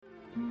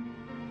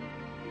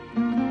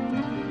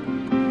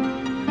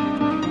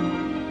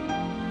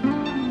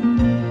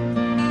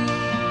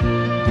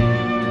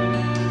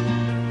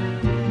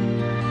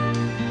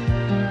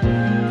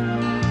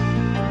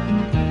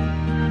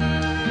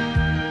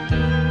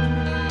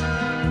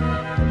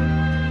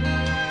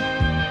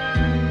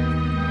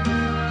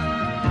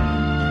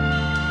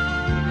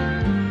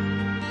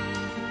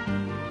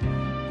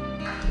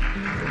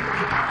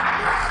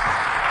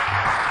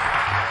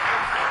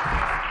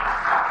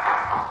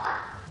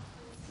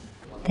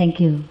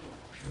Thank you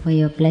for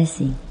your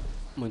blessing.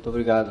 Muito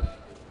obrigado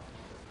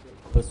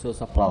por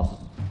seus aplausos.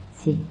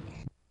 See.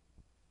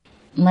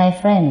 My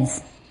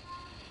friends,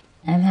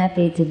 I'm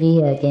happy to be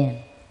here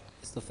again.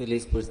 Estou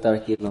feliz por estar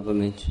aqui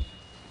novamente.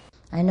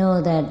 I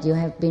know that you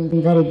have been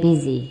very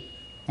busy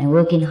and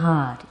working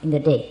hard in the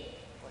day.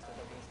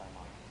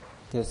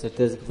 Tenho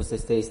certeza que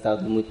vocês têm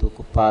estado muito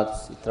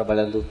ocupados e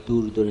trabalhando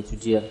duro durante o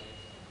dia.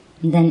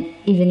 And then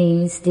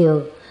evening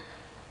still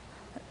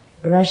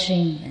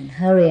rushing and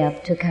hurry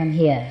up to come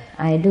here.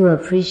 I do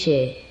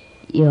appreciate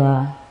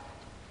your,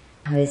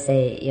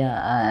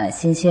 your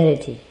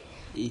sincerity.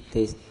 E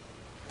ter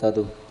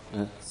estado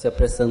se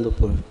apressando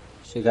por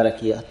chegar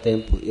aqui a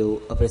tempo.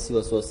 Eu aprecio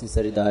a sua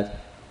sinceridade.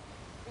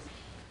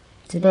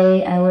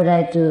 Today I would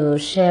like to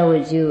share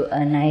with you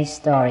a nice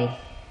story.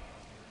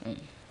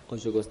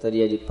 Hoje eu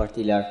gostaria de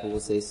partilhar com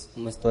vocês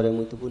uma história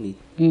muito bonita.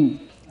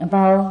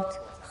 About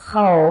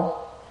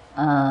how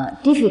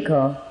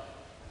difficult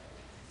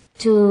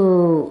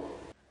to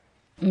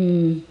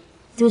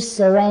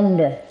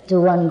surrender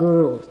to one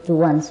guru, to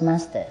one's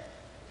master.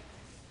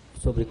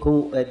 Sobre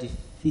como é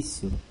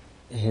difícil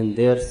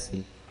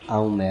render-se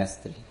a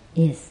mestre.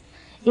 Yes,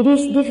 it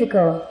is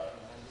difficult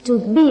to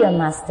be a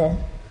master.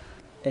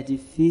 É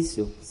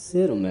difícil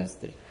ser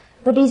mestre.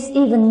 But it's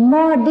even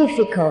more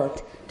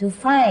difficult to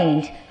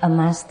find a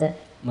master.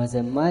 Mas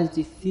é mais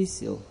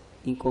difícil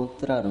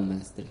encontrar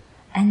mestre.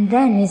 And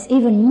then it's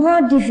even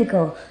more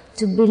difficult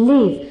to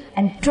believe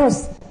and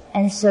trust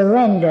and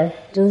surrender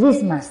to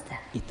this master.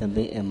 E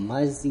também é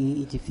mais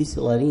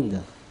difícil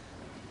ainda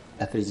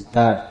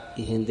acreditar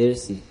e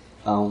render-se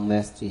a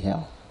mestre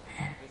real.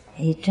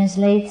 He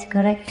translates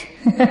correct?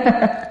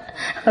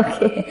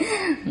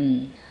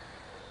 Okay.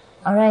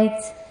 All right.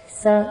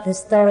 So the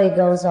story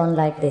goes on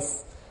like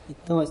this.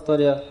 Então a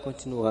história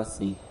continua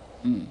assim.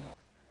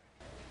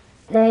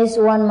 There is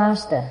one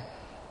master.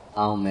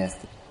 Há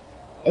mestre.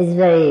 It's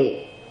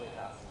very,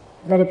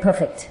 very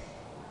perfect.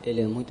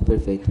 Ele é muito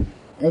perfeito.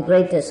 The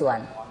greatest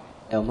one.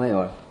 É o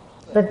maior.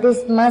 But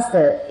this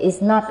master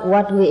is not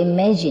what we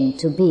imagine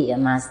to be a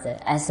master,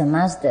 as a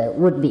master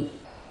would be.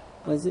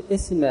 Mas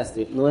esse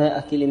mestre não é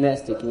aquele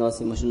mestre que nós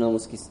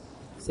imaginamos que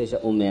seja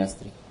o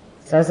mestre.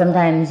 So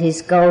sometimes he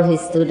scolds his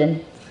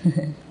student.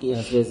 E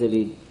às vezes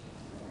ele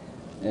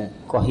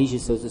corrige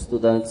seus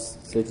estudantes,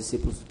 seus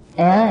discípulos.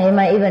 Yeah, he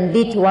might even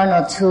beat one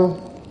or two.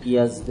 E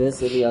às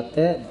vezes ele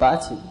até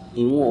bate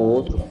em um ou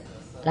outro.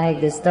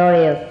 Like the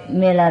story of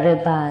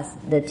Milarepa,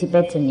 the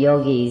Tibetan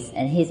yogis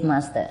and his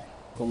master.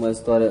 Como a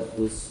história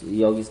dos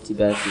yogis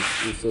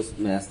tibetanos e seus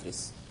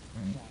mestres.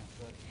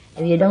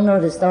 If you don't know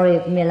the story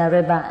of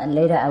Milarepa, and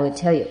later I will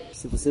tell you.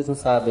 Se vocês não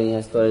sabem a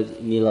história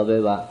de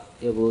Milarepa,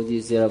 eu vou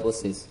dizer a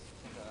vocês.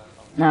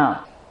 Now,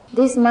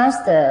 this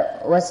master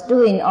was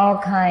doing all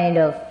kind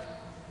of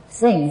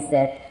things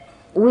that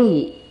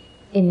we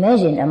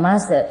imagine a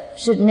master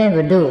should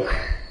never do.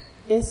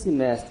 Esse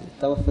mestre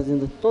estava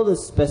fazendo toda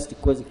essa espécie de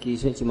coisa que a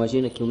gente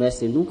imagina que o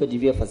mestre nunca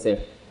devia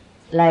fazer.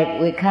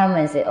 Like we come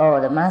and say, oh,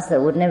 the master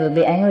would never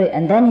be angry,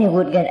 and then he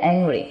would get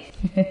angry.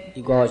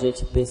 Igual a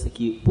gente pensa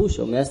que,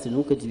 puxa, o mestre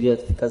nunca devia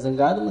ficar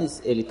zangado,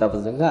 mas ele estava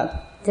zangado.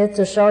 Just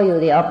to show you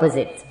the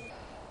opposite.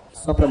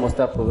 Só para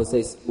mostrar para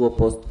vocês o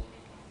oposto.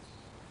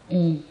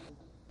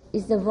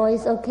 Is the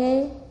voice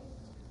okay?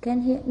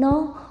 Can hear?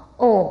 No?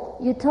 Oh,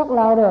 you talk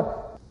louder.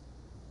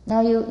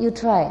 Now you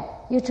try.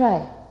 You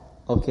try.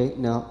 Okay,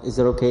 now, is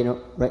it okay now,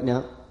 right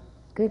now?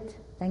 Good,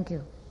 thank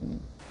you.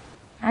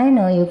 I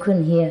know you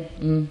couldn't hear.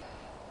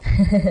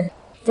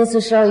 Just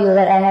to show you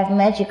that I have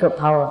magical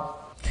power.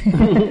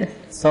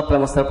 Só para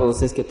mostrar para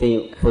vocês que eu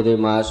tenho poder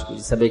mágico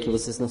de saber que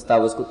vocês não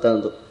estavam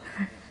escutando.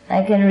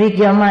 I can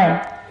read your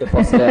mind. Eu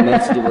posso ler a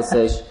mente de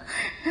vocês.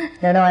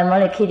 No, I'm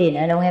only kidding.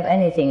 I don't have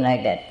anything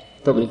like that.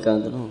 Tô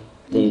brincando, não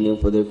tenho nenhum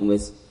poder como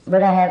esse.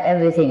 But I have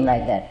everything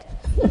like that.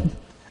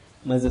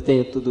 Mas eu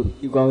tenho tudo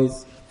igual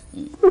isso.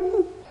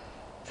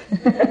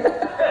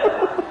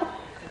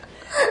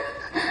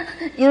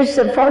 You're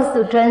supposed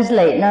to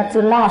translate, not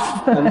to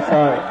laugh. I'm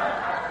sorry.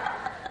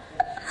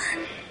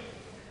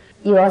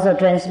 You also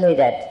translate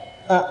that.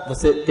 Ah,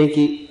 você tem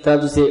que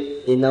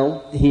traduzir e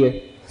não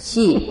rir.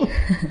 She.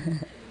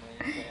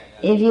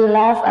 If you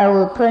laugh, I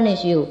will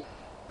punish you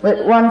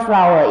with one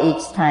flower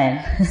each time.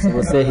 Se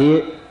você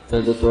rir,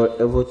 tradutor,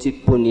 eu vou te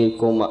punir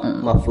com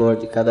uma flor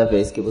de cada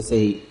vez que você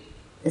rir.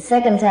 The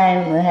second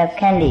time we have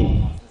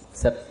candy.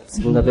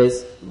 Segunda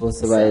vez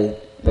você vai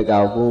pegar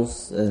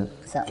alguns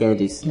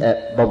candies,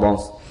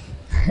 bombons.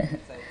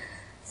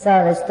 So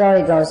the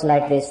story goes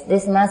like this.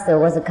 This master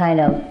was a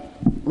kind of,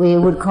 we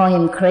would call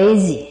him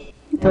crazy.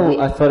 Então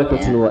a história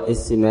continua.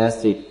 Esse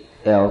mestre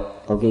é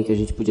alguém que a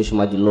gente podia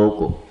chamar de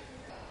louco.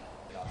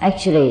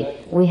 Actually,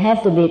 we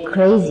have to be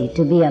crazy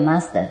to be a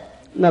master.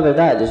 Na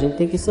verdade, a gente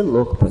tem que ser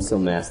louco para ser um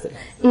mestre.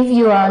 If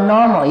you are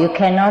normal, you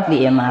cannot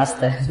be a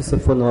master. Se você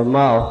for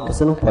normal,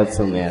 você não pode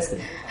ser um mestre.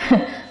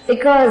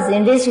 Because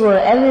in this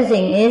world,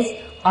 everything is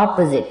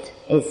opposite.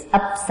 It's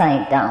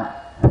upside down.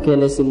 Porque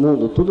nesse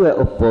mundo tudo é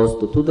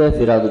oposto, tudo é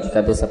virado de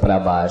cabeça para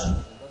baixo.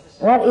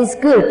 What is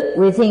good,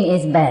 we think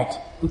is bad.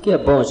 O que é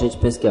bom a gente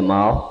pensa que é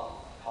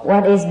mal.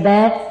 What is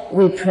bad,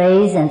 we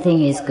praise and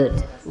think is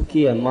good. O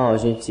que é mal a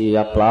gente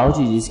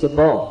aplaude e diz que é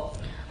bom.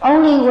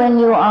 Only when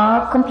you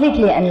are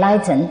completely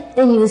enlightened,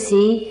 then you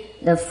see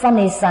the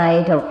funny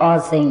side of all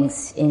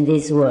things in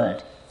this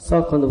world.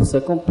 Só quando você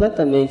é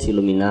completamente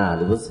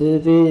iluminado, você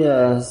vê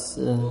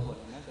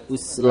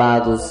os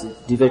lados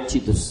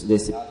divertidos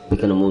desse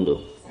pequeno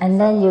mundo. And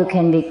then you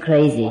can be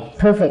crazy,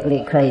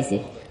 perfectly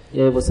crazy.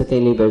 E aí você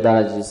tem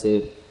liberdade de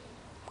ser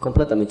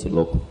completamente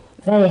louco.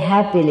 Very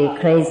happily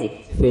crazy.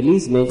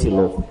 Felizmente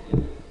louco.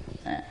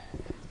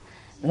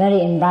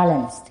 Very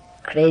imbalanced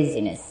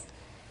craziness.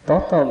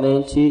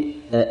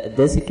 Totalmente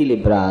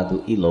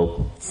desequilibrado e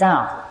louco. So,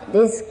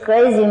 this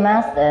crazy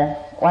master,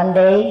 one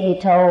day he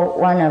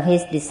told one of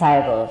his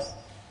disciples,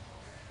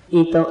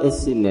 Então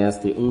esse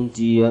mestre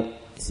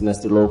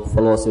louco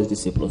falou aos seus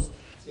discípulos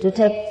to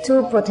take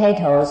 2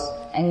 potatoes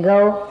and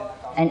go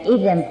and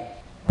eat them.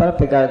 para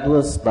pegar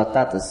 2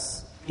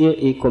 batatas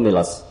e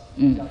comê-las.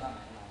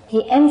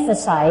 He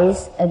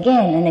emphasized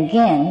again and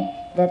again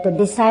that the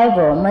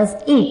disciple must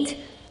eat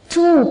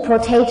 2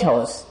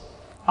 potatoes,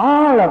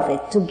 all of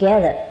it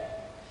together.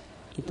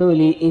 Então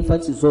ele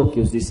enfatizou que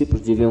os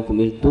discípulos deviam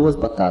comer 2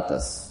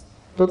 batatas,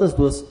 todas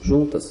 2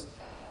 juntas.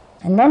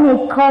 And then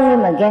he called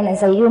him again and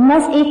said, you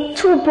must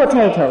eat 2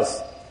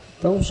 potatoes.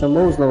 Então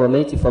chamou-os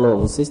novamente e falou,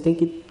 vocês têm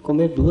que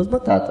comer 2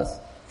 batatas.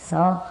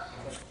 So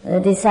the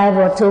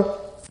disciple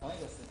took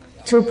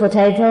 2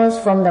 potatoes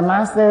from the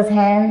master's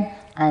hand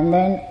and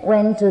then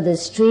went to the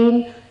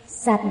stream,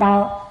 sat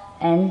down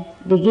and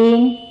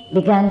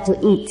began to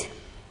eat.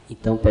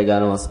 Então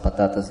pegaram as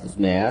batatas dos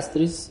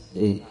mestres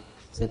e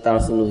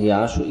sentaram-se no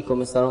riacho e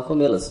começaram a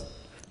comê-las.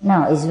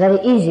 Now it's very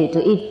easy to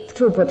eat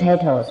 2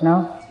 potatoes,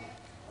 no?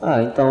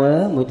 Então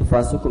é muito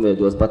fácil comer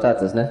 2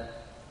 batatas, né?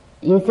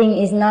 You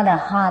think it's not a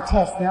hard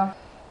test, no?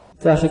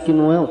 Você acha que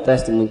não é um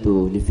teste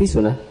muito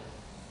difícil, né?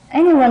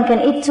 Anyone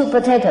can eat 2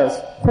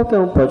 potatoes. Qualquer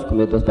um pode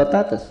comer 2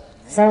 batatas.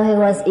 So he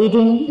was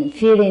eating and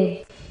feeling,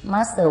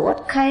 Master,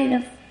 what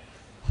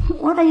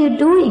are you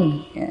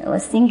doing? I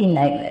was thinking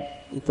like that.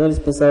 Então eles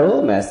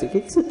pensaram, mestre, o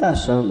que você está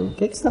achando? O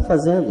que você está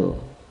fazendo?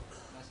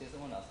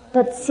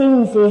 But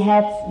since he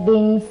had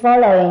been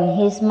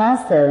following his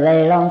master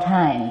very long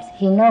times,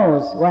 he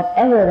knows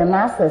whatever the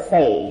master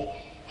says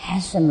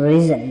has some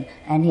reason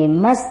and he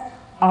must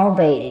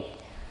obey it.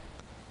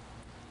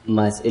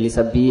 Mas ele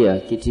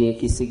sabia que tinha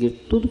que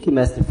seguir tudo que o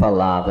mestre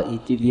falava e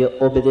devia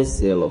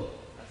obedecê-lo.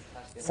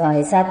 So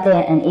he sat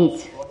there and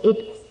eat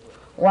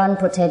 1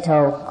 potato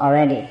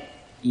already.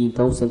 E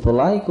então sentou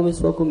lá e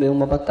começou a comer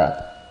uma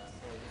batata.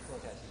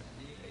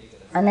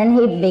 And then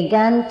he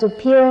began to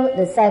peel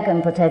the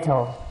 2nd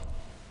potato.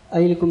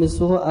 Aí ele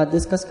começou a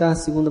descascar a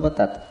segunda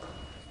batata.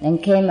 Then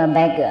came a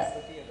beggar,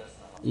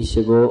 E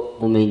chegou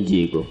um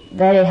mendigo,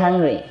 very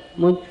hungry,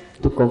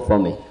 muito com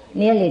fome,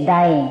 nearly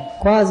dying.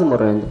 quase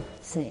morrendo.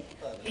 Say,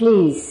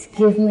 please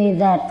give me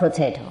that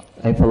potato.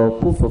 Aí falou,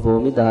 por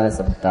favor, me dá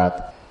essa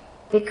batata.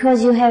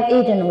 Because you have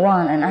eaten 1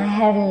 and I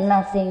have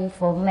nothing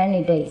for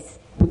many days.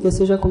 Porque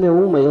você já comeu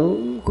uma e eu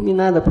não comi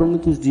nada por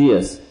muitos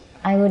dias.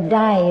 I would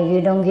die if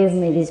you don't give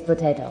me this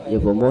potato. Eu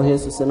vou morrer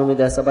se você não me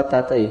der essa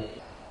batata aí.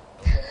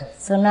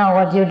 So now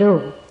what you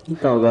do?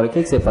 Então agora, o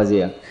que você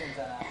fazia?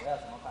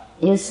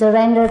 You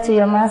surrender to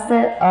your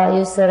master or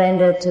you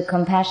surrender to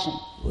compassion?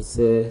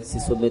 Você se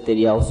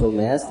submeteria ao seu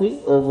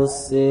mestre ou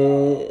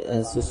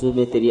você se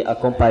submeteria à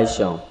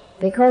compaixão?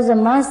 Because the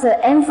master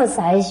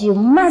emphasized you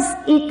must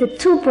eat the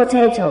 2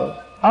 potatoes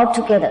all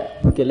together.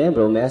 Porque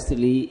lembra, o mestre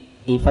lhe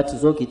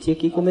enfatizou que tinha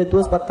que comer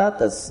 2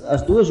 batatas,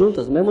 as 2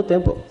 juntas, ao mesmo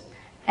tempo.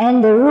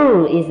 And the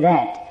rule is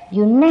that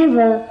you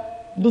never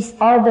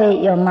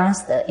disobey your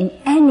master in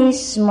any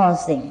small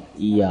thing.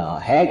 E a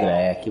regra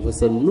é que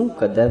você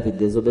nunca deve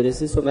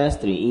desobedecer seu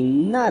mestre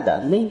em nada,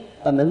 nem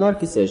a menor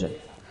que seja.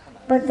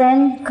 But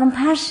then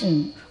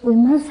compassion we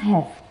must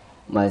have.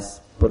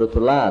 Mas, por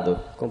outro lado,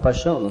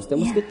 compaixão nós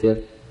temos que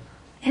ter.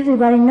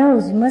 Everybody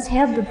knows you must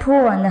help the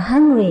poor and the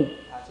hungry.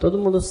 Todo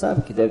mundo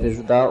sabe que deve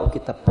ajudar o que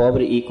está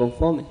pobre e com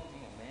fome.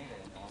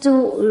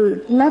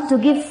 Not to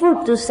give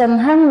food to some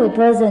hungry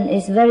person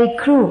is very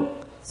cruel.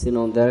 Se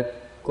não der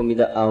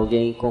comida a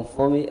alguém com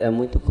fome, é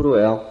muito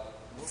cruel.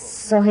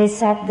 So he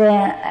sat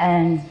there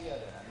and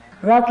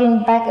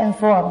rocking back and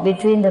forth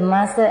between the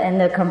master and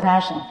the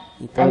compassion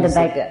and the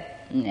beggar.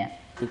 Yeah.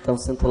 Então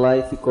sentou lá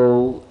e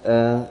ficou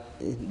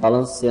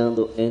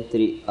balanceando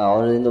entre a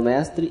ordem do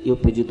mestre e o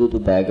pedido do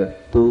beggar,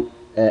 do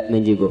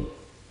mendigo.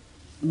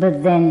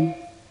 But then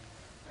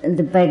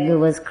the beggar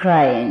was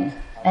crying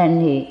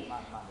and he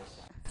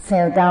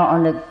fell down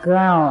on the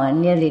ground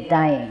and nearly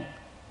dying.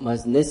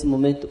 Mas nesse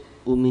momento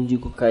o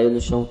mendigo caiu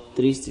no chão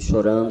triste,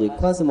 chorando e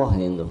quase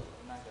morrendo.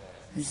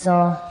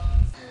 So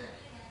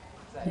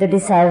the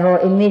disciple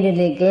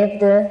immediately gave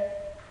the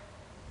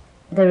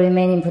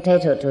remaining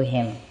potato to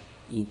him.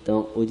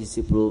 Então o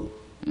discípulo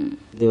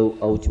deu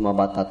a última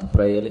batata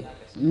para ele.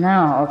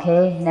 Now,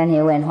 okay, then he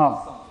went home.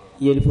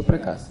 E ele foi para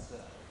casa.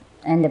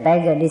 And the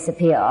beggar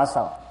disappeared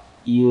also.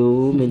 E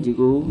o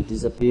mendigo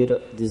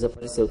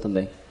desapareceu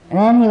também. And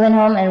then he went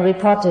home and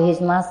reported to his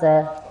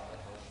master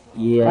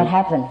E what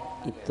happened.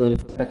 Então ele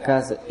foi para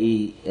casa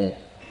e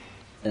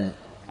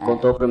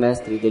contou para o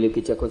mestre dele o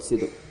que tinha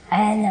acontecido.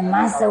 And the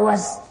master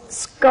was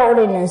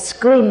scolding and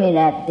screaming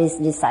at this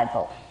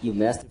disciple. E o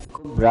mestre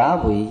ficou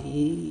bravo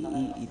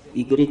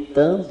e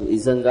gritando e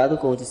zangado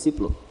com o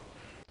discípulo.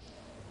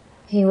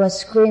 He was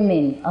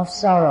screaming of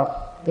sorrow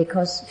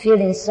because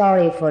feeling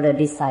sorry for the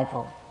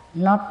disciple,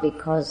 not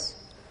because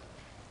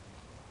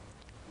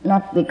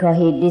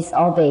he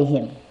disobeyed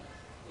him.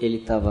 Ele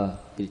estava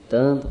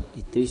gritando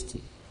e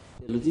triste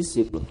pelo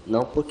discípulo,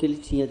 não porque ele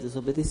tinha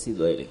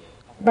desobedecido a ele.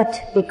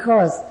 But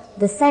because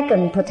the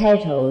second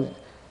potatoes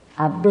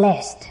are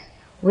blessed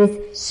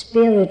with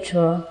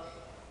spiritual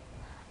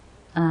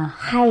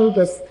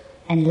highest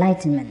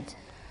enlightenment.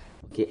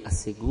 Porque a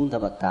segunda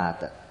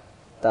batata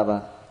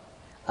estava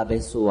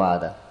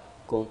abençoada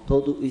com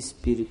todo o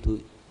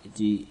espírito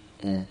de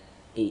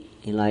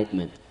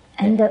enlightenment.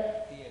 And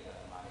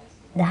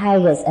the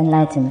highest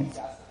enlightenment.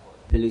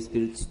 Pelo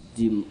espírito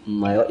de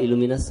maior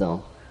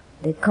iluminação.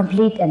 The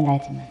complete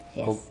enlightenment,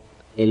 yes.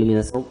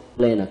 Iluminação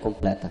plena,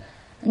 completa.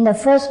 And the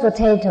first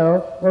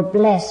potato were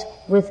blessed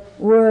with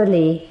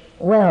worldly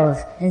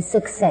wealth and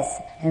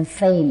success and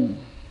fame.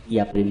 E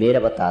a primeira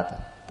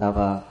batata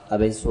estava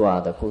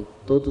abençoada com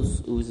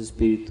todos os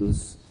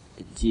espíritos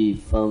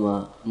de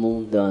fama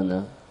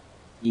mundana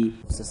e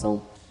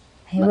possessão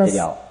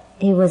material.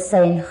 He was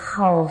saying,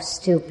 how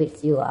stupid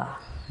you are.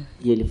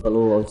 E ele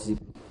falou ao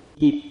discípulo,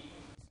 que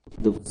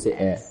estúpido você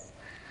é.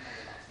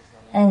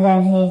 And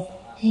then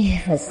he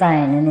was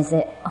sighing and he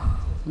said, oh,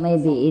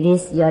 maybe it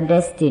is your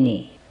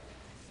destiny.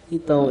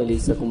 Então ele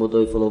se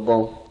acomodou e falou,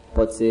 bom,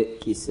 pode ser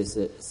que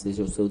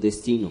seja o seu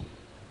destino.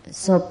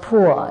 So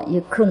poor,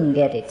 you couldn't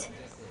get it.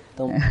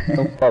 Tão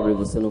pobre,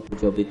 você não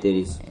podia obter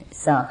isso.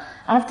 So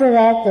after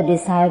that, the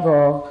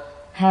disciple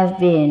have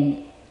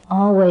been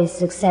always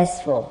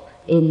successful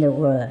in the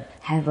world,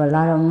 have a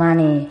lot of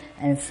money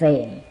and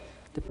fame.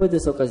 Depois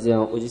dessa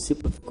ocasião, o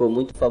discípulo ficou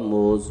muito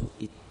famoso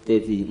e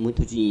teve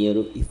muito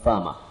dinheiro e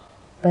fama.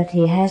 But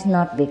he has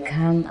not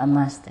become a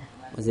master.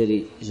 Mas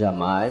ele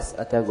jamais,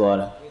 até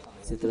agora,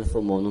 se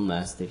transformou num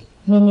mestre.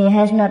 Meaning he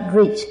has not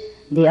reached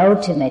the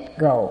ultimate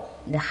goal,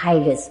 the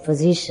highest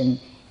position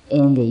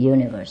in the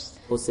universe.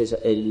 Ou seja,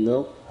 ele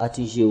não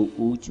atingiu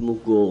o último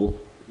goal,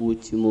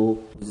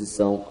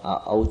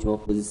 a última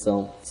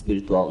posição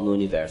espiritual no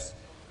universo.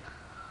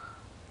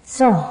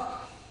 So,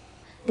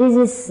 this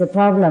is the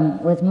problem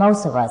with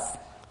most of us.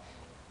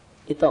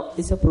 Então,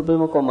 esse é o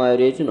problema com a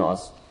maioria de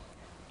nós.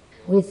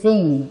 We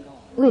think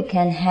we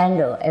can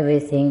handle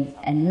everything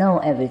and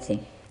know everything.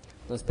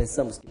 Nós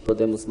pensamos que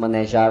podemos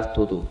manejar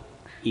tudo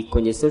e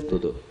conhecer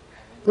tudo.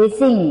 We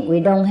think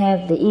we don't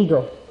have the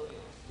ego.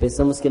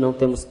 Pensamos que não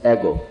temos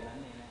ego.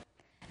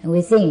 And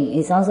we think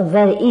it's also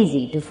very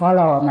easy to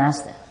follow our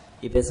master.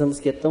 E pensamos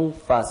que é tão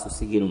fácil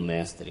seguir um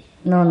mestre.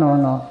 No, no,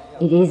 no.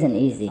 It isn't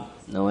easy.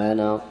 Não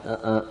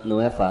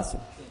é fácil.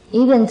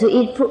 Even to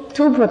eat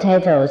two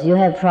potatoes, you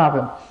have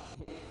problem.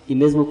 E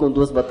mesmo com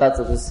 2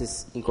 batatas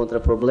você encontra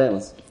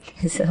problemas.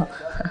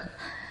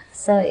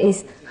 So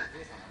it's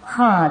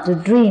hard to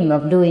dream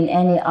of doing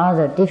any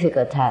other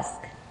difficult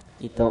task.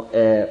 Então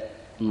é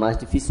mais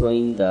difícil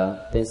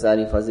ainda pensar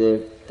em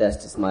fazer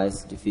testes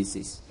mais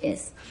difíceis.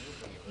 Yes,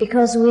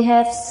 because we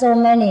have so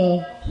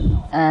many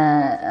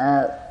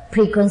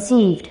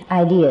preconceived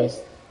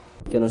ideas.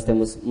 Porque nós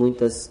temos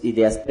muitas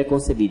ideias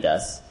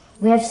preconcebidas.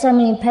 We have so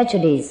many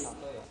prejudices.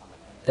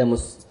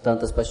 Temos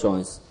tantas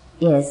paixões.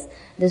 Yes,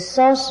 the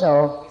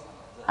social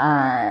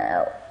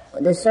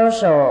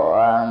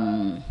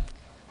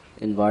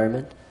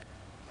Environment.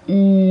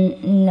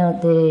 No,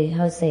 the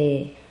how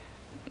say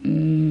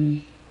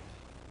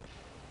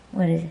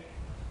what is it?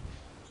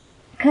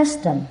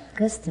 Custom.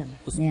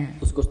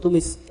 Os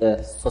costumes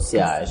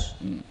sociais.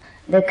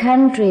 The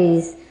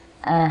country's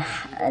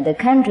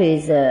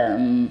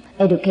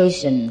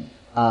education.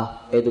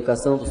 A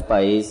educação dos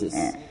países.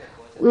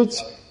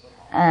 Which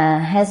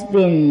has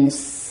been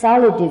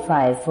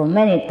solidified for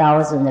many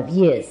thousands of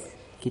years.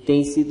 Que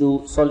tem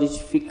sido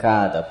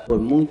solidificada por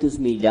muitos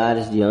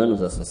milhares de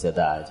anos na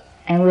sociedade.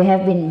 And we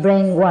have been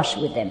brainwashed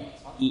with them.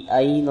 E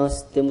aí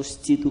nós temos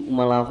tido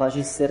uma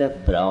lavagem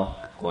cerebral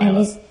com and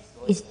elas.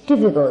 it's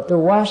difficult to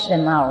wash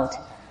them out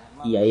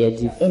E aí é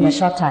difícil. in a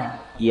short time.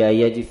 E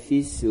aí é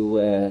difícil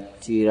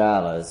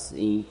tirá-las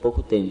em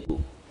pouco tempo.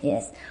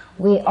 Yes,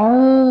 we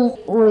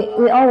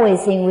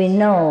always think we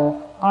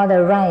know all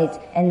the right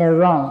and the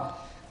wrong.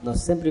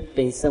 Nós sempre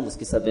pensamos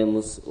que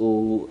sabemos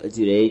o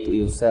direito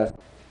e o certo.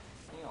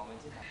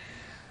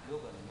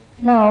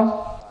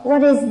 Now,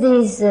 what is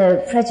this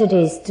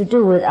prejudice to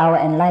do with our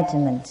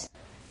enlightenment?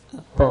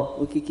 Bom,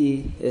 o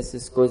que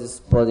essas coisas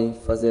podem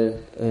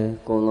fazer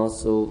com o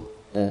nosso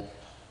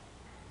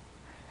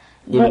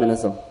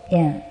iluminação?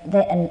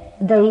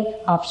 They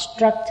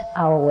obstruct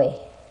our way.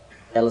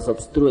 Elas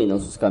obstruem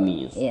nossos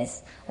caminhos.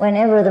 Yes.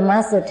 Whenever the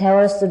master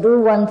tells us to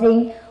do one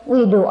thing,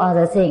 we do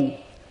other thing.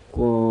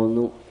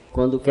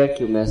 Quando quer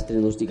que o mestre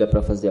nos diga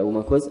para fazer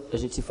alguma coisa, a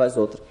gente faz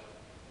outra.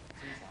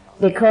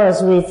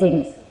 Because we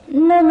think,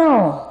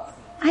 no,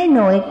 I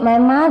know it. My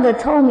mother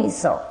told me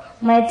so.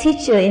 My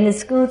teacher in the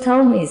school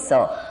told me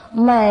so.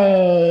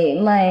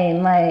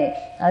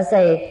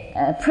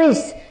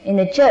 Priest in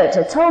the church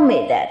told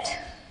me that.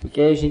 Porque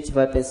aí a gente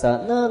vai pensar,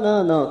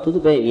 não, tudo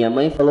bem, minha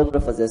mãe falou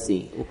para fazer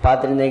assim, o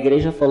padre na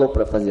igreja falou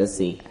para fazer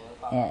assim.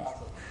 Yes.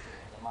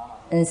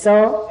 And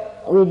so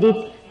we did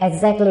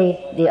exactly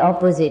the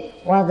opposite,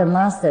 what the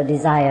master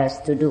desires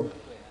to do.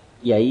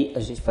 E aí a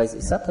gente faz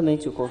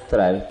exatamente o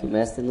contrário que o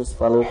mestre nos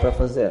falou para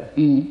fazer.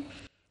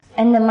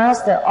 And the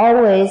master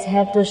always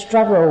have to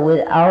struggle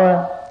with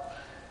our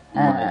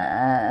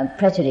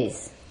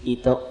prejudice.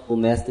 Então o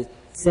mestre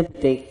sempre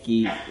tem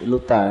que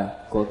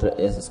lutar contra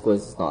essas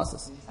coisas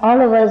nossas.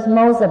 All of us,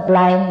 most are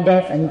blind,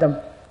 deaf and dumb.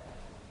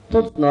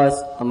 Todos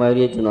nós, a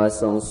maioria de nós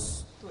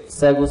somos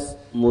cegos,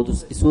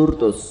 mudos e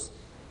surdos.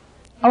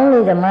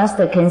 Only the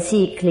master can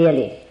see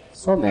clearly.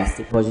 Só o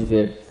mestre pode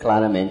ver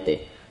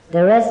claramente.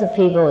 The rest of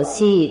people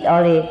see it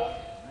only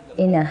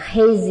in a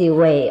hazy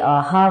way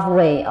or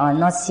halfway or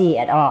not see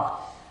at all.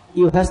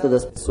 E o resto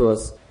das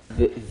pessoas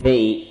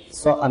veem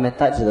só a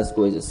metade das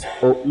coisas,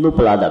 ou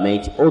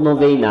nubladamente, ou não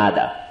veem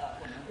nada.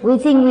 We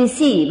think we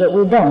see, but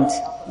we don't.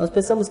 Nós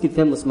pensamos que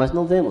vemos, mas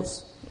não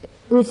vemos.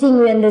 We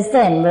think we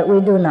understand, but we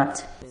do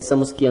not.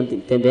 Pensamos que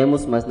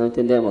entendemos, mas não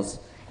entendemos.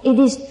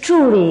 It is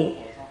truly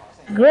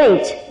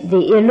great, the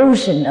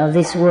illusion of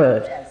this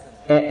world.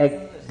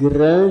 É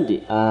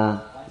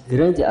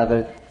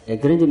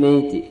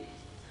grandemente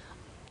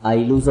a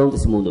ilusão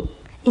desse mundo.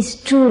 It's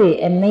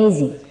truly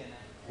amazing.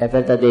 É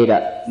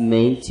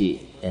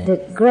verdadeiramente The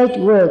great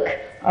work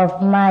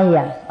of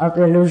Maya, of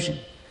illusion.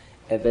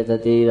 É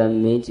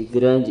verdadeiramente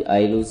grande a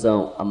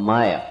ilusão, a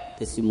Maya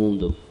desse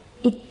mundo.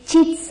 It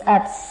cheats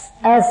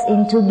us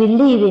into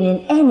believing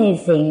in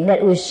anything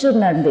that we should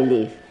not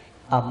believe.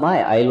 A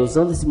Maya, a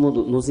ilusão desse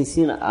mundo, nos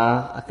ensina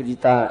a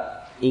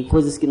acreditar em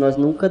coisas que nós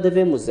nunca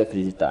devemos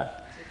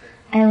acreditar.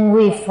 And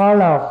we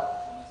follow.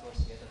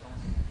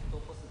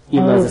 E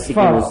nós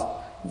seguimos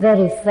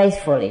very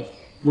faithfully.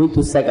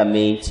 Muito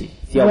cegamente,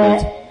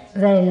 fielmente.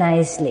 Very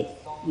nicely.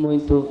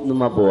 Muito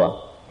numa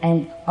boa.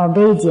 And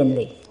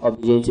obediently.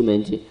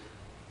 Obedientemente.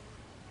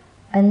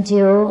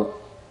 Until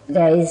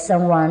there is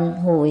someone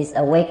who is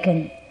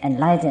awakened,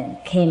 enlightened,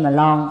 came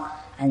along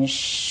and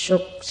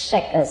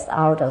shake us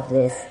out of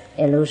this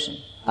illusion.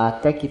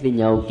 Até que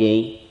venha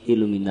alguém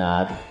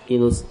iluminado e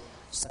nos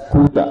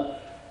sacuda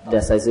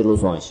dessas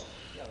ilusões.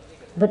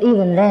 But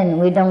even then,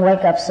 we don't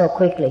wake up so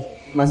quickly.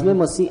 Mas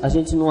mesmo assim, a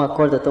gente não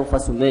acorda tão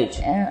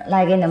facilmente.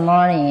 Like in the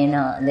morning,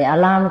 the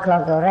alarm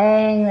clock will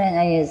ring,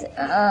 and you say,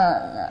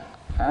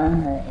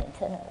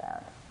 turn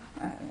around.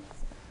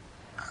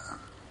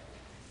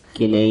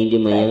 Que nem de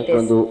manhã,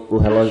 quando o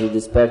relógio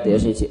desperta e a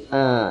gente,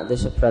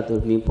 deixa pra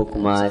dormir um pouco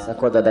mais,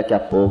 acorda daqui a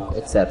pouco,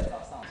 etc.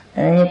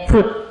 And you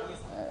put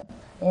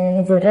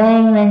into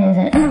ring, and you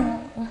say,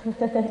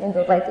 and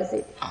go back to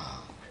sleep.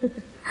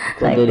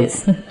 Quando ele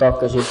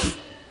toca, a gente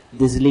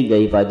desliga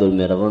e vai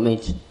dormir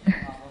novamente.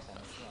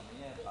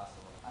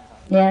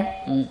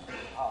 Yeah.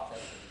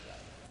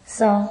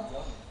 So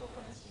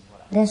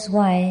that's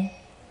why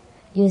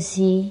you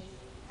see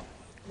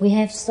we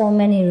have so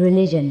many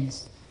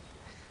religions.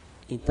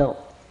 Então,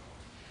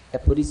 é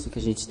por isso que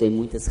a gente tem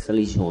muitas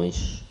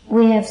religiões.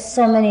 We have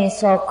so many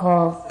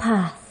so-called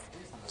paths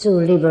to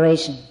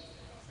liberation.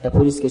 É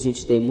por isso que a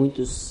gente tem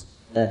muitos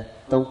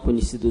tão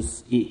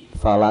conhecidos e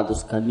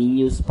falados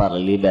caminhos para a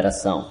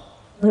liberação.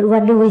 But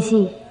what do we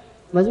see?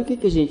 Mas o que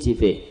a gente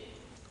vê?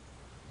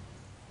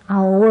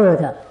 Our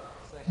world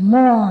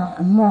more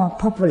and more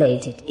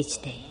populated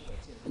each day.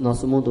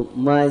 Nosso mundo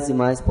mais e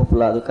mais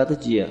populado cada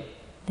dia.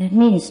 That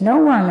means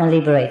no one are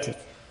liberated.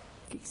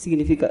 O que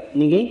significa?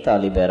 Ninguém está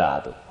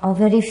liberado. Or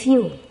very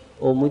few.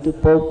 Ou muito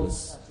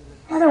poucos.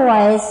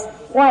 Otherwise,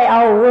 why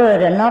our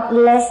world are not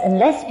less and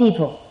less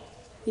people?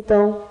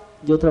 Então,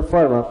 de outra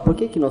forma, por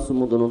que nosso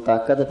mundo não está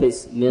cada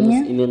vez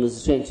menos e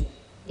menos gente?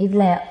 If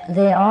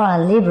they all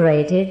are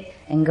liberated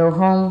and go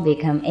home,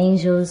 become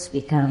angels,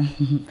 become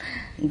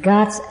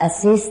God's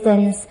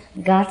assistants,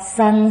 God's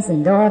sons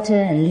and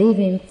daughters, and live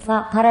in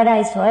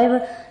paradise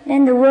forever,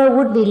 then the world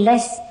would be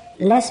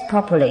less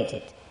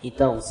populated.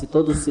 Então, se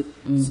todos se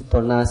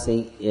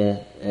tornassem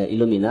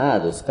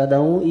iluminados, cada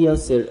um ia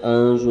ser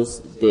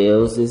anjos,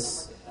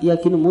 deuses, e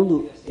aqui no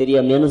mundo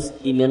teria menos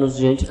e menos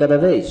gente cada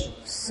vez.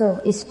 So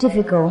it's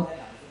difficult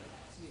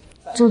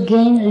to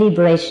gain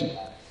liberation.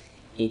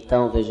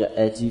 Então, veja,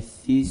 é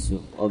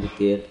difícil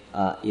obter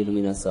a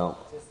iluminação,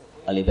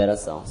 a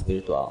liberação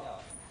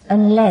espiritual.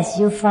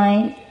 Unless you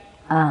find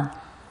a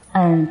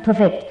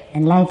perfect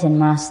enlightened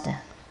master.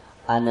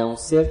 A não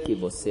ser que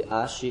você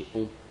ache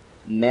um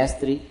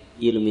mestre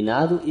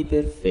iluminado e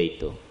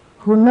perfeito.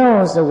 Who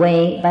knows the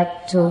way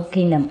back to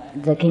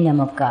the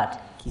kingdom of God.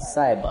 Que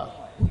saiba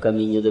o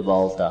caminho de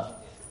volta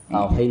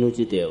ao reino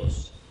de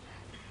Deus.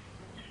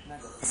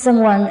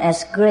 Someone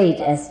as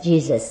great as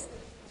Jesus.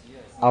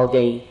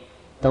 Alguém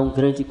tão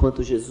grande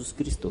quanto Jesus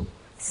Cristo.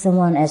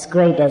 Someone as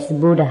great as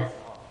Buddha.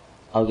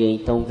 Alguém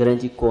tão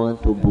grande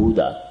quanto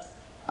Buda.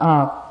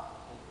 Or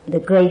the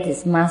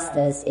greatest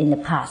masters in the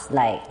past,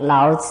 like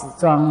Lao Tzu,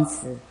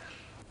 Zhuangzi.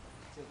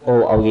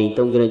 ou alguém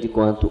tão grande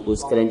quanto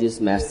os grandes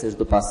mestres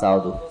do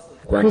passado,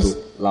 quanto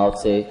Lao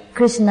Tse,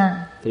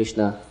 Krishna,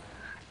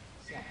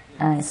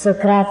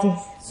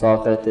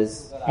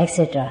 Socrates,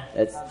 etc.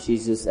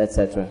 Jesus,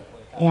 etc.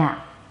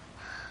 Yeah.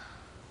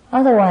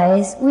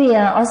 Otherwise, we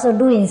are also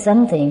doing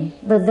something,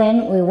 but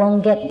then we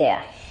won't get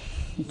there.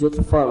 De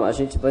outra forma, a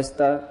gente vai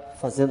estar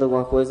fazendo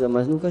alguma coisa,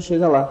 mas nunca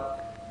chega lá.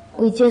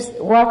 We just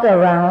walk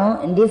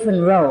around in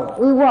different road.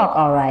 We walk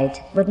all right,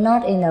 but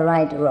not in the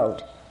right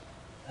road.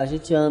 A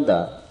gente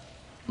anda,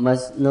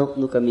 mas não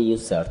no caminho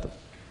certo.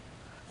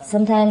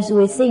 Sometimes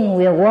we think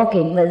we are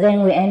walking, but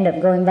then we end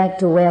up going back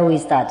to where we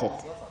started.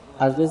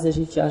 Às vezes a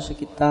gente acha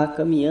que está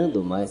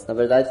caminhando, mas na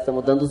verdade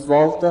estamos dando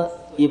volta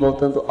e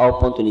voltando ao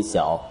ponto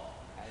inicial.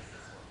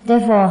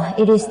 Therefore,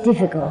 it is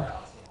difficult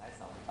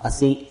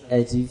Assim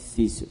é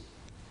difícil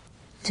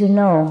to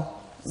know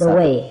the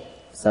way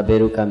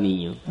saber o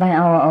caminho by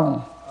our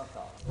own,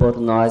 por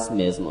nós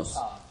mesmos.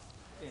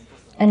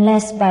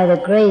 unless by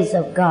the grace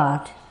of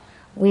God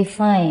we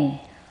find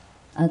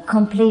a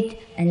complete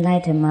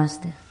enlightened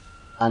master.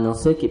 A não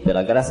ser que,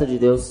 pela graça de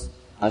Deus,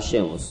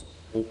 achemos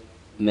um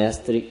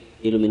mestre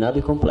iluminado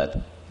e completo.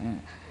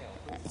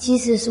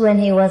 Jesus, when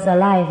he was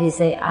alive, he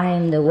said, I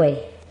am the way.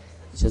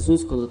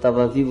 Jesus, quando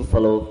estava vivo,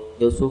 falou,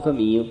 eu sou o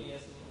caminho,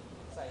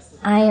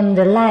 I am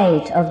the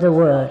light of the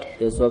world.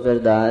 eu sou a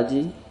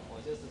verdade.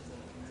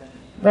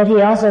 But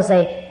he also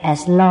said,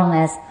 as long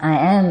as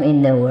I am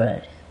in the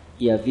world.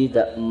 E a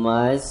vida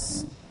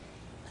mais...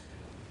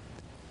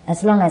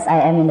 As long as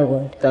I am in the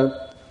world.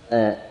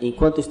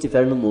 Enquanto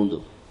estiver no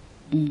mundo.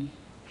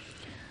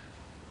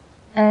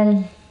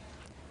 And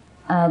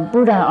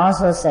Buddha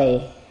also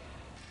say,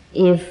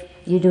 if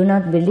you do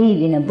not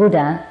believe in a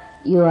Buddha,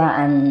 you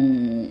are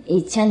an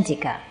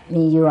Echantika,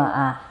 means you are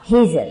a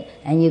heathen,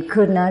 and you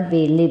could not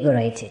be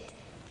liberated.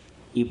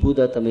 E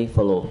Buda também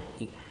falou,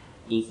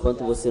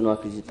 enquanto você não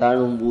acreditar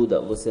num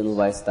Buda, você não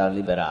vai estar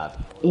liberado.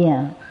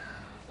 Yeah,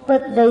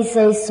 but they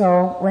say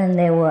so when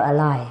they were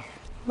alive.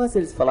 Mas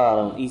eles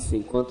falaram isso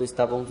enquanto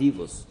estavam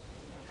vivos.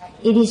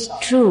 It is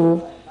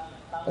true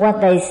what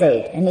they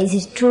said, and it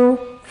is true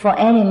for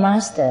any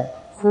master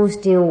who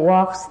still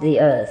walks the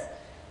earth.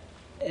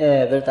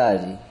 É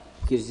verdade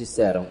o que eles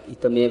disseram, e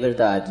também é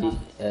verdade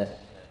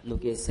no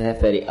que se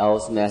refere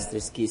aos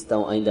mestres que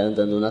estão ainda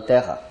andando na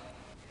Terra.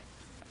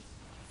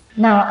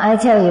 Now I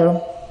tell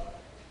you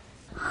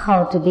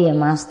how to be a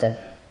master.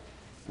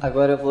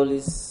 Agora eu vou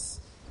lhes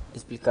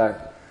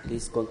explicar,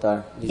 lhes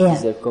contar, lhes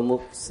dizer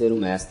como ser um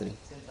mestre.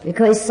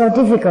 Because it's so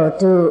difficult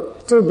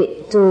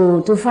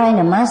to find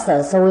a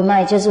master, so we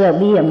might just well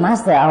be a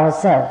master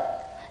ourselves.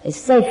 It's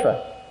safer.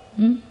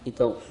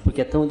 Então,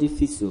 porque é tão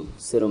difícil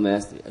ser um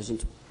mestre, a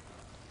gente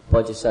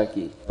pode achar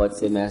que pode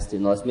ser mestre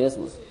nós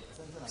mesmos.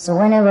 So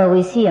whenever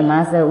we see a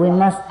master, we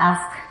must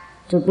ask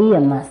to be a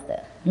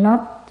master,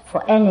 not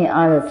for any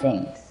other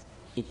things.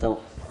 Então,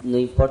 não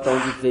importa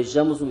onde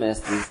vejamos o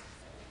mestre,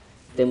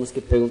 temos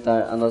que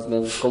perguntar a nós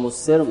mesmos como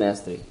ser um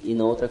mestre e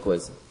não outra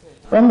coisa.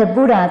 When the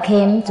Buddha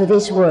came to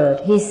this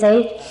world, he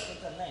said,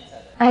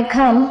 I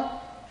come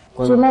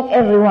to make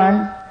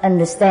everyone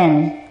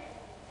understand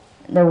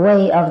the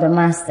way of the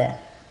master.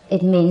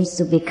 It means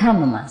to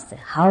become a master.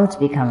 How to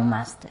become a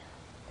master.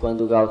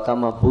 Quando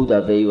Gautama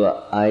Buda veio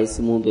a esse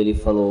mundo, ele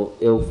falou,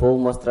 eu vou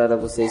mostrar a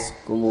vocês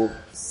como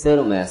ser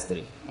um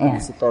mestre, como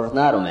se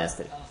tornar um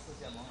mestre.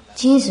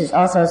 Jesus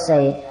also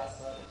said,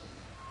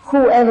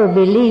 whoever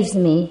believes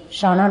me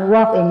shall not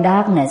walk in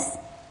darkness.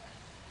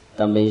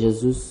 Também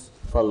Jesus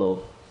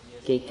falou,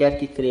 quem quer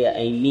que creia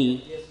em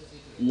mim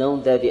não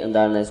deve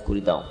andar na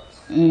escuridão.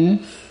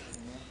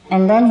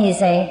 And then he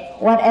said,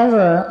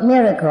 whatever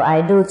miracle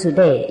I do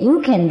today,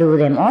 you can do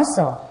them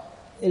also.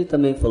 Ele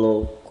também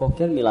falou,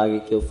 qualquer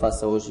milagre que eu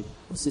faça hoje,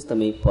 vocês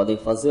também podem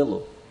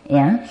fazê-lo.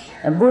 Yeah.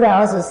 The Buddha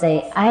also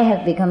said, I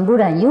have become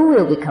Buddha and you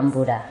will become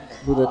Buddha.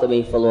 Buda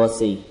também falou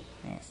assim,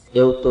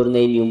 eu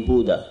tornei-me um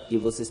Buda e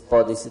vocês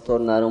podem se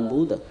tornar um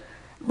Buda.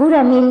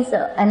 Buddha means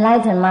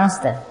enlightened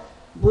master.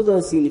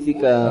 Buda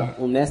significa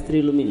um mestre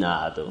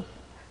iluminado.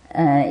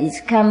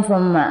 It's come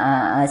from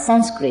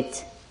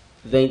Sanskrit.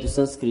 Vem do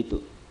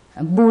sânscrito.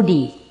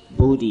 Buddhi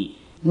Buddhi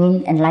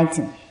means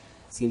enlightened.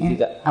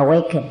 Significa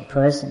awakened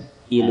person.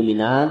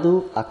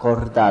 Iluminado,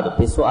 acordado,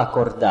 pessoa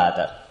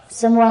acordada.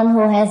 Someone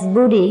who has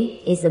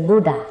Buddhi is a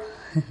Buddha.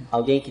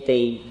 Alguém que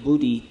tem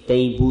Buddhi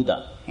tem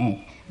Buda.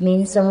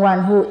 Means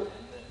someone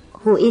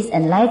who is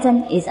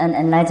enlightened is an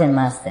enlightened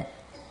master.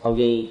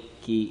 Alguém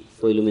que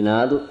foi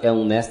iluminado é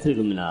um mestre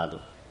iluminado.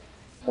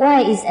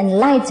 Why is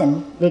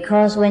enlightened?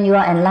 Because when you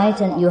are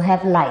enlightened, you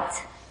have light.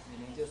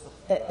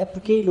 É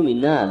porque é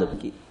iluminado,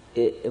 porque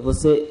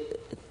você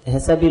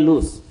recebe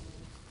luz.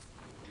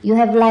 You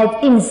have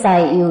light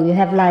inside you, you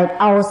have light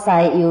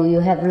outside you, you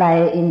have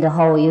light in the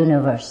whole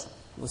universe.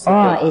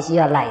 All is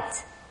your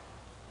light.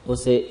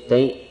 Você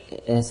tem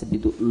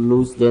recebido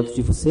luz dentro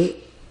de você,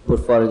 por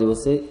fora de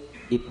você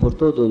e por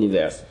todo o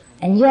universo.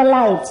 And your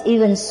light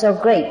even so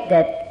great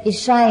that it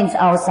shines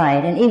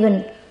outside and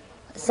even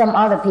some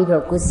other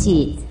people could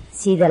see it,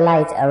 see the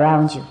light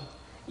around you.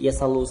 E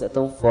essa luz é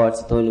tão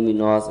forte, tão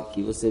luminosa,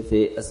 que você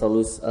vê essa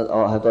luz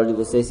ao redor de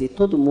vocês e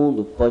todo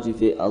mundo pode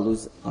ver a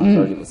luz ao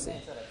redor de você.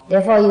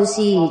 Therefore you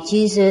see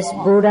Jesus,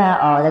 Buddha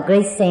or the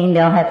great saint,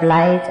 they'll have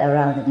light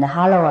around them, the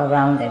halo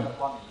around them.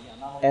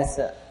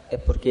 Essa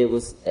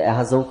é a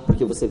razão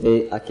porque você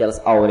vê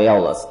aquelas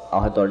auréolas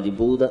ao redor de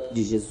Buda,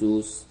 de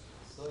Jesus,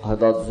 ao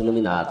redor dos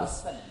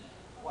iluminados.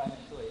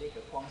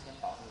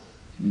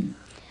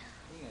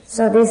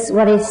 So this is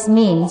what it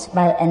means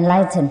by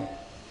enlightened.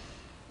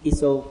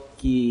 Isso é o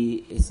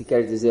que se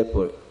quer dizer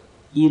por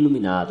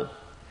iluminado.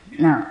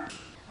 Now,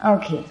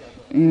 okay.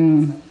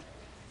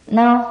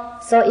 Now,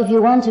 so if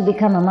you want to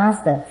become a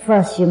master,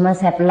 first you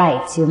must have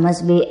light. You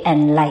must be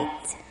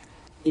enlightened.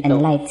 Então,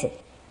 Enlightened.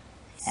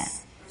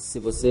 se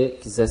você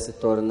quiser se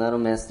tornar um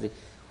mestre,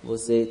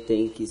 você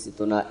tem que se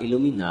tornar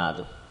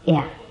iluminado.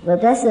 Yeah,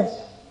 but that's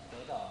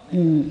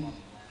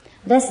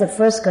the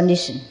first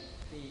condition.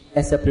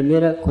 Essa é a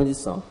primeira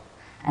condição.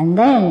 And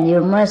then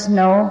you must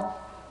know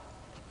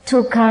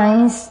two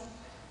kinds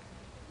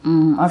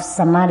of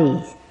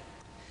samadhi.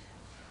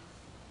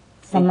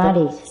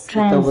 Samadhi,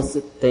 Então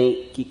você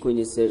tem que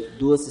conhecer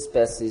duas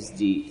espécies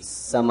de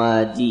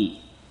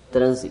samadhi,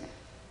 transe.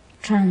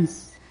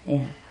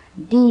 Yeah.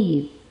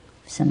 Deep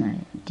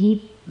samadhi,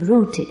 deep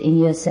rooted in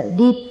yourself,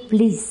 deep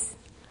bliss.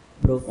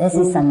 This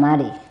is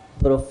samadhi.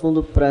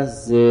 Profundo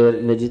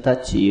prazer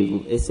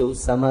meditativo. Esse é o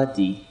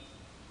samadhi.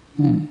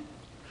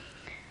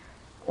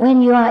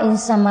 When you are in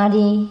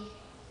samadhi,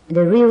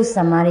 the real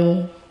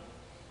samadhi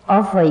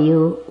offer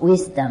you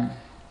wisdom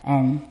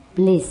and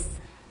bliss.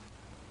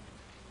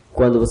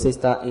 Quando você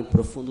está em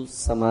profundo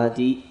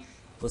samadhi,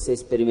 você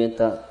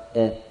experimenta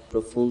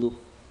profundo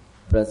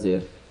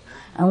prazer.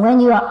 And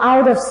when you are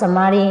out of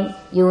samadhi,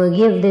 you will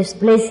give this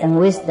bliss and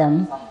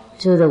wisdom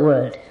to the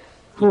world,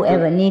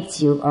 whoever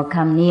needs you or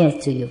come near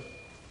to you.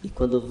 E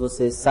quando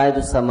você sai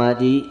do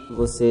samadhi,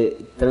 você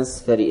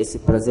transfere esse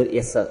prazer e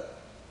esse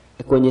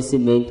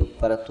conhecimento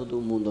para todo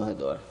o mundo ao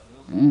redor.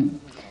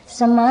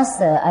 Some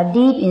masters are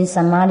deep in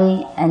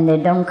samadhi and they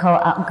don't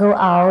go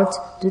out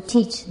to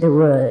teach the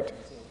world.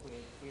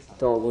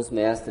 Então alguns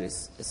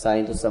mestres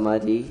saem do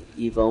samadhi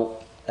e vão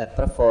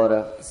para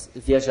fora,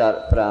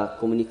 viajar para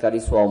comunicar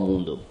isso ao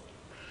mundo.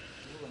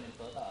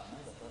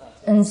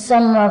 And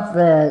some of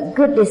the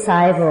good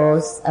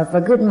disciples of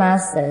the good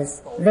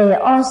masters, they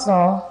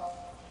also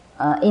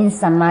in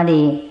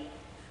samadhi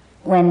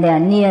when they are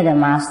near the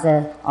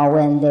master or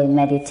when they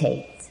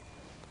meditate.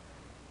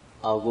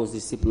 Alguns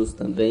discípulos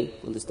também,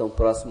 quando estão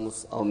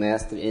próximos ao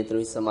mestre, entram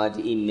em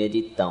samadhi e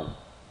meditam.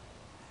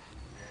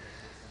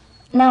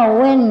 Now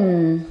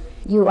when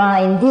you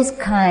are in this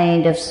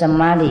kind of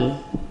samadhi,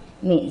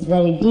 means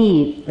very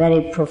deep,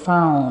 very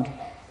profound,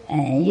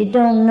 and you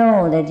don't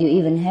know that you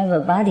even have a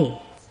body.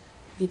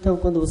 Então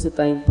quando você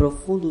está em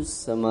profundo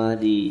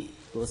samadhi,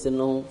 você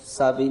não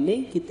sabe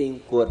nem que tem um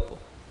corpo.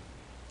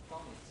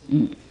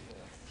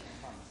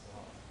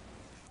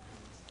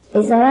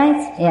 Is that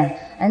right? Yeah.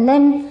 And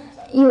then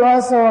you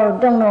also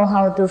don't know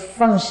how to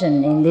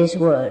function in this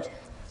world.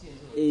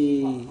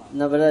 E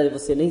na verdade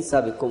você nem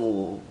sabe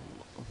como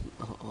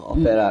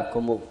operar,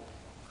 como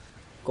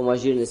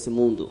agir nesse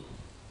mundo.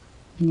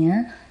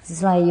 Yeah.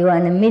 It's like you are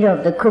in the middle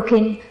of the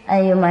cooking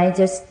and you might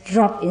just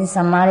drop in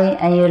samadhi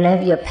and you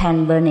left your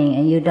pan burning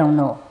and you don't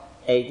know.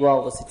 É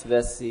igual você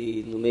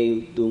estivesse no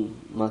meio de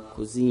uma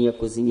cozinha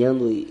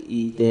cozinhando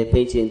e de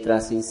repente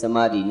entrasse em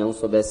samadhi e não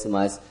soubesse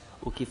mais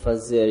o que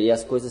fazer e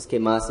as coisas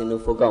queimassem no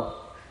fogão.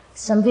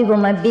 Some people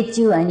might beat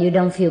you and you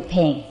don't feel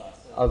pain.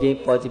 Alguém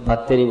pode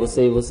bater em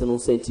você e você não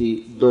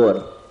sente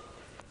dor.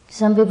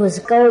 Some people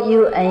scold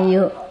you and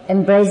you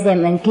embrace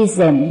them and kiss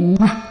them.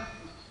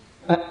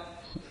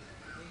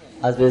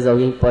 Às vezes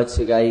alguém pode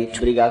chegar e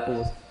brigar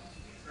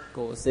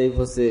com você e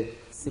você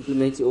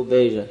simplesmente o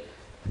beija.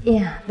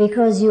 Yeah,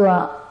 because you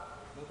are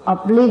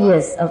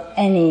oblivious of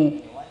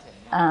any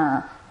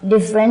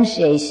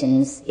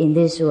differentiations in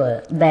this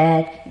world.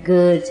 Bad,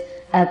 good,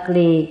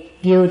 ugly,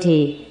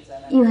 beauty.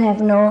 You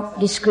have no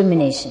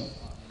discrimination.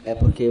 É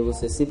porque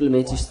você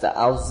simplesmente está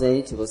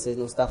ausente, você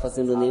não está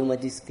fazendo nenhuma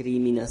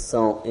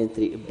discriminação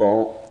entre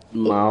bom,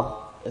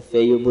 mal,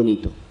 feio e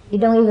bonito. You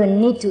don't even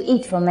need to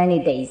eat for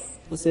many days.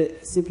 Você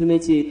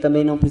simplesmente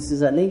também não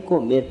precisa nem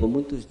comer por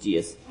muitos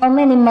dias. Or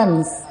many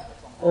months.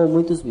 Ou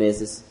muitos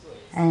meses.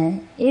 And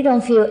you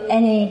don't feel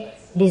any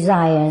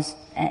desires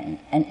and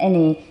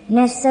any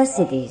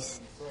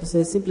necessities.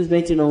 Você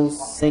simplesmente não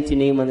sente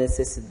nenhuma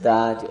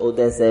necessidade ou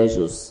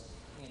desejos.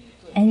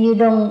 And you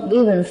don't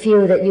even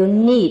feel that you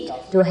need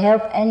to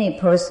help any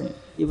person.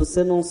 E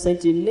você não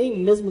sente nem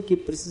mesmo que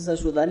precisa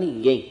ajudar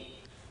ninguém.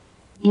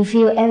 You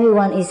feel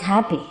everyone is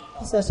happy.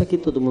 Você acha que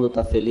todo mundo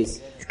está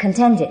feliz?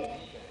 Contented.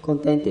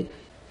 Contente.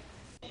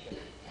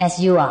 As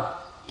you are.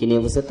 Que nem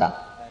você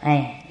está.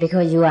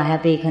 Because you are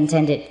happy,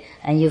 contented,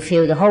 and you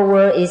feel the whole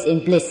world is in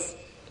bliss.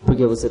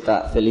 Porque você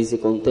está feliz e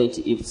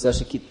contente e você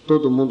acha que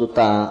todo mundo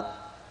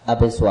está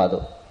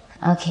abençoado.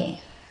 Okay.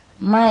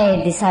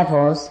 My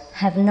disciples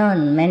have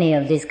known many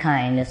of these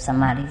kind of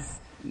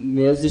samadhis.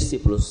 Meus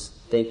discípulos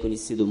têm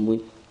conhecido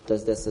muitas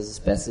muitas dessas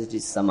espécies de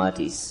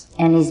samadhis.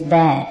 And it's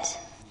bad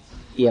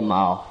E é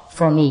mal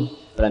for me.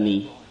 para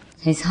mim.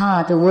 It's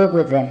hard to work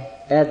with them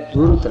É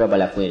duro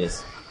trabalhar com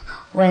eles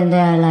when they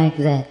are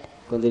like that.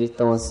 quando eles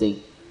estão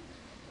assim.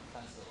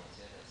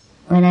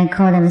 When I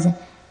call them and say,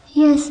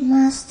 yes,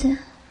 master.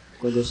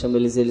 Quando eu chamo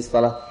eles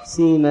falam,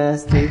 sim,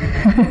 mestre.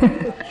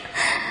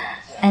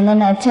 And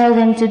then I tell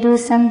them to do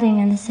something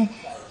and they say,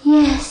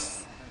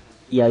 yes.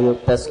 E aí eu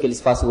peço que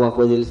eles façam alguma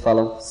coisa e eles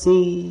falam,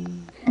 sim.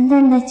 And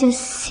then they just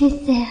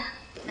sit there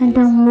and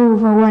don't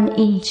move a 1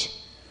 inch.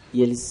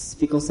 E eles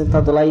ficam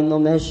sentados lá e não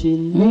mexem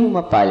nem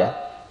uma palha.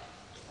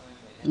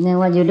 Then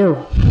what you do?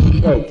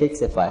 E aí, o que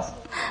você faz?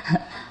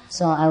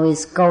 So I will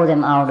scold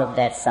them out of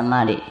that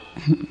samadhi.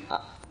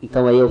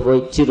 Então aí eu vou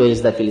e tiro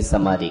eles daquele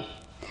samadhi.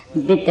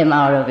 Beat them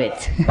out of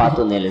it.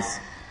 Bato neles.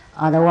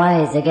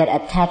 Otherwise they get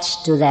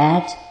attached to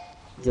that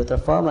De outra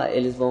forma,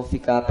 eles vão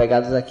ficar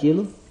apegados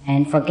àquilo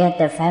and forget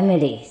their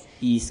families.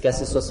 e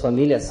esquecem suas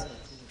famílias.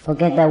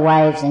 Forget their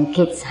wives and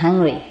kids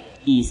hungry.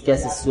 E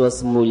esquecem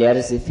suas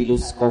mulheres e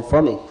filhos com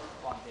fome.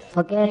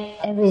 Forget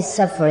every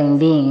suffering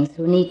being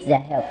who needs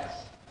their help.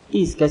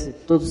 E esquecem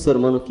todo ser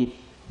humano que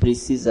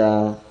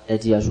precisa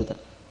de ajuda.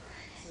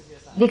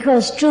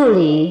 Because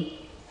truly,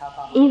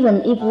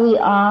 even if we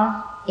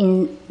are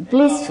in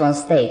blissful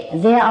state,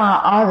 there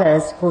are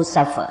others who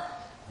suffer.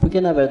 Porque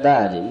na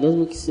verdade,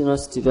 mesmo que se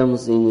nós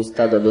estivermos em um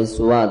estado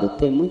abençoado,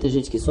 tem muita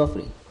gente que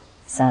sofre.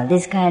 So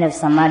this kind of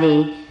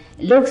samadhi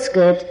looks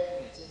good,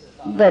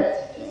 but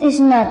it's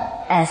not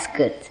as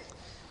good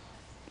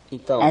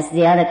Então, as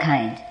the other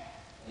kind.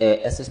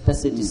 essa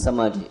espécie de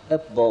samadhi é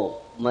bom,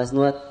 mas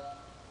não é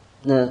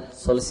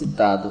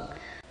solicitado.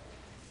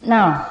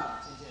 Now,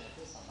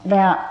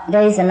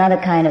 there is another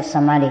kind of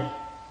samadhi.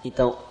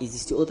 Então,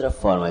 existe outra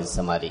forma de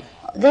samadhi.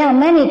 There are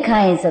many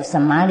kinds of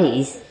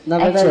samadhis, Na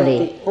verdade, actually.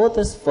 tem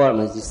outras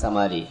formas de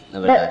samadhi, na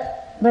verdade.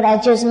 But I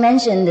just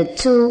mentioned the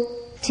two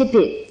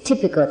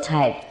typical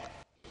type,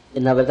 E,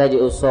 na verdade,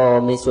 eu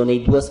só mencionei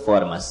duas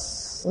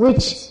formas.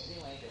 which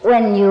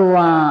when you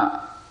are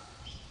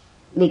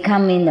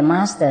becoming the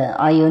master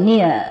or you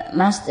near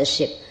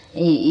mastership,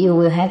 you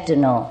will have to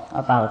know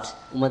about.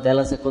 Uma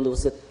delas é quando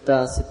você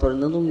está se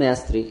tornando um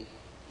mestre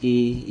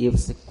e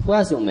você é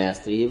quase um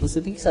mestre e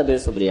você tem que saber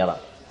sobre ela.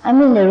 I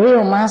mean the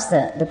real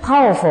master, the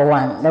powerful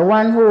one, the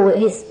one who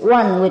is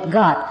one with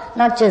God,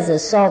 not just the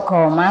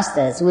so-called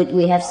masters, which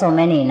we have so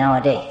many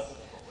nowadays.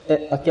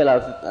 É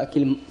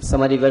aquele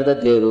samadhi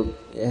verdadeiro,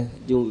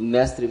 de um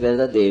mestre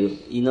verdadeiro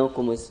e não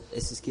como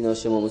esses que nós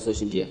chamamos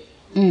hoje em dia.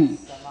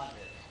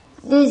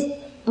 These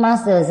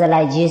masters are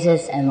like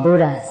Jesus and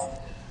Buddhas.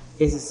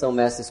 Esses são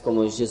mestres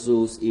como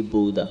Jesus e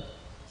Buda.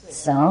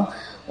 So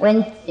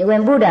when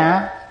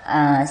Buddha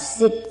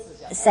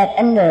sat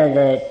under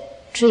the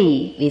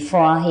tree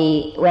before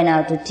he went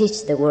out to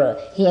teach the world,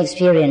 he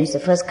experienced the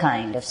first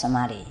kind of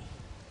samadhi.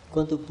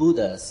 Quando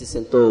Buda se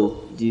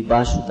sentou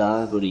debaixo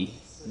da árvore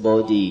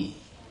Bodhi,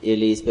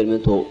 ele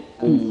experimentou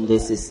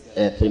desses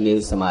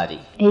primeiros samadhi.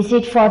 He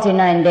sat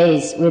 49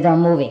 days without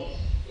moving.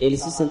 Ele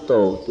se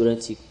sentou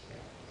durante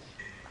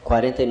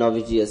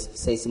 49 dias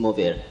sem se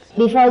mover.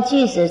 Before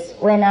Jesus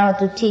went out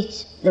to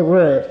teach the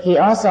world, he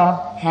also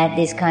had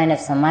this kind of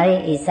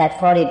samadhi. He sat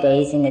 40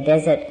 days in the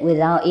desert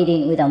without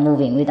eating, without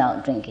moving,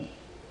 without drinking.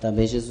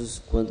 Também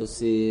Jesus, quando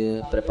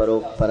se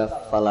preparou para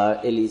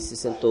falar, ele se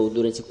sentou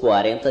durante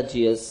 40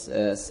 dias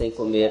sem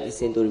comer e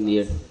sem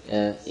dormir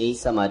em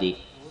Samadhi.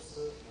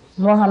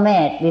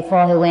 Muhammad,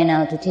 before he went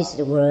out to teach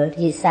the world,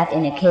 he sat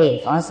in a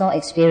cave, also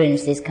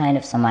experienced this kind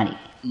of samadhi.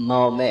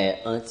 Maomé,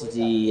 antes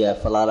de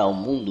falar ao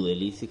mundo,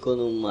 ele ficou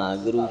numa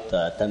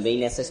gruta, também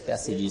nessa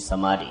espécie de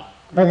Samadhi.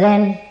 But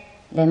then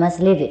they must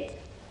leave it,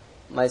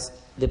 Mas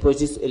depois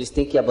disso, eles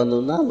têm que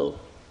abandoná-lo,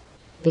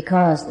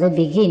 because they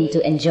begin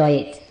to enjoy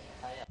it.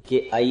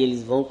 porque aí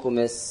eles vão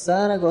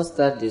começar a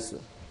gostar disso.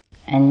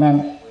 And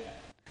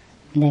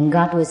then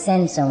God will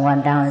send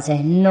someone down and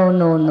say, no,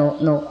 no, no,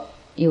 no.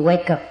 You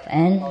wake up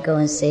and go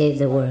and save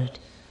the world.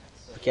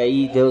 Porque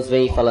aí Deus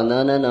vem e fala,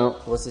 não, não, não,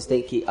 vocês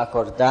têm que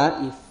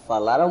acordar e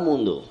falar ao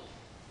mundo.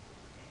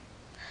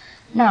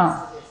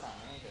 Now,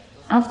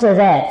 after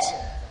that,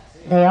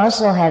 they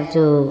also have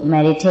to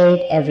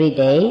meditate every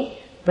day,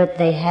 but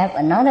they have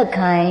another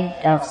kind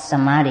of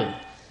samadhi.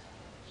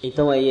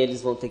 Então aí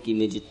eles vão ter que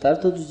meditar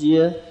todo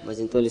dia, mas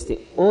então eles têm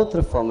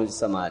outra forma de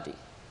Samadhi.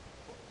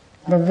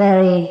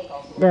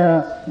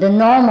 The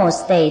normal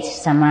state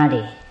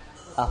samadhi.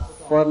 A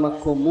forma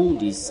comum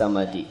de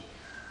Samadhi.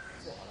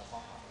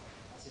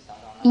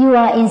 You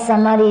are in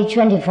samadhi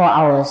 24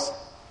 hours.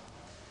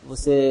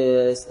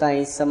 Você está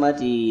em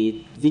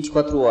Samadhi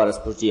 24 horas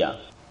por dia.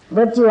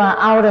 But you are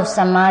out of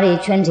samadhi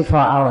 24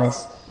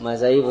 hours.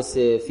 Mas aí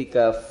você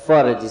fica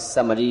fora de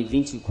Samadhi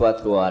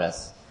 24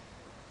 horas.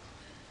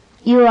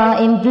 You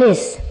are in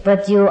bliss,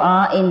 but you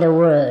are in the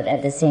world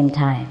at the same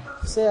time.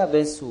 Você é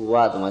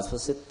abençoado, mas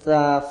você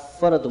está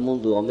fora do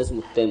mundo ao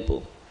mesmo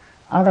tempo.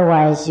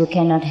 Otherwise, you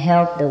cannot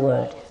help the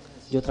world.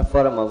 De outra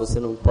forma, você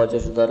não pode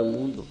ajudar o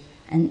mundo.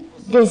 And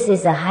this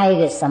is the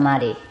highest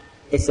samadhi.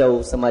 Esse é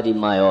o Samadhi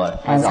maior,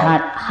 And mais it's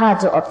alto. hard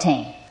to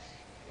obtain.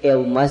 é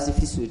o mais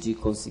difícil de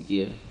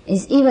conseguir.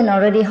 It's even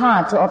already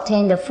hard to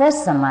obtain the first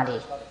samadhi.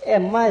 É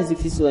mais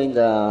difícil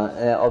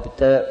ainda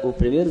obter o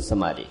primeiro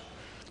samadhi.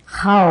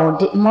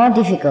 More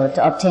difficult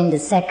to obtain the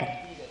second.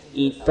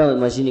 Então,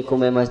 imagine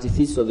como é mais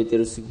difícil obter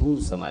o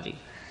segundo samadhi.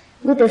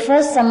 With the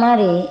first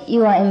samadhi,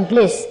 you are in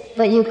bliss,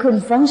 but you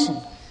couldn't function.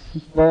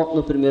 Bom,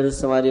 no primeiro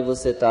samadhi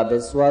você está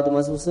abençoado,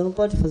 mas você não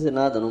pode fazer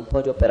nada, não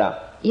pode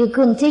operar. You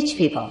couldn't teach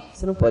people.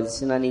 Você não pode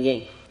ensinar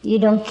ninguém. You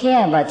don't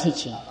care about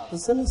teaching.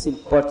 Você não se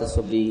importa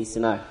sobre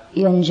ensinar.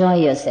 You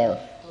enjoy yourself.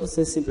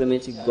 Você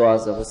simplesmente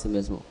goza você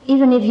mesmo.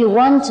 Even if you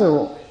want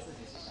to,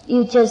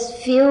 you just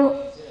feel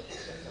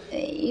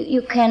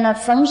you cannot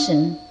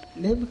function.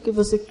 Mesmo que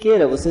você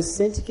queira, você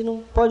sente que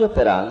não pode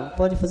operar, não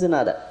pode fazer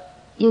nada.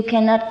 You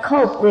cannot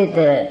cope with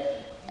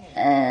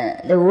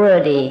the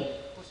worldly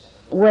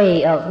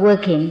way of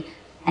working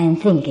and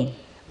thinking.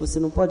 Você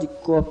não pode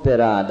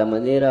cooperar da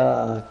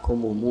maneira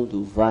como o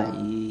mundo vai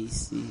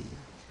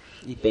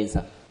e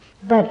pensa.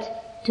 But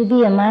to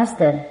be a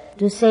master,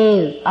 to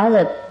save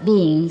other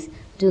beings,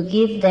 to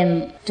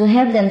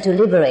help them to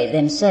liberate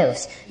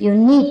themselves, you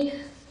need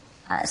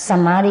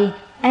samadhi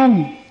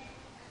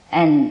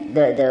and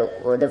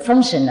the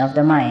function of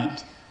the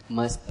mind.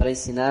 Mas para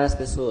ensinar as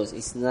pessoas,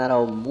 ensinar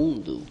ao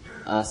mundo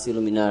a se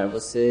iluminar,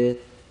 você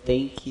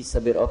tem que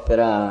saber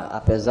operar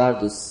apesar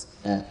dos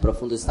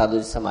profundos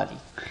estados de samadhi.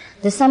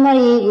 The samadhi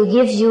will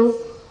give you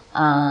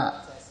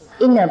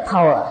inner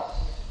power.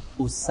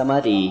 O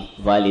samadhi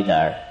vai lhe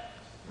dar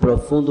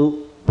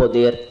profundo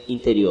poder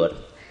interior.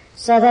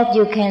 So that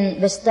you can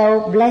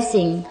bestow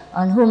blessing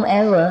on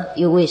whomever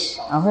you wish,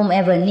 or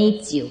whomever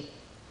needs you.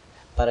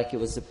 Para que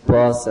você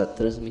possa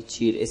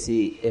transmitir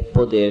esse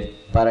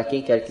poder para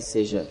quem quer que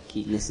seja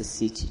que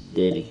necessite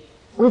dele.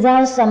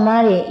 Without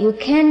samadhi, you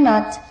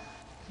cannot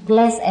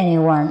bless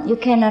anyone, you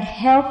cannot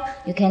help,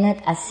 you cannot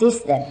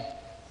assist them.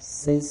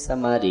 Sem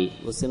samadhi,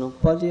 você não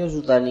pode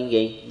ajudar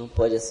ninguém, não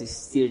pode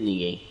assistir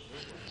ninguém.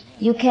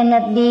 You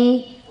cannot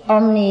be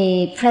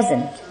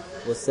omnipresent.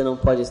 Você não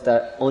pode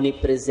estar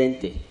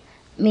onipresente.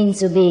 Means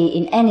to be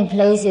in any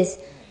places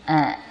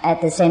at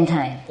the same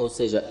time. Ou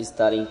seja,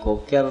 estar em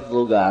qualquer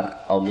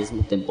lugar ao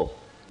mesmo tempo.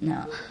 No.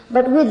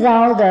 But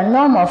without the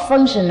normal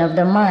function of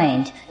the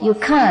mind, you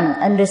can't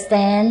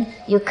understand,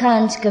 you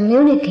can't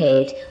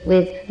communicate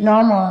with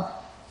normal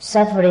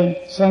suffering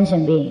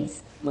sentient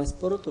beings. Mas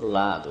por outro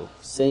lado,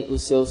 sem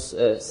os seus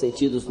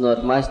sentidos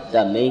normais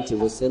da mente,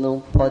 você não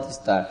pode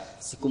estar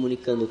se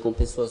comunicando com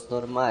pessoas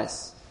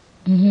normais.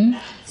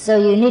 So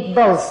you need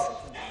both.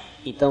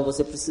 Então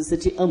você precisa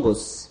de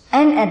ambos.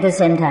 And at the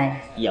same time.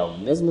 E ao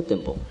mesmo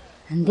tempo.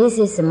 And this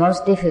is the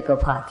most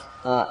difficult part.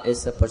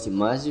 Essa é a parte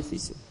mais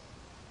difícil.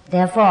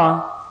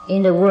 Therefore,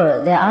 in the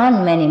world, there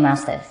aren't many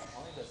masters.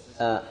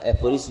 É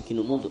por isso que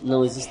no mundo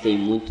não existem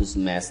muitos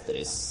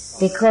mestres.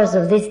 Because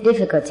of this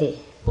difficulty.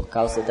 Por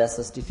causa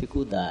dessas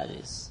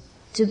dificuldades.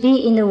 To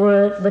be in the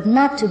world, but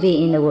not to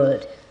be in the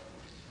world.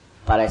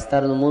 Para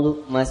estar no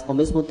mundo, mas ao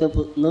mesmo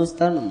tempo não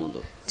estar no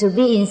mundo. To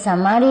be in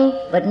samadhi,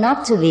 but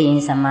not to be in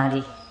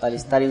samadhi. Para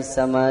estar em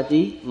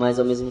samadhi, mas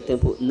ao mesmo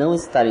tempo não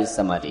estar em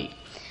samadhi.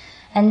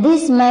 And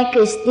this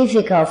makes it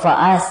difficult for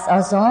us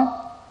also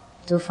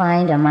to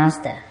find a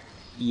master.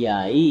 E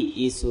aí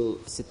isso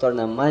se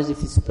torna mais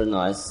difícil para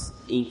nós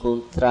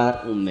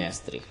encontrar um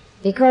mestre.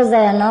 Because they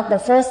are not the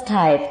first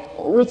type,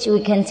 which we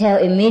can tell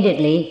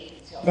immediately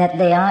that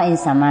they are in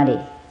samadhi.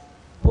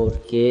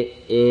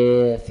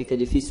 Porque fica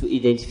difícil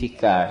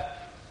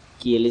identificar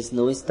que eles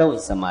não estão em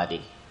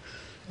samadhi.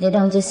 They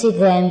don't just sit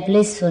there in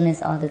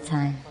blissfulness all the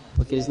time.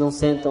 Porque eles não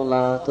sentam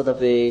lá toda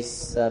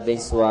vez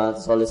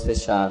abençoados, olhos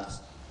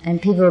fechados. And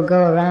people go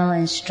around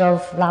and throw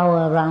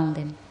flower around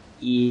them.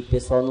 E o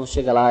pessoal não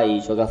chega lá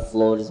e joga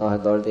flores ao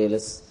redor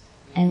deles.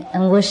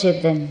 And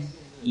worship them.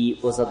 E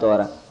os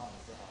adora.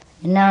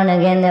 And now and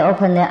again they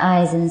open their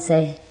eyes and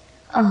say,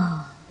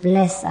 "Oh,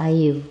 blessed are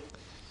you."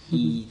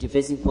 E de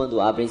vez em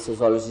quando abrem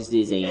seus olhos e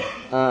dizem,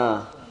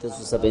 Deus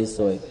os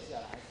abençoe.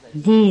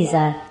 These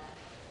are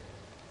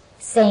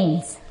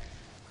saints.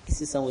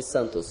 Esses são os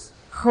santos.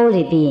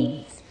 Holy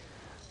beings.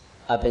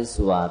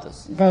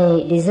 Abençoados.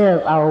 They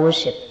deserve our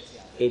worship.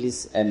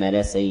 Eles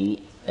merecem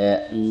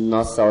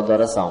nossa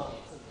adoração.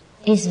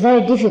 It's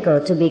very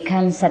difficult to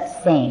become such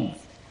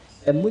saints.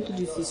 É muito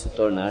difícil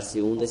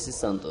tornar-se um desses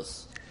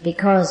santos.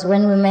 Because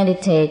when we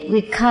meditate,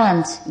 we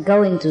can't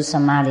go into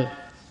samadhi.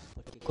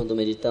 Porque quando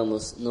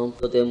meditamos, não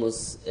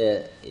podemos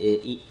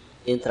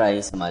entrar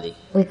em samadhi.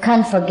 We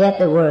can't forget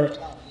the world.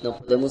 Não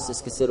podemos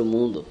esquecer o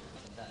mundo.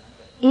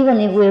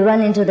 Even if we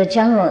run into the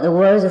jungle, the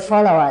world will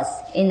follow us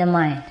in the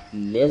mind.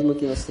 Mesmo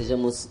que nós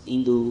estejamos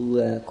indo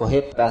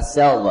correr para a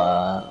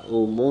selva,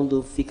 o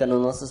mundo fica nas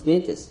nossas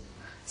mentes.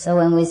 So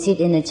when we sit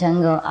in the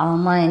jungle, our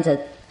minds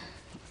are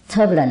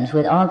turbulent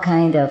with all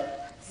kind of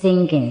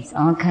thinkings,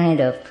 all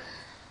kind of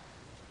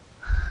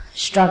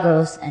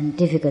struggles and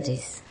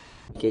difficulties.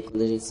 Porque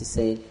quando a gente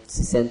se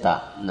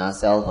senta na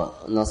selva,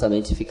 nossa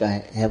mente fica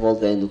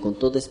revolvendo com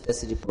toda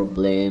espécie de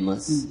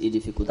problemas e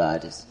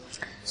dificuldades.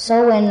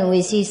 So when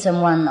we see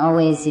someone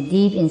always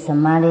deep in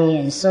samadhi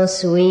and so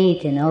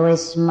sweet and always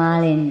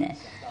smiling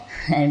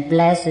and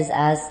blesses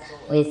us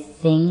with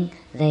things,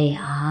 they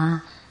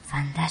are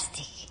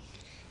fantastic.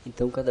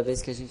 Então, cada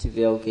vez que a gente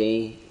vê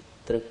alguém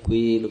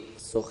tranquilo,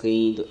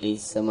 sorrindo em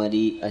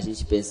Samadhi, a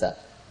gente pensa,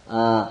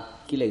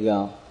 que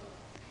legal.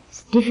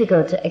 It's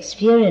difficult to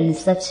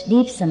experience such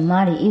deep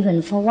samadhi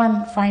even for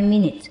 1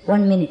 minute or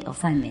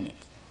 5 minutes.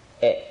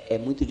 É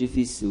muito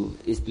difícil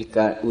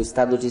explicar o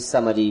estado de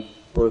Samadhi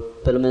por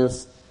pelo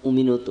menos 1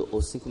 minuto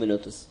ou 5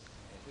 minutos.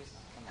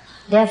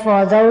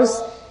 Therefore,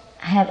 those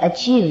have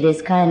achieved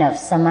this kind of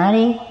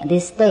samadhi,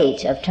 this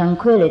stage of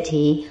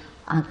tranquility,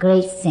 are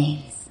great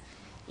saints.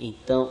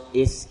 Então,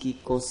 esses que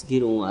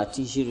conseguiram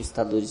atingir o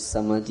estado de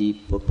Samadhi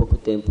por pouco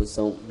tempo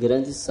são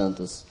grandes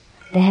santos.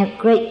 They have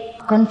great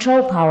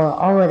control power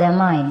over their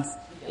minds.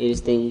 Eles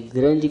têm um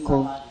grande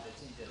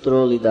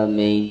controle da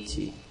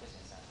mente.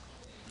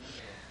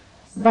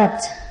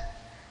 But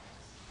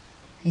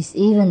it's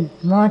even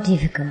more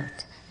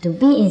difficult to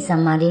be in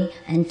samadhi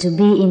and to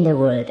be in the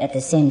world at the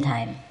same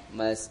time.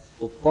 Mas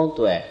o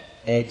ponto é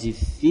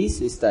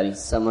difícil estar em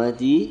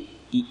Samadhi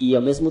e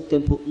ao mesmo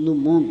tempo no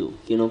mundo,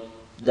 que não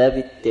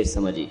deve ter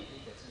Samadhi.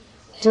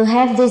 To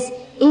have this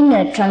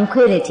inner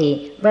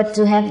tranquility, but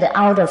to have the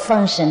outer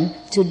function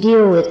to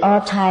deal with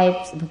all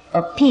types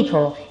of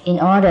people in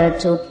order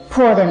to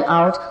pour them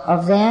out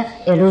of their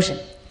illusion.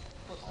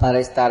 Para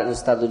estar no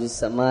estado de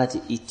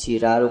Samadhi e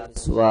tirar o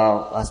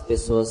pessoal, as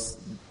pessoas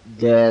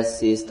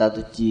desse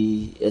estado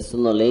de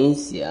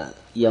sonolência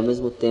e ao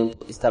mesmo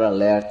tempo estar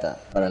alerta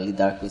para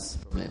lidar com esses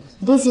problemas.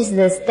 This is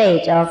the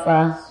stage of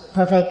a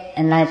perfect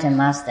enlightened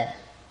master.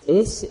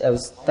 Esse é o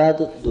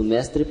estado do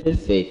mestre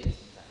perfeito.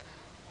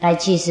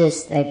 Like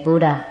Jesus, like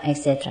Buddha,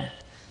 etc.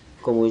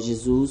 Como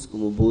Jesus,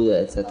 como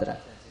Buda, etc.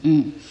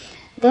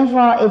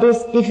 Therefore, it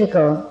is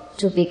difficult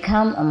to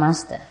become a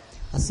master.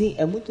 Assim,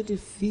 é muito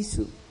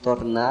difícil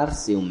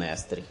tornar-se um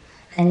mestre.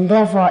 And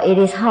therefore,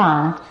 it is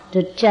hard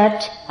to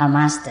judge a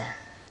master.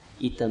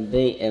 E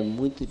também é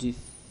muito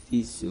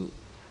difícil.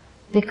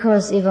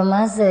 Because if a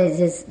master is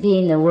just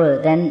being in the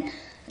world, then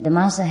the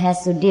master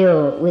has to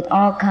deal with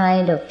all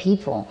kind of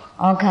people,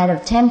 all kind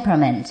of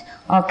temperament,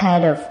 all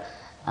kind of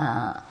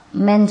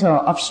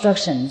mental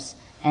obstructions,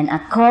 and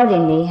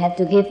accordingly have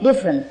to give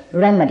different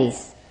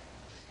remedies.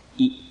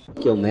 E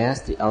que o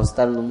mestre, ao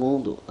estar no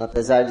mundo,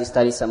 apesar de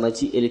estar em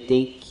Samadhi, ele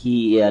tem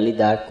que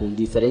lidar com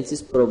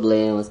diferentes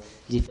problemas,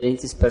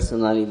 diferentes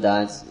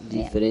personalidades,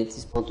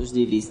 diferentes pontos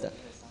de vista.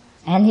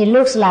 And he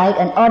looks like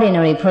an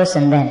ordinary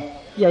person then.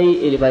 E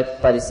aí ele vai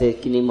parecer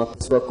que nem uma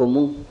pessoa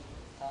comum.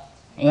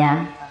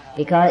 Yeah,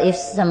 because if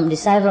some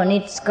disciple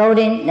needs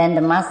scolding, then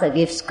the master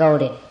gives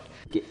scolding.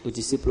 Porque o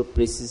discípulo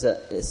precisa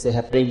ser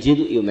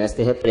repreendido e o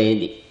mestre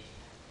repreende.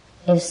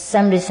 If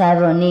some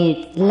disciple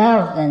needs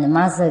love, then the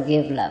master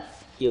gives love.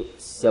 E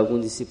se algum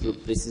discípulo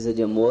precisa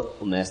de amor,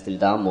 o mestre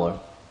dá amor.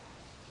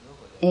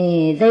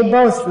 They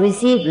both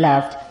receive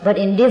love, but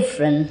in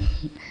different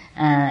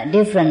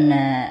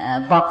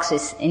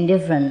boxes, in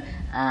different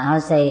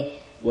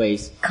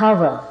Ways.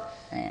 cover.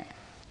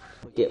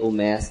 Porque o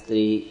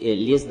mestre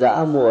lhes dá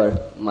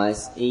amor,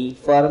 mas em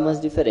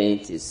formas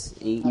diferentes,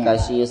 em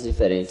caixinhas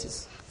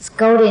diferentes.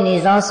 Scolding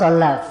is also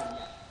love.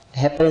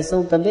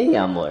 Repreensão também é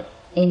amor.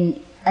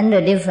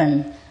 Under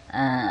different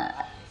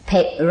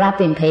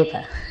wrapping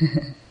paper.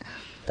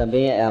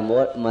 Também é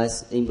amor,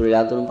 mas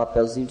embrulhado num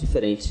papelzinho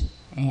diferente.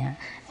 Yeah.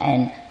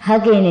 And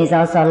hugging is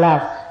also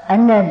love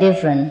under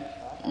different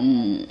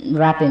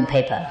wrapping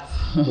paper.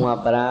 Um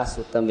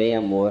abraço também é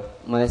amor,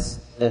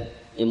 mas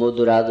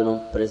emoldurado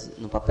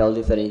num papel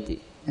diferente.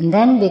 And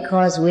then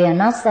because we are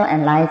not so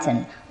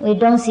enlightened, we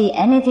don't see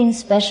anything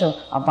special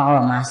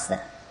about a master,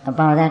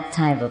 about that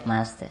type of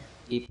master.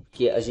 E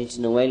porque a gente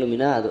não é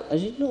iluminado, a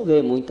gente não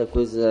vê muita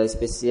coisa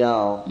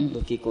especial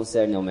do que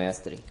concerne ao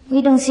mestre.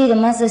 We don't see the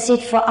master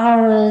sit for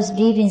hours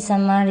deep in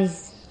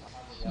samadhis.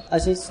 A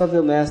gente só vê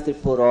o mestre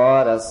por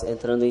horas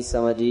entrando em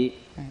Samadhi.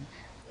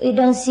 We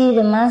don't see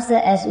the master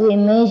as we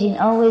imagine,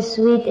 always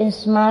sweet and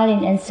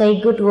smiling and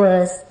say good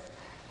words.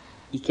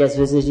 E que às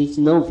vezes a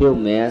gente não vê o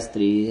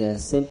mestre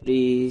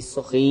sempre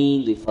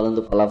sorrindo e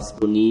falando palavras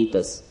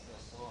bonitas.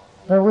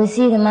 But we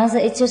see the master,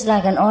 it's just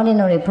like an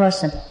ordinary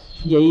person.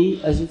 E aí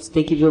a gente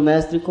tem que ver o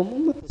mestre como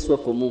uma pessoa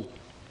comum.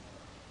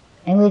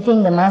 And we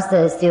think the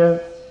master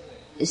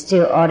is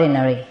still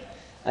ordinary.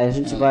 Aí a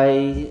gente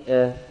vai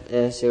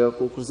chegar à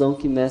conclusão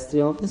que o mestre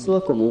é uma pessoa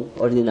comum,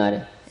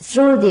 ordinária.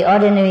 Through the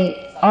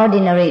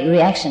ordinary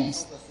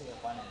reactions.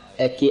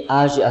 É que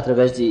age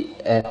através de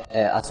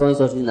ações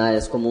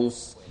ordinárias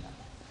comuns.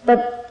 But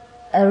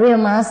a real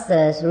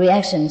master's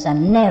reactions are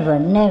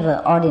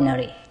never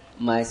ordinary.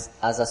 Mas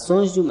as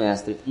ações de um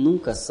mestre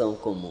nunca são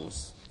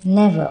comuns.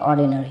 Never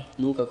ordinary.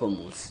 Nunca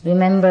comuns.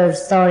 Remember the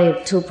story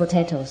of 2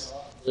 potatoes.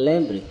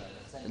 Lembre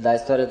da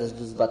história das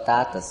 2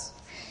 batatas.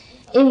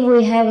 If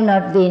we have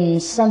not been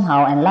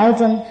somehow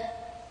enlightened,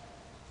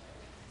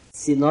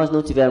 se nós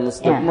não tivermos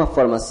de alguma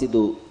forma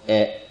sido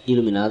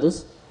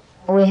iluminados,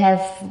 we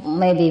have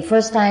maybe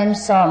first time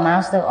saw a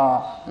master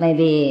or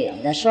maybe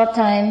a short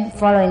time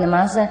following the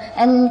master,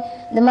 and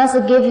the master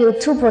give you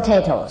 2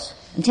 potatoes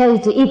and tell you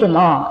to eat them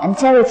all and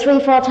tell you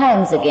 3-4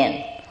 times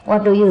again.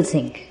 What do you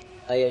think?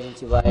 Aí a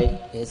gente vai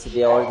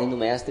receber a ordem do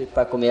mestre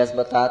para comer as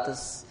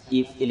batatas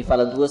e ele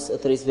fala 2 ou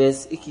 3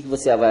 vezes e o que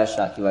você vai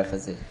achar que vai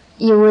fazer?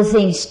 You will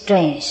think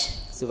strange.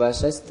 Você vai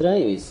achar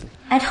estranho isso.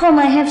 At home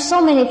I have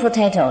so many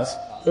potatoes.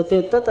 Eu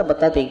tenho tanta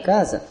batata em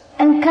casa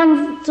And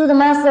come to the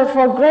master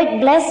for great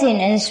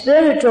blessing and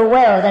spiritual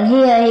wealth, and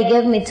here he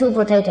gave me 2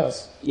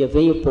 potatoes. e eu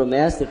venho pro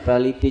mestre para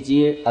lhe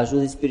pedir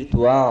ajuda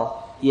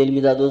espiritual e ele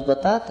me dá 2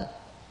 batatas.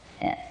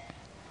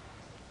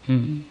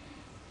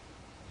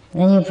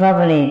 Then you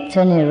probably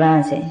turn it around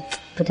and say,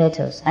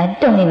 potatoes. I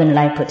don't even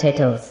like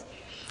potatoes.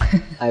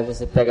 Aí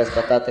você pega as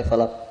batatas e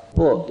fala,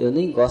 pô, eu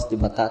nem gosto de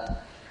batata.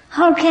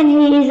 How can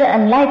he is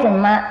an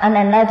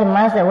unenlightened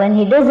master when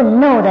he doesn't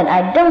know that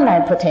I don't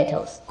like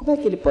potatoes? Como é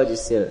que ele pode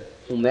ser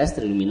um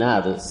mestre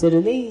iluminado se ele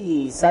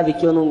nem sabe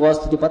que eu não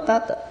gosto de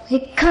batata? He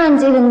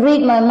can't even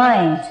read my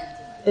mind.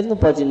 Ele não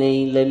pode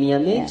nem ler minha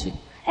mente.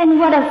 And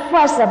what a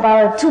fuss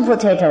about 2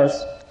 potatoes.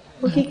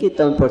 Por que é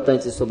tão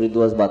importante sobre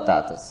 2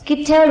 batatas?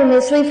 Keep telling me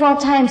 3, 4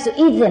 times to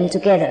eat them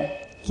together.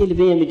 Que ele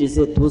venha me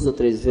dizer 2 ou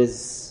 3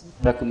 vezes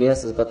para comer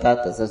essas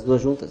batatas, as 2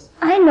 juntas.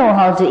 I know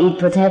how to eat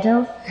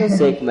potato. Eu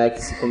sei como é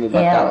que se come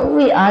Yeah, batata.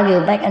 we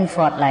argue back and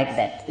forth like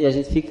that. E a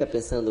gente fica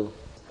pensando,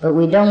 But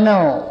we don't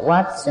know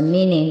what's the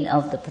meaning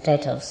of the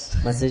potatoes.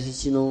 mas a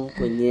gente não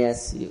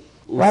conhece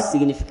o What?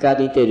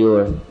 significado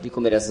interior de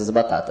comer essas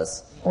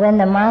batatas. When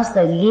the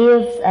master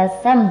gives us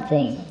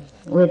something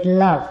with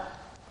love,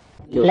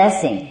 Eu-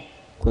 blessing,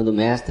 Quando o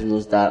mestre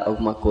nos dá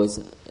alguma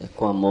coisa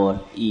com amor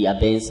e a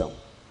bênção,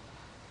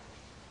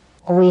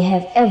 we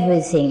have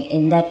everything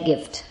in that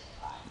gift.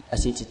 a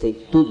gente tem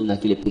tudo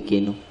naquele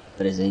pequeno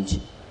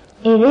presente.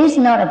 It is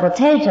not a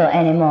potato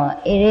anymore.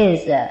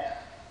 It is a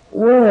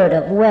word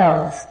of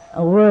wealth,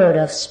 a word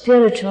of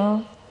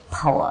spiritual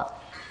power.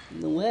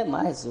 Não é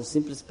mais um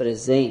simples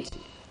presente,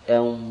 é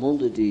um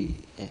mundo de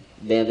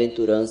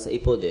bem-aventurança e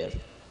poder.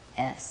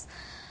 Yes.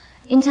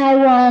 In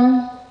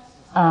Taiwan,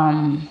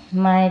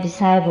 my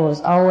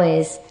disciples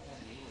always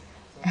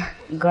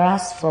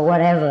grasp for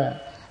whatever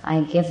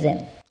I give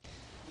them.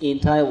 Em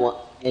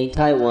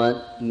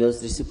Taiwan, meus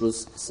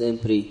discípulos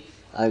sempre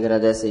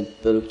agradecem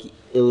pelo que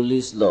eu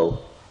lhes dou.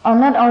 Or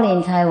not only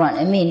in Taiwan,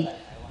 I mean,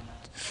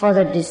 for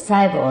the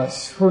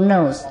disciples who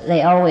knows,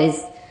 they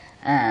always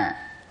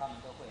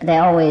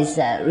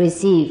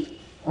receive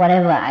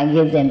whatever I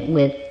give them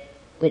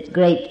with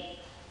great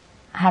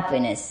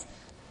happiness.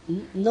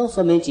 Não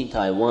somente em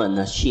Taiwan,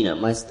 na China,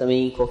 mas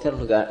também em qualquer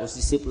lugar, os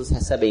discípulos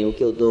recebem o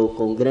que eu dou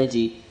com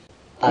grande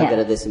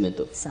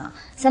agradecimento.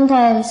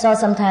 So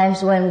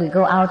sometimes when we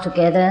go out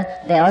together,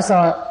 they also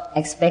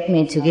expect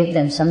me to give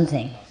them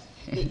something.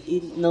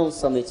 E não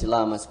somente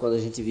lá, mas quando a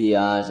gente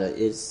viaja,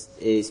 eles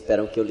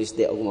esperam que eu lhes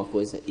dê alguma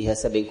coisa e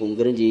recebem com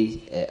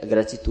grande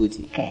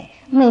gratitude. Okay,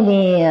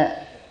 maybe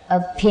a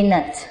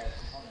peanut,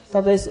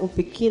 Talvez um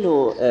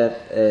pequeno,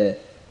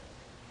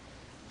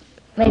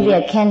 maybe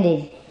a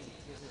candy,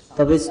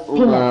 talvez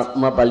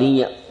uma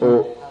balinha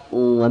ou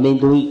um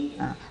amendoim.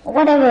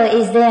 whatever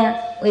is there,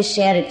 we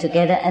share it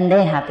together and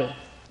they're happy.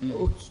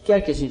 O que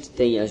quer que a gente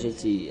tenha, a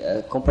gente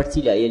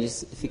compartilha e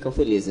eles ficam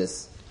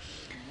felizes.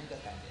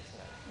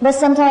 But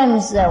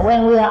sometimes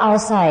when we are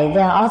outside,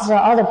 there are also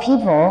other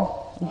people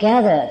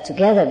gather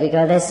together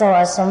because they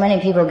saw so many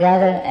people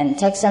gather and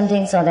take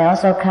something, so they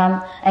also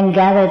come and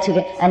gather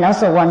together and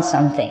also want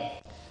something.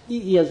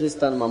 E às vezes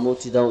está numa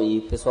multidão e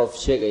o pessoal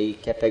chega e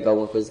quer pegar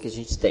alguma coisa que a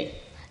gente tem.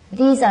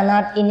 These are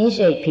not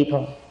initiate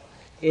people.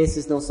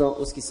 Esses não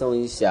são os que são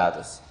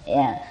iniciados.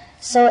 Yeah.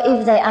 So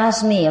if they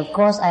ask me, of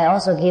course I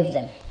also give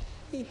them.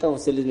 Então,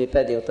 se eles me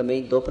pedem, eu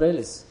também dou para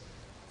eles.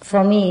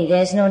 For me,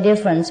 there's no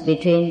difference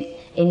between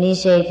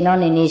initiate,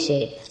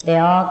 non-initiate.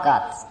 They're all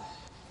gods.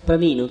 Para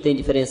mim, não tem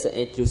diferença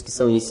entre os que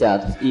são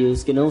iniciados e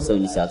os que não são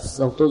iniciados.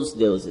 São todos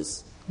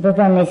deuses. But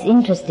then it's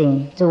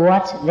interesting to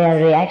watch their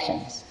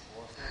reactions.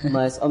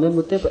 Mas, ao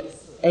mesmo tempo,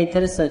 é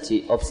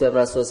interessante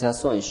observar suas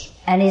reações.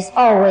 And it's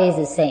always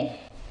the same.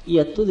 E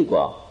é tudo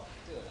igual.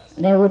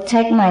 They would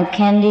take my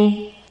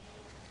candy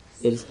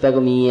Eles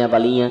pegam minha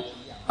balinha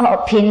or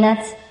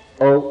peanut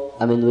ou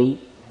amendoim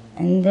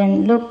and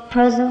then look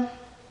puzzled.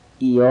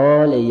 e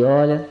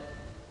olha.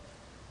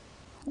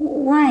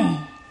 Why?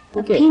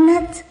 Por A quê?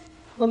 peanut?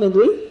 O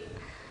amendoim?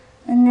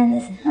 And then they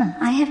say,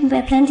 I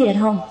have plenty at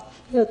home.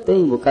 Eu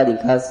tenho um bocado em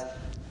casa.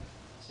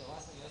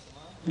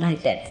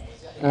 Like that.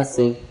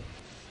 Assim.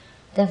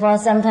 Therefore,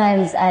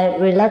 sometimes I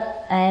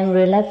am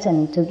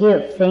reluctant to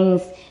give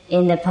things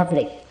in the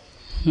public.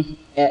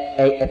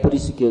 É por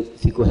isso que eu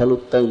fico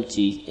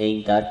relutante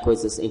em dar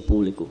coisas em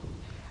público.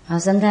 Or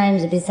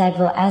sometimes the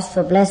disciple asks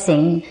for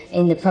blessing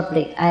in the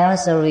public. I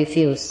also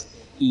refuse.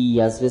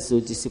 E às vezes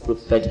o discípulo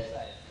pede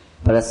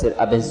para ser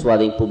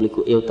abençoado em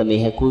público, eu também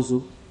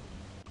recuso.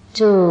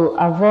 To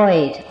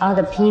avoid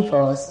other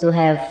people to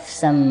have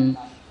some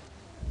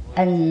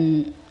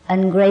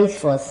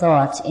ungrateful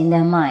thoughts in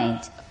their mind.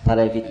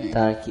 Para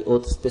evitar que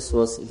outras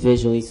pessoas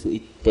vejam isso e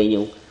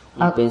tenham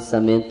um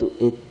pensamento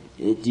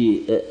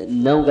de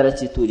não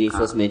gratitude em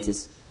suas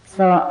mentes.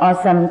 Or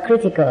some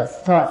critical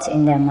thoughts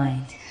in their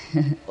mind.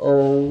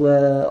 ou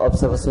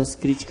observações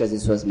críticas em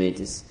suas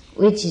mentes,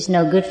 which is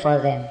no good for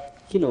them.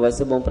 que não vai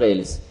ser bom para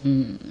eles.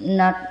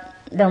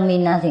 Don't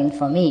mean nothing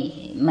for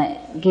me. Might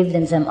give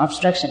them some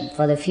obstruction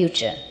for the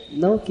future,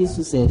 Não que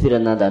isso se refira a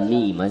nada a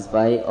mim, mas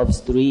vai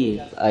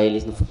obstruir a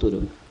eles no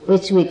futuro.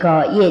 which we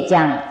call ye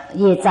zhang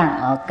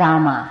or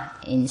karma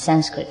in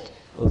Sanskrit.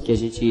 O que a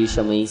gente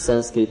chama em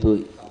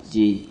sânscrito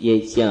de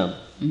Yejiang,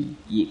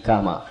 e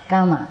Karma.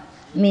 Karma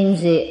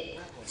means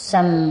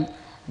some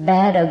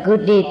bad or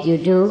good deed you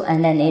do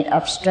and then it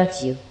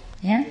obstructs you.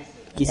 Yeah?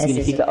 Que That is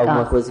significa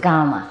alguma coisa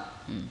karma.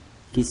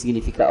 que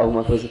significa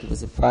alguma coisa que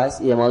você faz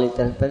e é mal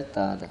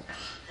interpretada.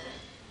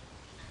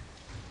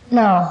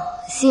 Now,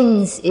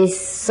 since it's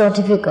so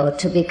difficult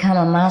to become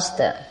a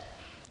master,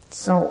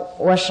 so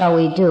what shall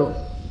we do?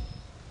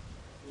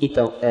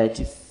 Então, é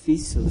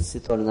difícil se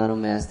tornar um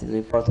mestre, não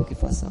importa o que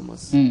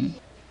façamos.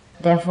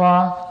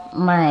 Therefore,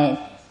 my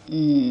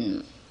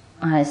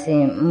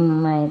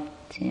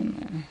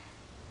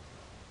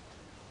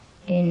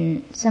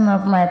in some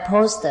of my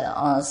poster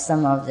or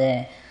some of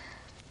the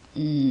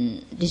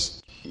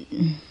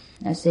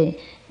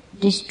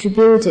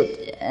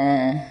distributed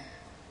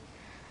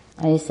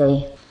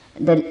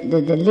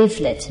the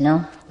leaflet,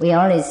 no? We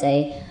always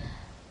say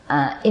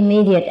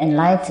immediate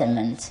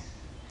enlightenment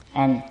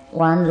and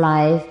one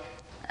life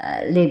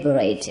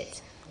liberated.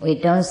 We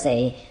don't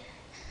say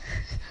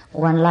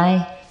one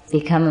life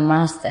become a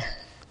master.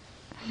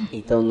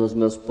 Então, nos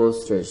meus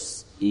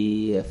posters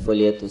e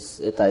folhetos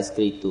está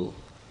escrito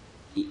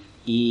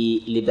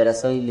e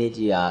liberação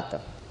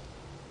imediata.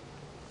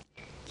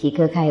 即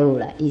刻开悟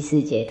了，意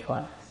识解脱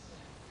了。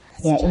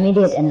Yeah,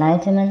 immediate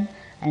enlightenment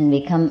and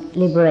become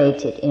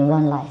liberated in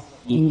one life,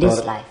 in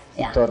this life.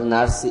 Yeah.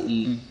 Tornar-se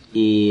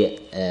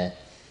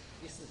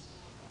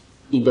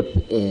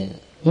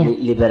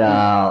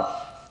liberal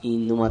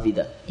em uma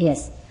vida.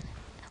 Yes.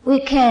 We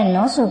can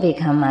also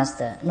become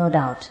master, no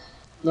doubt.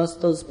 Nós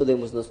todos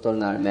podemos nos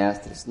tornar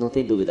mestres, não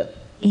tem dúvida.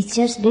 It's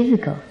just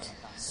difficult.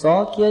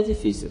 Só que é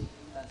difícil.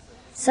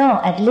 So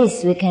at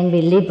least we can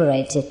be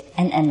liberated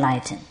and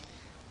enlightened.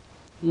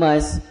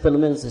 Mas, pelo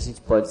menos, a gente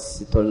pode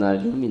se tornar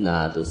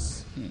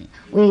iluminados.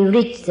 We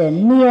reach the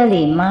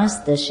nearly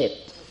mastership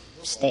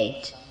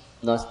state.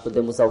 Nós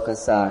podemos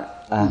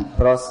alcançar a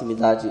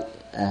proximidade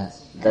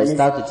do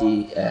estado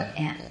de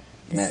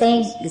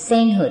The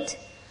sainthood,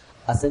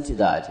 a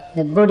santidade,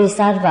 the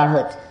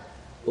bodhisattvahood.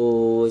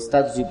 o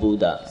estado de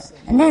Buda.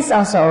 And that's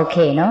also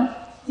okay, no?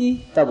 E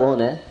tá bom,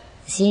 né?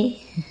 See?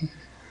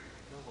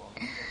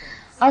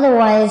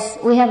 Otherwise,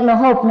 we have no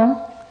hope, no?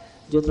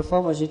 De outra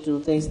forma, a gente não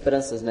tem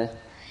esperanças, né?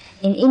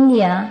 In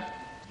India,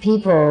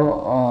 people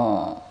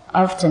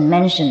often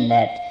mention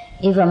that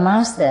if a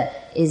master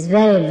is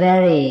very,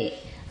 very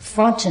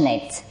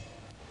fortunate,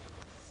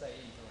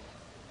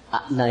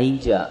 Na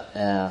Índia,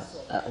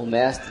 o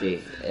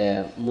mestre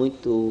é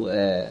muito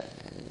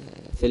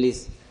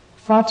feliz.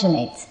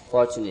 fortunate,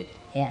 Fortunate.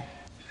 yeah,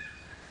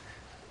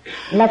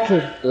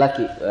 lucky,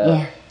 Lucky.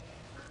 yeah,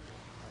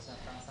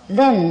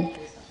 then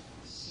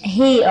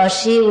he or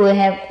she will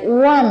have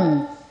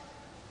one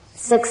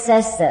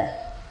successor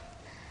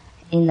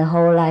in the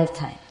whole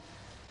lifetime.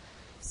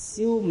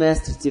 Se o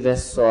mestre tiver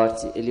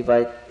sorte, ele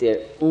vai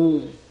ter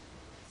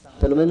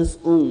pelo menos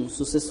um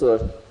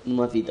sucessor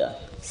numa vida.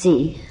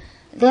 See,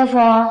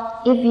 therefore,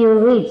 if you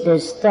read the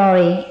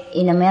story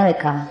in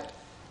America,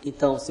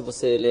 Então, se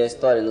você ler a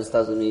história nos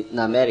Estados Unidos,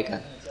 na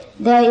América,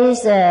 there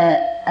is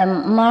a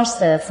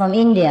master from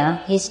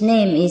India. His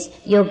name is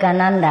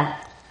Yogananda.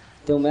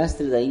 tem um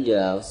mestre da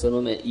Índia, o seu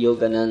nome é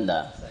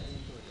Yogananda.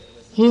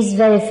 He's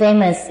very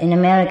famous in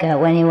America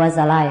when he was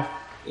alive.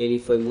 Ele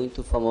foi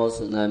muito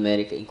famoso na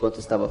América enquanto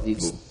estava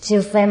vivo.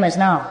 Still famous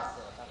now.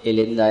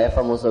 Ele ainda é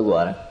famoso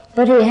agora,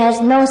 But he has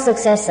no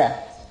successor.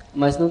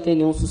 mas não tem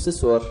nenhum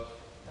sucessor.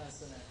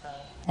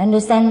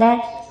 Understand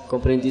that?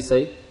 Compreende isso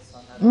aí?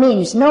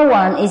 Means no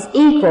one is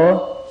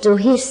equal to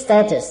his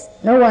status.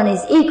 No one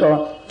is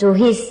equal to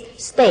his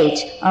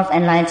stage of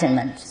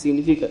enlightenment.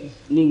 Significa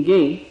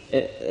ninguém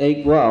é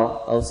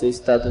igual ao seu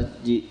estado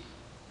de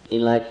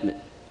enlightenment,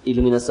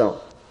 iluminação.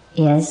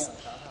 Yes.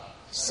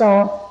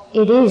 So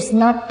it is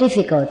not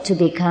difficult to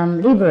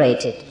become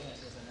liberated.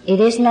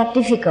 It is not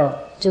difficult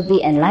to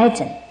be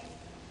enlightened.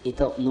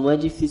 Então, não é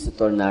difícil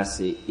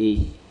tornar-se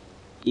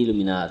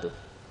iluminado,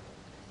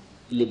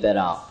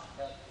 liberal.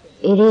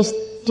 It is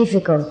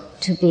difficult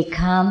to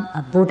become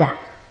a Buddha,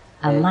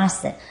 a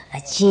master, a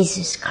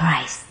Jesus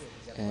Christ.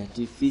 É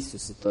difícil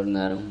se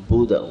tornar um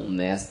Buda, um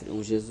mestre,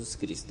 um Jesus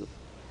Cristo.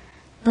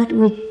 But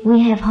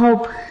we have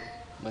hope.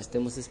 Mas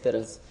temos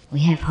esperança. We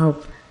have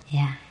hope.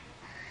 Yeah.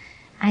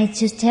 I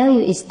just tell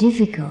you it's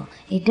difficult.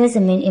 It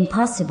doesn't mean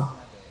impossible.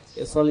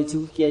 Eu só lhe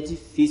digo que é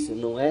difícil,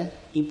 não é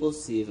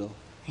impossível.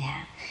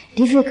 Yeah.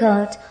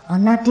 Difficult or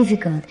not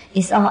difficult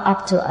is all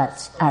up to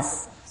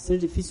us. Ser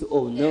difícil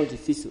ou não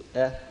difícil,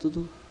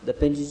 tudo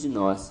depende de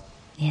nós.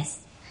 Yes.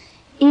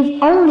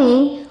 If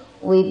only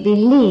we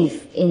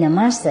believe in a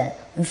master,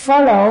 we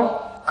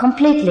follow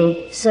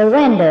completely,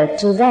 surrender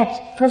to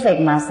that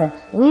perfect master,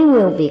 we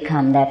will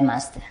become that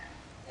master.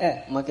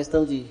 É uma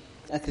questão de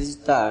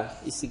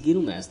acreditar e seguir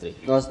o mestre,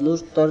 nós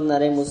nos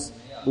tornaremos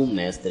um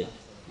mestre.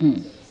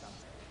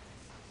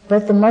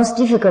 But the most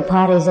difficult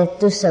part is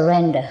to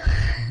surrender.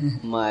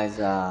 Mas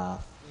a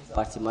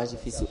parte mais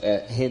difícil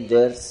é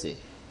render-se,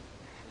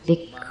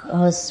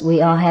 Because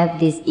we all have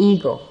this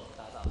ego.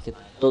 porque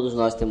todos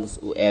nós temos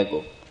o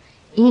ego.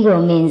 Ego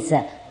means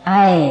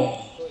I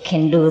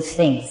can do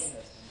things.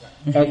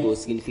 Ego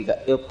significa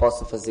eu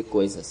posso fazer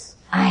coisas,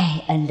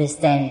 I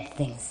understand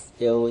things.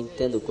 eu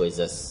entendo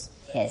coisas.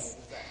 Yes.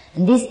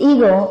 And this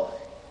ego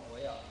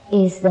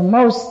is the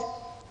most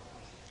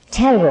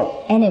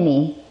terrible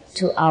enemy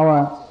to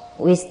our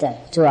wisdom,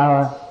 to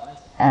our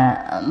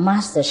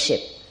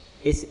mastership.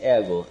 Esse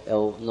ego é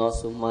o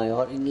nosso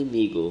maior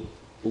inimigo,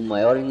 o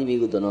maior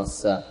inimigo do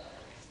nosso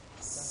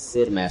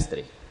ser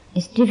mestre.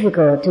 It's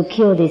difficult to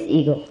kill this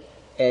ego.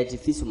 É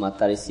difícil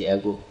matar esse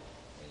ego.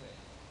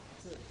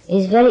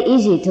 It's very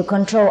easy to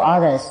control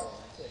others,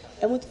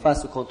 É muito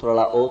fácil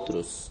controlar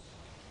outros,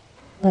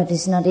 but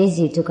it's not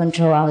easy to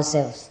control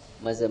ourselves.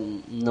 mas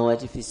não é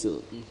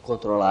difícil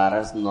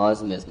controlar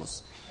nós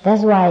mesmos.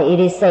 That's why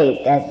it is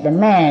said that the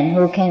man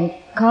who can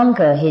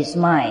conquer his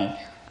mind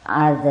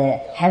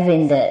are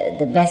having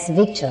the best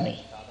victory.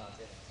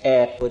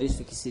 É por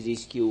isso que se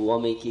diz que o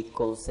homem que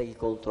consegue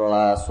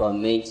controlar a sua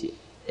mente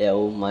é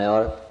o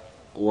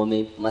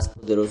homem mais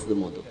poderoso do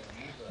mundo.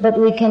 But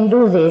we can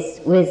do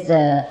this with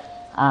the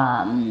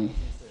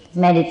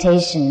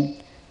meditation,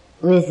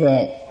 with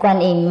the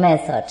Kuan Yin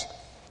method,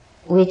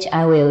 which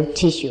I will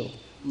teach you.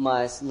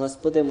 Mas nós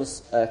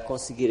podemos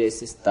conseguir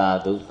esse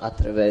estado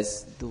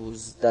através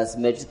das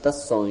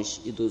meditações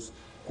e dos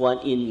Kuan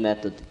Yin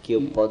Method que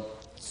eu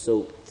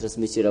posso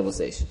transmitir a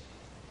vocês.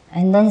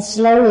 And then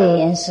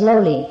slowly and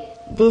slowly,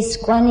 this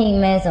Kuan Yin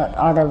method,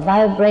 or the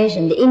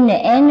vibration, the inner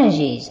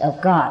energies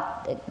of God,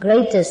 the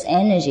greatest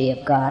energy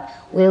of God,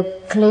 will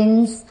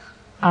cleanse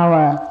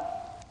our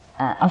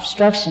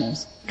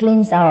obstructions,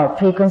 cleanse our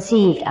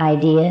preconceived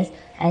ideas,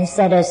 and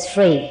set us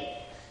free.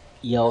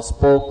 E aos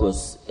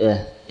poucos,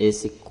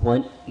 esse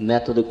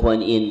método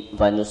Kuan Yin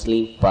vai nos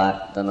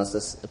limpar das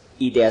nossas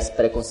ideias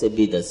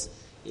preconcebidas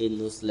e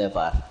nos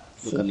levar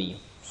no caminho.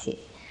 See.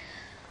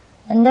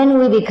 And then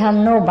we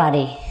become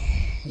nobody.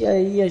 E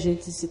aí a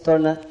gente se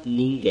torna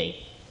ninguém.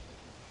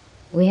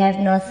 We have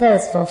no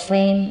thirst for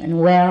fame and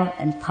wealth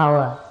and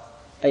power.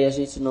 Aí a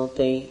gente não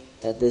tem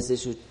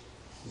desejo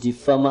de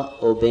fama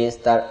ou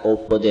bem-estar ou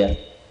poder.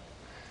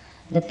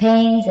 The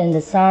pains and the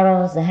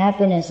sorrows, the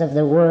happiness of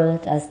the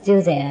world are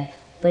still there,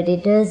 but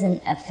it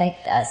doesn't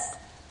affect us.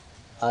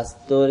 As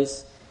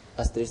dores,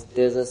 as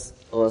tristezas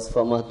ou as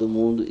famas do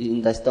mundo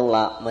ainda estão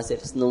lá, mas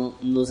eles não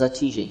nos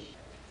atingem.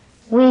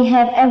 We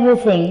have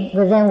everything,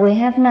 but then we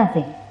have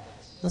nothing.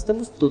 Nós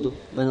temos tudo,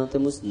 mas não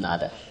temos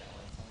nada.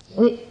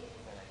 We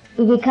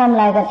become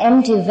like an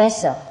empty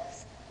vessel,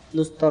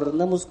 Nos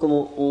tornamos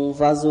como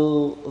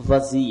vaso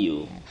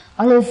vazio,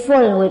 only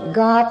full with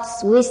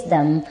God's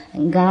wisdom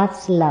and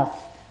God's love.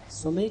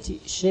 somente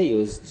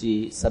cheios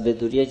de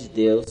sabedoria de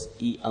Deus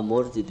e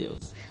amor de Deus.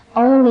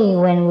 Only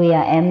when we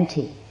are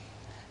empty,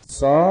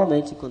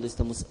 Somente quando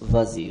estamos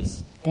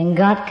vazios. then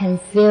God can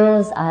fill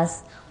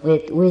us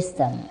with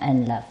wisdom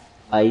and love.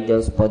 Aí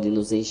Deus pode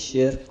nos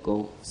encher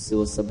com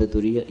sua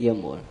sabedoria e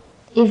amor.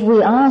 If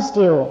we are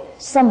still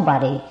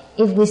somebody,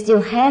 if we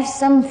still have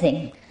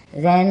something,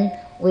 then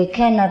we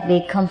cannot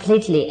be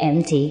completely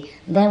empty.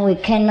 Then we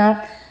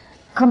cannot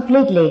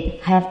completely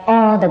have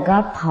all the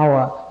God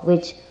power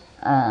which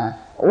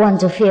want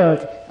to fill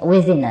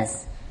within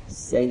us.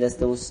 Se ainda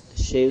estamos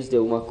cheios de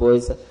alguma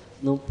coisa,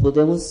 não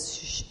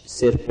podemos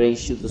ser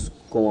preenchidos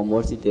com o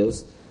amor de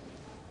Deus.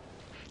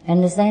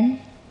 Understand?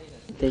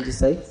 Entende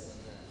isso aí?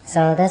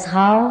 So that's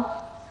how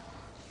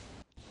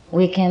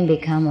we can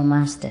become a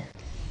master.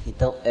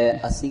 Então é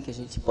assim que a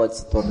gente pode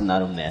se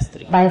tornar um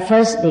mestre. By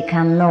first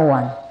become no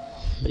one,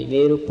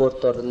 Primeiro por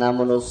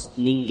tornarmos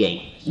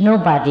ninguém.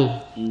 nobody,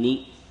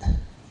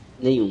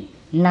 Nenhum.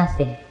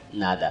 nothing.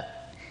 Nada.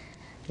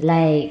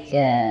 Like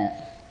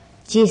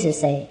Jesus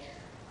said,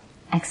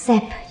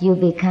 except you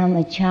become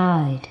a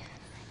child,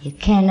 you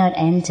cannot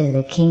enter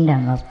the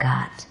kingdom of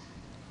God.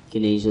 Que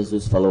nem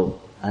Jesus falou.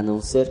 A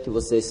não ser que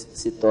vocês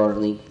se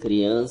tornem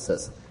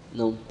crianças,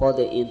 não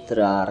podem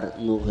entrar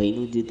no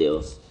reino de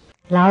Deus.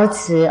 Lao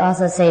Tzu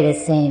also said the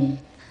same.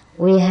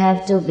 We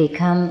have to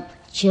become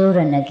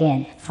children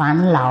again.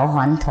 返老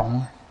还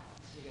童.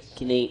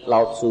 Que nem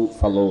Lao Tzu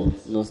falou,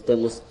 nós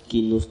temos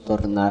que nos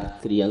tornar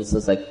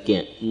crianças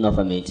aqui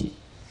novamente.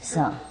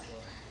 So,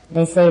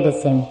 they say the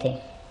same thing.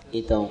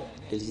 Então,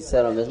 eles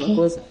disseram a mesma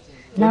coisa.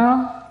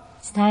 Now,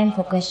 it's time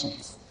for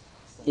questions.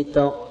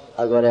 Então,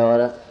 agora é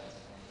hora...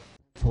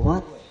 For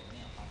what?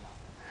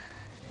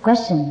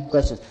 Question.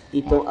 Questions.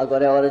 Então,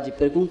 agora é hora de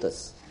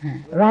perguntas.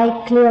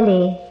 Write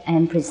clearly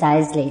and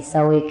precisely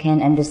so we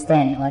can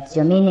understand what's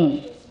your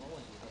meaning.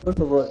 Por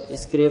favor,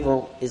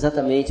 escrevam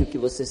exatamente o que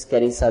vocês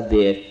querem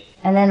saber.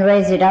 And then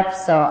raise it up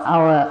so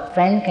our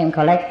friend can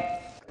collect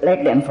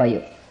them for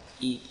you.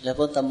 E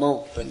levanta a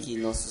mão para que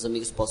nossos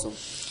amigos possam...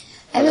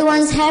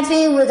 Everyone's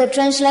happy with the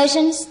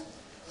translations?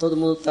 Todo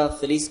mundo está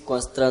feliz com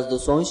as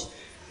traduções?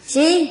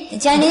 See, the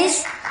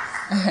Chinese?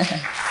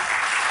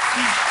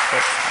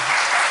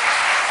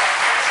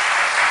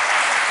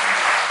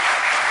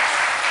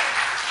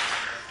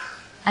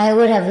 I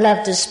would have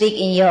loved to speak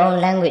in your own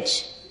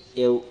language.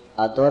 Eu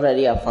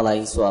adoraria falar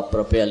em sua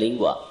própria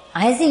língua.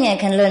 I think I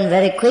can learn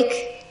very quick.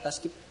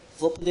 Acho que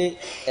vou poder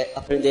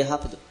aprender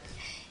rápido.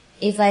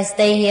 If I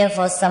stay here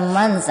for some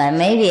months, I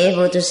may be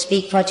able to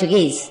speak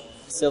Portuguese.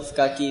 Se eu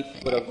ficar aqui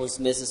por alguns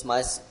meses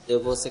mais,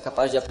 eu vou ser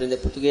capaz de aprender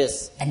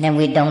português. And then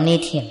we don't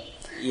need him.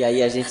 E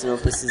aí a gente não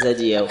precisa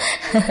de eu.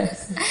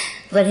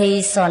 But he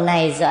is so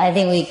nice, so I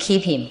think we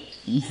keep him.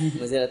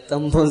 Mas ele é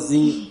tão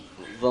bonzinho,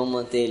 vamos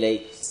manter ele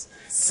aí.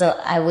 So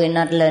I will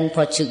not learn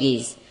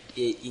Portuguese.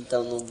 E,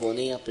 então não vou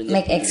nem aprender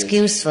Make português.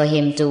 excuse for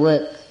him to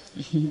work.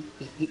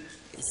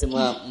 Isso é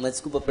uma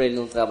desculpa para ele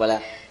não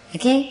trabalhar.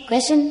 Okay,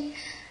 question?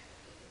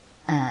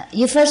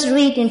 You first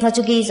read in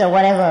Portuguese or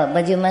whatever,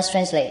 but you must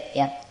translate.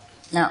 Yeah.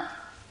 Now.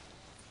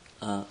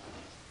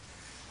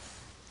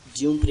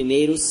 De um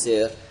primeiro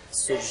ser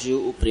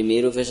surgiu o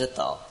primeiro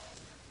vegetal.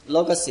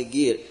 Logo a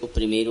seguir, o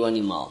primeiro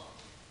animal.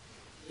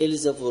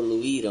 Eles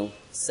evoluíram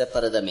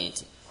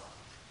separadamente.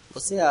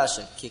 Você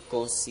acha que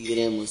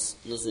conseguiremos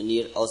nos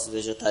unir aos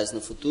vegetais no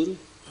futuro?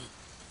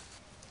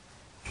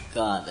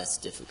 God, that's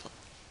difficult.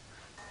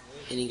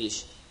 In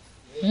English.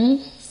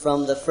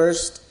 From the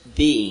first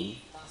being,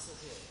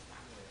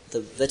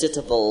 the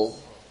vegetable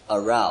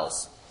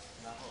arose.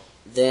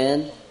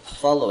 Then,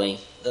 following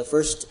the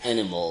first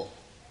animal,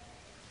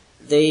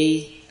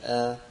 they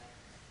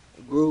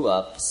grew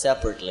up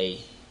separately.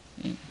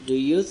 Do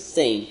you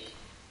think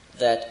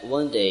that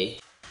one day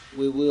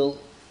we will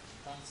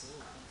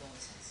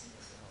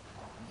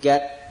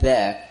get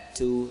back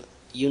to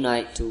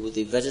unite to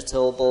the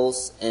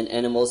vegetables and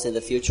animals in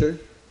the future?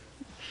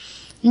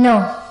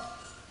 No.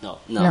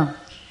 No.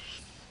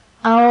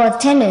 Our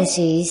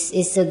tendency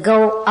is to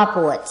go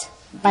upward,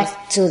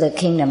 back to the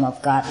kingdom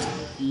of God.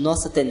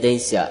 Nossa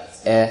tendência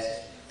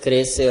é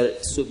crescer,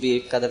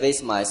 subir cada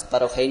vez mais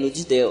para o reino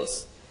de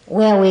Deus,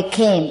 Where we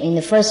came in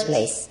the first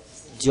place.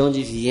 de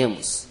onde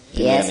viemos, Yes.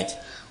 primeiramente.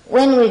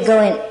 When we're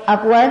going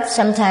upward,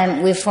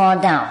 sometimes we fall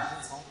down.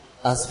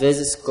 Às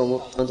vezes, como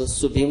quando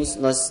subimos,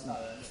 nós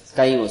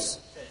caímos.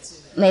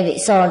 Maybe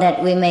so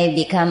that we may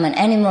become an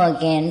animal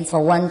again for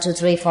 1, 2,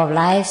 3, 4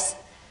 lives.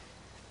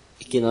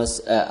 E que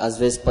nós, às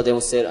vezes,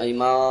 podemos ser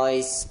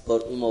animais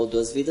por uma ou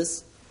duas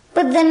vidas.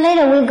 But then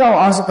later we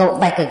also go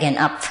back again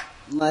up.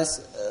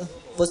 Mas,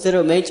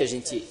 posteriormente, a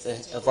gente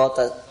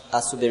volta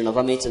a subir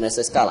novamente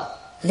nessa escala.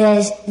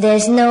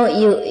 There's no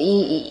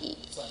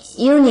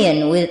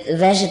union with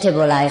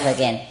vegetable life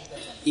again.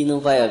 E não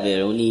vai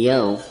haver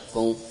união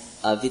com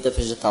a vida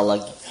vegetal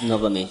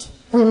novamente.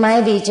 We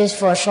might be just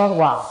for a short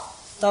while,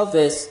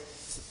 Talvez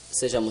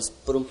sejamos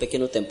por um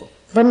pequeno tempo,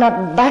 but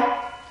not back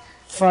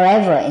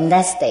forever in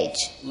that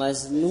stage.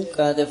 mas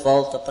nunca de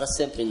volta para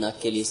sempre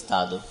naquele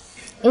estado.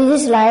 It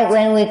is like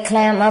when we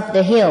climb up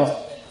the hill.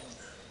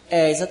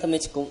 É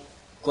exatamente como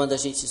quando a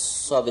gente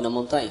sobe na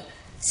montanha.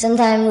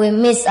 Sometimes we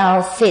miss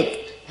our feet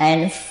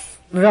and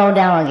roll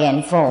down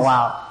again for a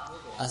while.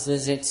 Às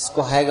vezes a gente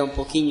escorrega um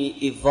pouquinho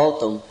e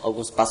voltam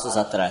alguns passos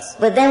atrás.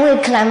 But then we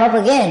climb up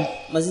again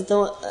Mas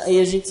então aí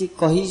a gente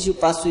corrige o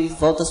passo e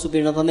volta a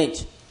subir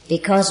novamente,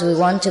 because we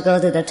want to go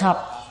to the top.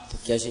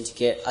 porque a gente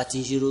quer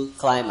atingir o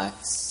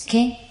clímax.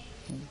 Okay?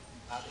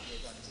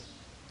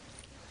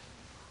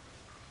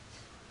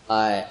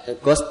 Eu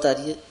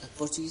gostaria...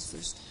 Português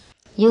first.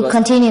 You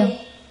continue.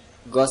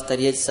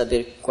 Gostaria de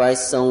saber quais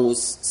são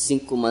os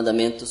 5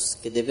 mandamentos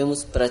que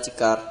devemos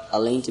praticar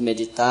além de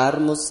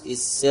meditarmos e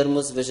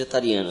sermos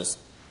vegetarianos.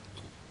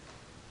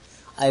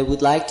 I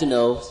would like to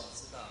know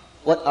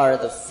what are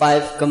the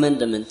 5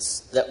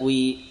 commandments that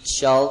we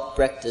shall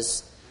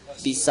practice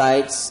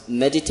besides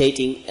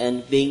meditating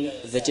and being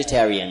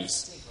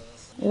vegetarians.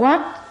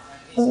 What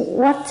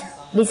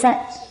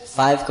besides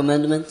 5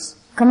 commandments?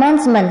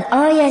 commandment?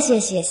 Oh yes.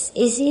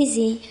 It's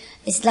easy.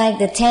 It's like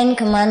the 10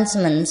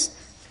 commandments.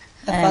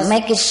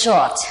 Make it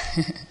short.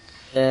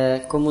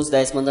 Como os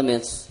 10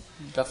 mandamentos,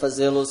 para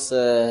fazê-los,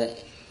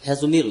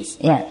 resumi-los.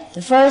 Yeah.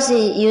 The first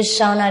is you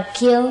shall not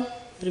kill.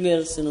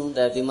 Primeiro, você não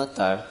deve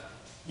matar,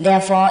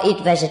 Therefore,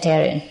 eat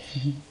vegetarian.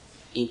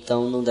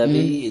 então não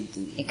deve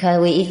Because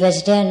we eat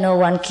vegetarian, no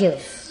one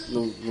kills.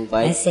 não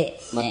vai That's it.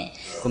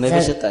 comer So-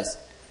 vegetais.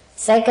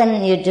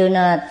 Second, you do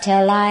not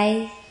tell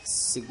lies.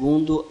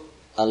 Segundo,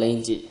 além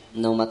de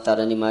não matar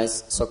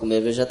animais, só comer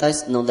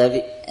vegetais, não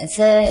deve And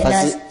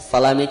third,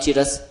 falar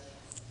mentiras,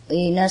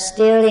 you're not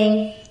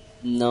stealing,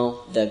 não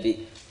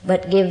deve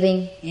but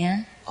giving.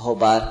 Yeah.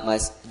 roubar,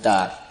 mas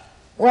dar.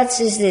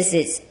 What is this?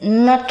 It's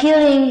not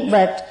killing,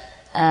 but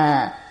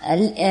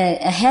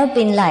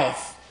helping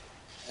life.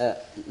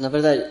 Na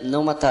verdade,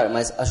 não matar,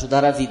 mas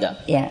ajudar a vida.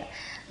 Yeah.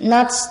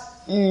 Not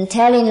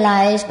telling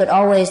lies, but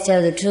always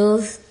tell the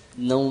truth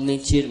Não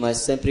mentir, mas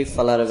sempre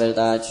falar a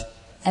verdade.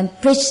 and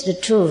preach the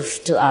truth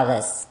to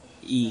others.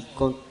 E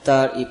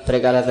contar e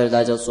pregar a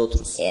verdade aos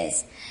outros.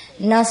 Yes.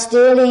 Not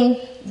stealing,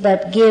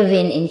 but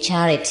giving in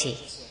charity.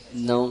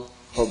 Não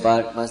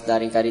roubar, mas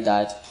dar em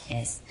caridade.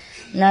 Yes.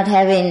 Not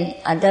having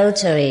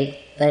adultery,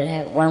 but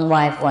have one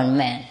wife, one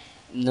man.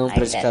 Não Like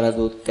praticar that.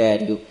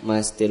 adultério,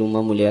 mas ter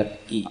uma mulher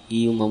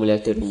e uma mulher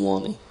ter um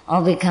homem.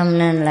 Or become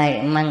nun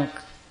like monk,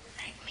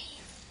 like me.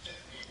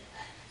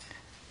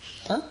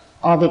 Hã?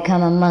 Or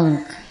become a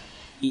monk.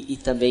 E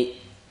também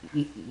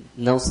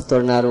não se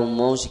tornar um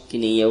monge que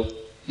nem eu.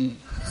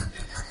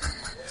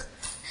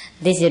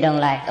 This you don't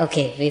like.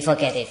 Okay, we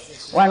forget it.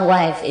 One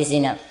wife is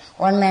enough.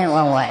 One man,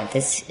 one wife.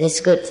 That's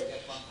good.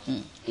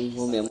 Um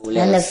homem e uma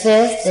mulher. And the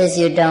fifth is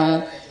you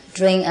don't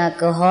drink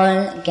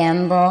alcohol,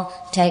 gamble,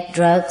 take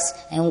drugs,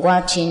 and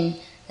watching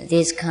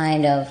this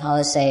kind of, how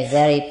to say,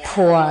 very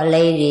poor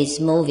ladies'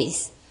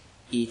 movies.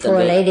 E Poor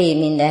também, lady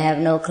mean they have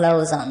no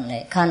clothes on,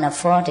 they can't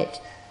afford it.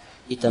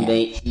 e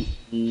também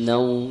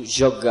não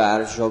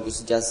jogar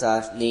jogos de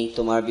azar, nem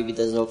tomar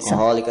bebidas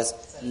alcoólicas,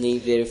 nem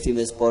ver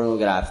filmes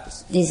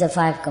pornográficos. These are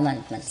 5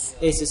 commandments.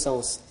 Esses são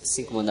os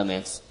 5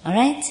 mandamentos. All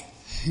right?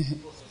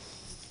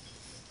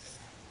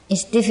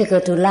 It's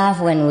difficult to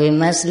laugh when we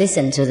must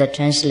listen to the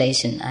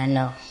translation, I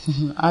know.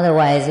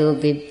 Otherwise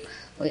we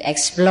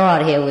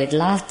explore here with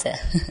laughter.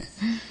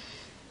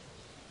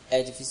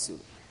 É difícil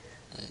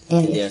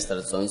entender as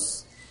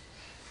traduções.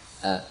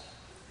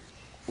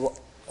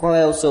 Qual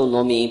é o seu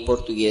nome em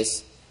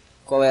português?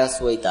 Qual é a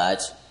sua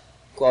idade?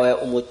 Qual é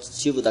o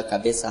motivo da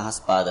cabeça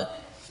raspada?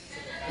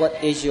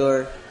 What is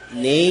your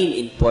name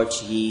in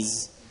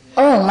Portuguese?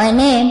 Oh, my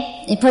name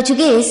in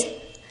Portuguese,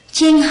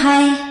 Ching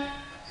Hai.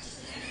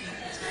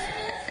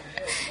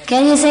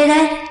 Can you say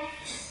that?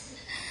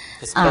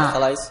 Você pode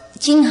falar isso?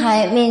 Ching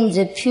Hai means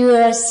the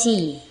pure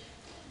sea.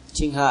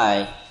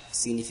 Qinghai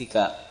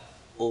significa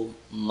o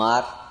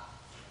mar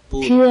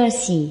puro. Pure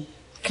sea,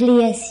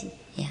 clear sea.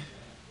 Yeah.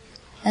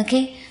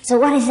 Okay? So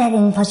what is that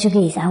in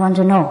Portuguese? I want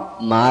to know.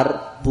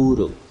 Mar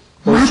puro.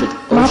 Ocean.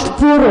 Mat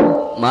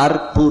puro.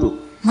 Mar puro.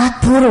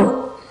 Mat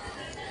puro.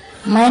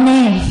 My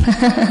name.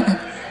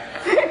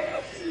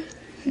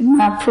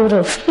 Mat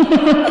puro.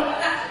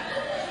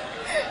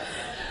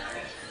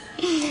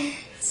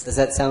 Does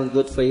that sound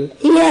good for you?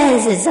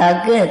 Yes, it's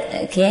all good.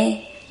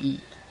 Okay?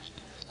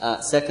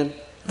 Second,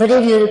 But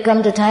if you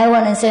come to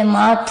Taiwan and say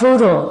Mat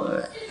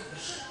puro,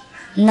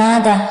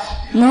 nada.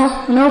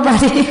 No,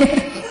 nobody.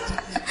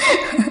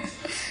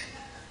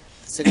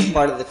 second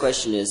part of the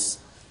question is,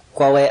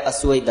 qual é a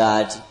sua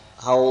idade?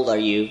 How old are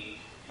you?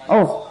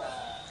 Oh,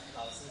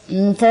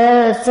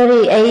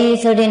 38,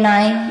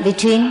 39,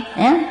 between,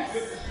 yeah?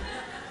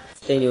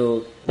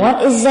 Tenho...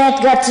 What is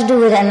that got to do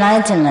with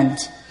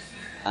enlightenment?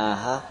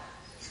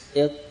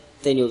 Eu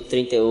tenho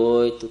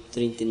 38,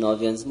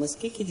 39 anos, mas o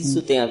que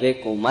isso tem a ver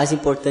com o mais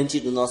importante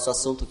do nosso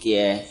assunto, que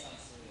é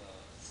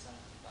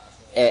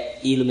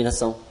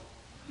iluminação?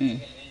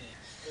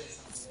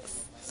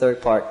 Third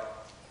part.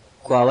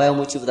 Qual é o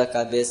motivo da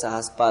cabeça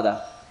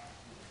raspada?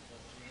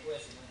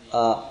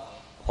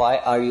 Why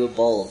are you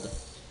bald?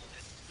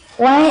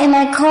 Why am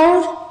I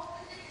cold?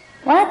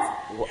 What?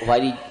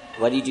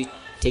 Why did you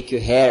take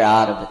your hair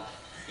out of it?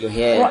 Your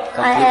hair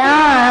completely?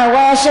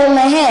 Why I show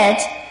my head?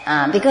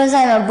 Because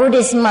I'm a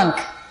Buddhist monk.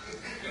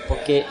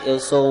 Porque eu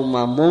sou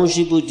uma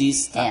monge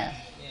budista. Yeah.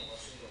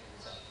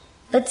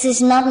 But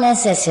it's not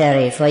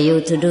necessary for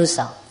you to do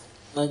so.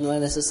 Mas não é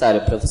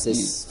necessário para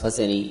vocês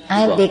fazerem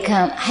I igual.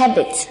 become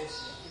habit,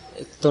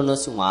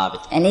 Tornou-se um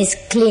hábito. and it's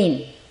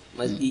clean.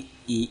 Mas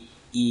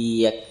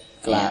e é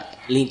claro,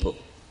 limpo.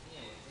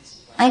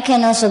 I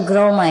can also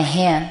grow my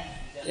hair,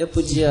 Eu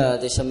podia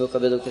deixar meu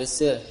cabelo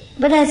crescer,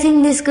 but I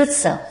think this good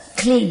so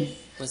clean.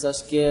 mas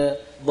acho que é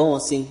bom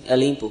assim, é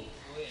limpo.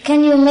 Can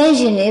you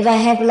imagine if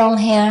I have long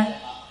hair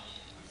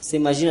Você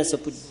imagina se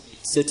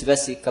eu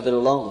tivesse cabelo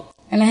longo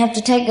and I have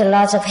to take a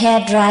lot of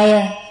hair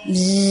dryer,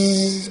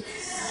 bzzz,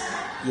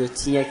 e eu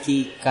tinha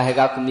que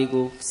carregar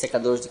comigo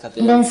secadores de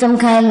cabelo then some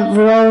kind of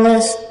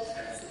rollers,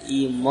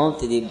 e um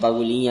monte de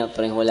bagulhinha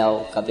para enrolar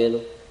o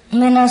cabelo and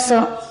then also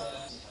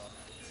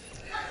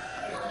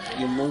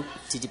e um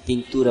monte de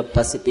pintura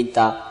para se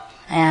pintar.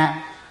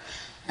 yeah.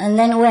 And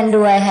then when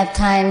do I have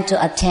time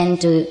to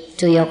attend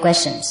to your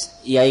questions?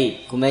 E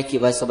aí, como é que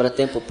vai sobrar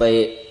tempo para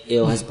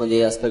eu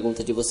responder as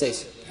perguntas de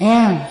vocês?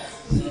 Yeah.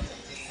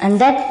 And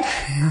that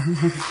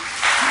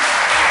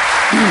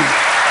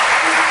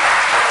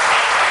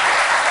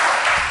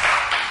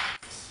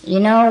you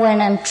know,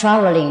 when I'm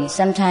traveling,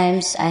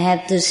 sometimes I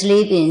have to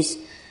sleep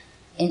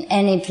in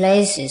any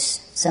places.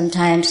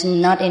 Sometimes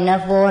not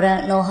enough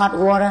water, no hot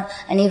water,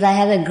 and if I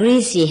have a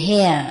greasy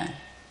hair,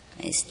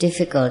 it's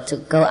difficult to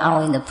go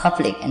out in the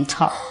public and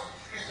talk.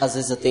 Às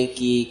vezes eu tenho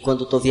que,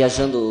 quando estou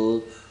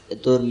viajando,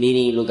 dormir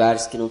em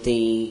lugares que não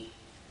tem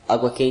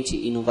água quente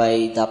e não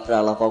vai dar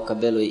para lavar o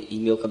cabelo e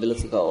meu cabelo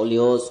fica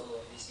oleoso.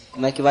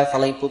 Como é que vai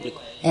falar em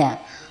público? Yeah.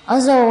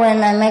 Also,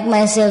 when I make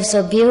myself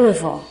so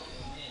beautiful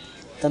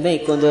Também,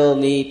 quando eu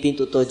me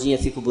pinto todinha,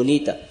 fico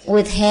bonita,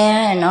 with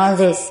hair and all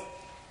this,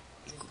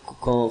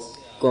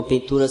 com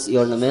pinturas e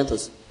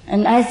ornamentos.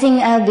 and I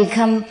think I'll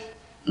become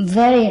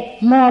very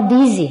more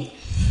busy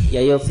E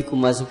aí eu fico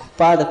mais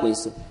ocupada com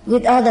isso.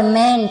 with all the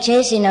men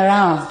chasing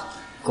around.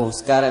 Com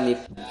os caras me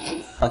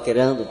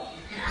paquerando.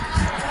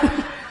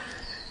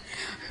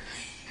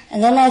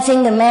 And then I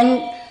think the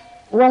men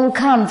won't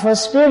come for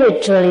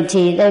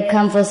spirituality, they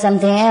come for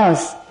something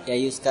else. E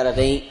aí os caras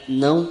vêm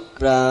não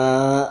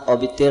para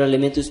obter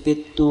alimento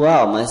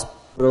espiritual, mas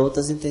por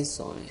outras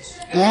intenções.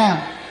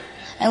 Yeah.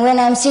 And when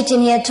I'm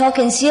sitting here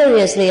talking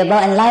seriously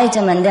about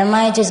enlightenment, their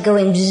mind is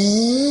going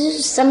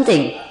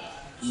something.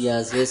 E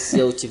às vezes se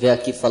eu estiver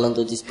aqui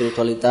falando de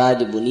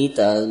espiritualidade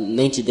bonita, a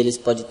mente deles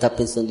pode estar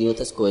pensando em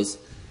outras coisas.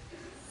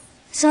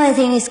 So I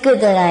think it's good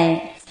that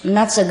I'm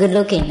not so good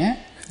looking, huh?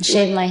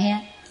 Shave my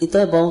hair. Então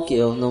é bom que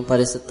eu não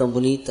pareça tão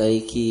bonita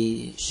e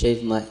que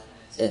shave my...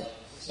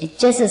 It's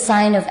just a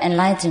sign of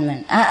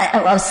enlightenment,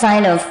 a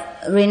sign of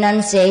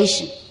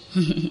renunciation.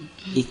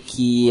 E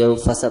que eu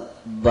faça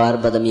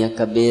barba da minha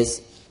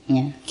cabeça,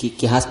 Yeah.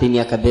 que raspe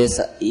minha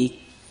cabeça e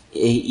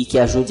que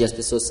ajude as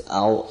pessoas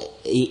à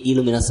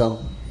iluminação.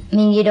 I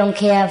mean, you don't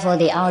care for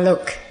the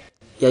outlook.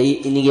 E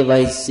aí ninguém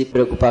vai se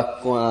preocupar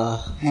com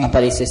a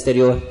aparência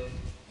exterior.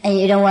 And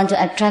you don't want to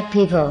attract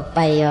people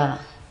by your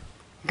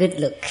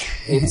good look.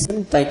 E você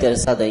não está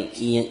interessado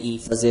em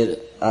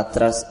fazer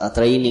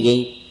atrair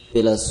ninguém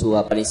pela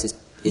sua aparência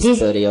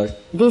exterior.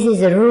 This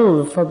is a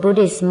rule for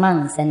Buddhist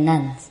monks and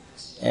nuns.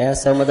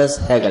 Essa é uma das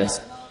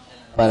regras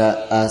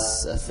para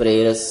as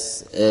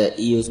freiras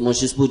e os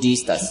monges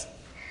budistas.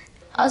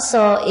 Also,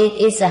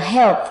 it is a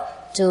help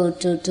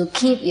to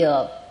keep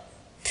your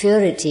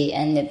purity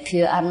and the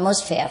pure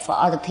atmosphere for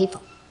other people.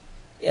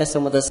 Essa é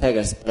uma das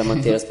regras para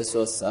manter as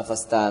pessoas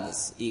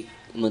afastadas e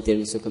manter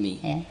no seu caminho.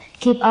 Yeah.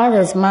 Keep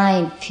others'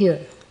 mind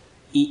pure.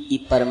 E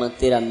para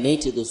manter a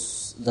mente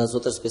das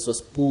outras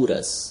pessoas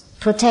puras.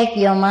 Protect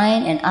your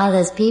mind and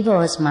others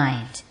people's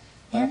mind.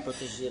 Para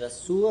proteger a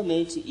sua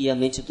mente e a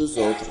mente dos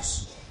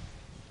outros.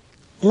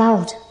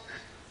 Loud.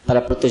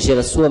 Para proteger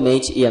a sua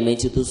mente e a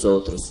mente dos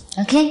outros.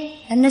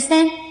 Okay?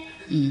 Understand?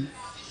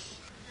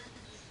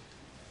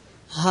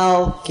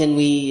 How can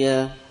we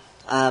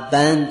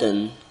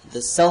abandon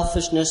the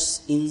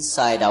selfishness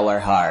inside our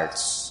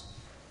hearts?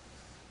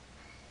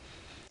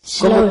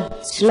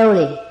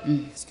 Slowly.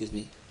 Excuse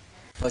me.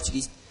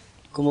 Português.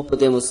 Como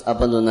podemos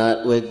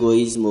abandonar o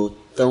egoísmo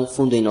tão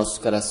fundo em nossos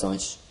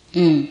corações?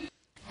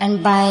 And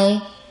by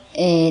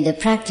the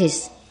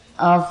practice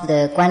of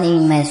the Kuan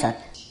Yin method.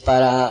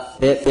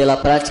 Pela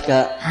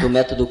prática do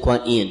método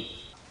Kuan Yin.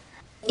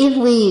 If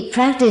we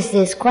practice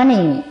this Kuan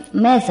Yin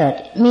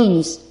method,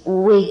 means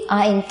we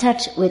are in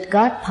touch with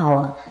God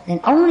power,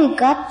 then only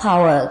God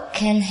power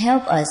can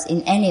help us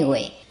in any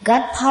way.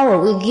 God power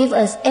will give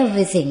us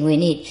everything we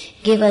need.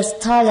 Give us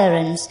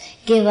tolerance,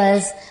 give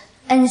us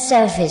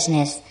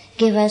unselfishness,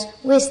 give us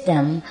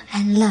wisdom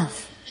and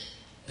love.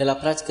 Pela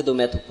prática do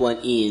método Kuan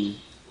Yin,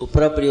 o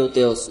próprio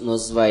Deus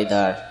nos vai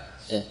dar,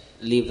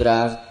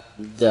 livrar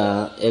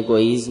do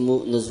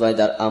egoísmo, nos vai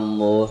dar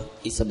amor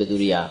e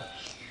sabedoria.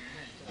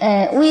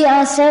 We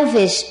are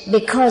selfish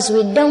because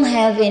we don't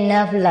have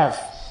enough love.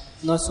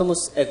 Nós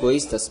somos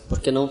egoístas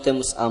porque não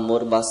temos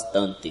amor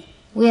bastante.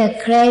 We are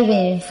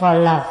craving for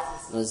love.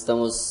 Nós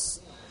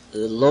estamos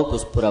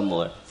loucos por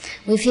amor.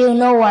 We feel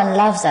no one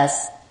loves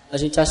us. A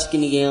gente acha que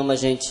ninguém ama a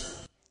gente.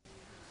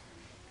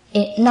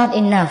 Not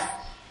enough.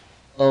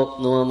 Ou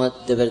não ama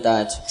de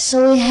verdade.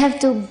 So we have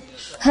to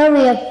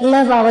hurry up,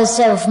 love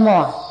ourselves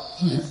more.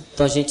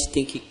 Então a gente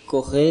tem que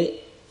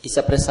correr e se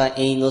apressar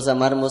em nos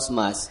amarmos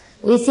mais.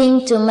 We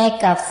think to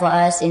make up for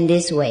us in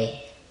this way.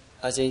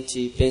 A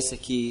gente pensa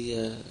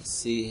que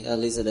se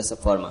realiza dessa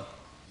forma.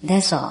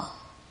 That's all.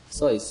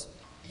 Só isso.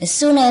 As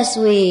soon as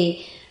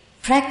we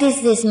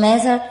practice this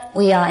method,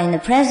 we are in the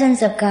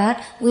presence of God,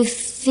 we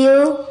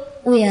feel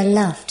we are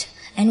loved.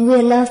 And we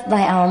are loved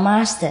by our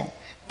master,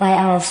 by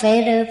our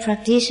fellow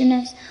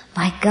practitioners,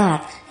 by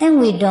God. Then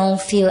we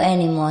don't feel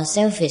any more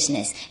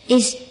selfishness.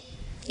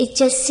 It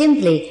just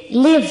simply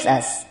leaves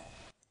us.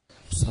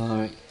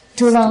 Sorry.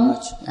 Too long?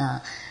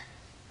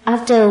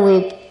 After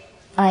we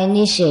are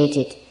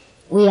initiated,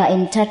 we are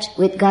in touch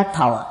with God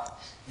power.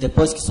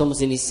 Depois que somos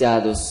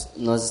iniciados,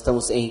 nós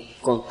estamos em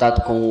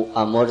contato com o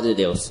amor de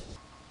Deus.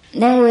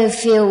 Then we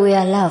feel we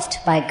are loved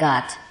by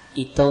God.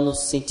 Então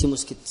nos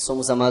sentimos que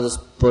somos amados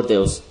por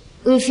Deus.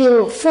 We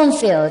feel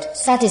fulfilled,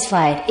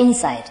 satisfied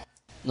inside.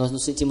 Nós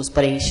nos sentimos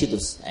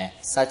preenchidos,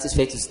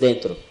 satisfeitos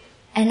dentro.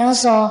 And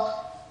also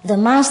the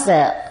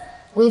master,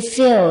 we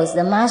feel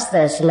the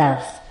master's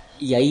love.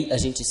 E aí a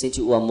gente sente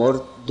o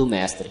amor do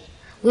mestre.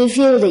 We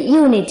feel the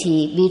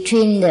unity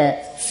between the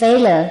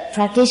fellow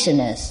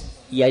practitioners.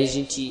 E aí a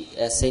gente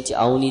sente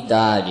a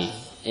unidade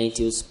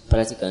entre os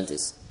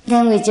praticantes.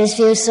 Then we just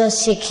feel so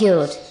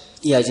secured.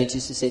 E a gente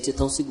se sente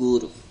tão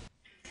seguro.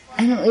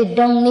 And we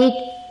don't need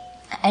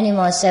any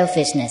more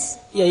selfishness.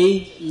 E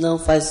aí não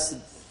faz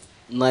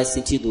mais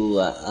sentido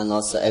a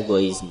nosso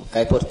egoísmo,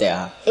 cai por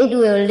terra. It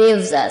will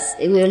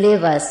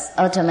leave us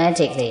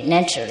automatically,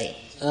 naturally.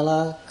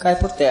 Ela cai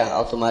por terra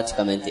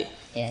automaticamente.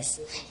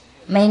 Yes.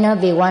 May not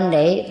be one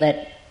day,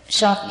 but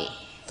shortly.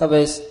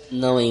 Talvez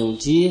não em um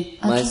dia,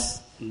 mas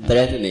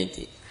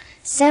brevemente.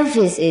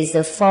 Selfish is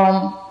a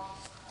form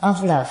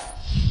of love.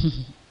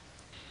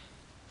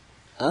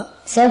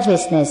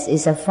 Selfishness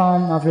is a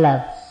form of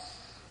love.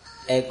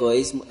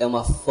 Egoísmo é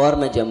uma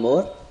forma de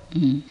amor?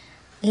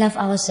 Love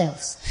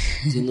ourselves.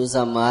 de nos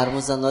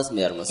amarmos a nós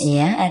mesmos.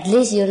 Yeah, at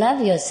least you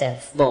love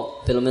yourself.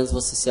 Bom, pelo menos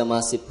você se amar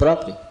a si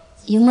próprio.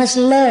 You must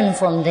learn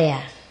from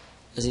there.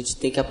 A gente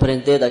tem que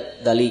aprender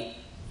dali.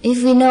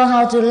 If we know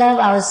how to love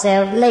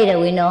ourselves, later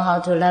we know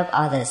how to love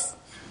others.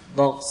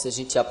 Bom, se a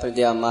gente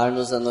aprender a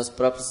amar-nos a nós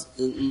próprios,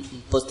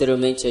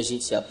 posteriormente a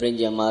gente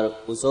aprende a amar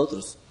os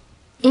outros.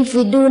 If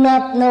we do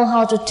not know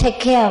how to take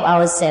care of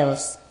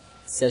ourselves,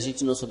 Se a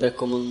gente não souber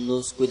como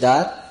nos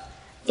cuidar,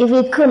 if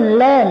we couldn't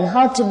learn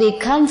how to be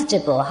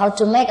comfortable, how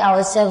to make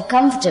ourselves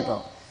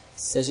comfortable,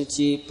 se a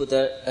gente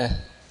puder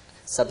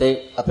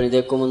saber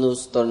aprender como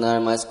nos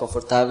tornar mais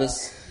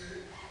confortáveis,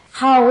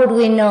 how would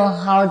we know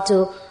how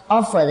to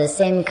offer the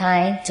same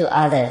kind to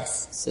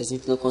others? se a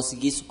gente não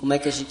conseguir isso, como é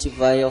que a gente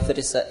vai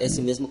oferecer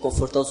esse mesmo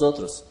conforto aos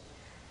outros?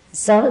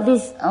 So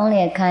this is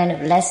only a kind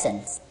of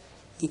lessons,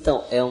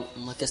 Então, é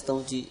uma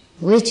questão de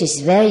which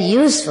is very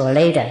useful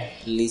later.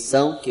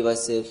 lição que vai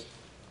ser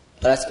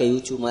prática e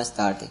útil mais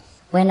tarde.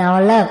 When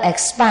our love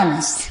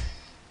expands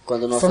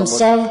Quando o nosso from amor,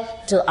 self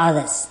to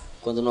others.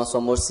 quando o nosso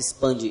amor se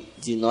expande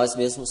de nós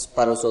mesmos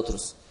para os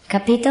outros.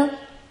 Capito?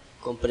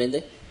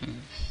 Compreende?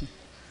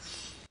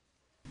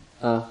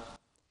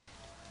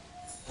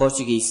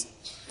 Português.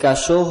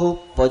 Cachorro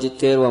pode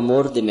ter o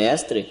amor de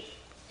mestre?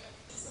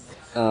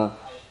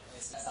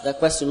 That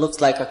question looks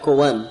like a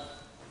koan.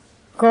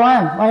 Go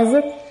on, what is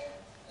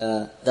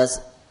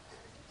it?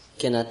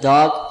 Can a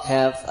dog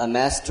have a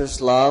master's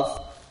love?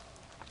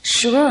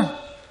 Sure,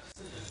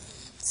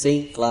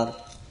 Sim, claro.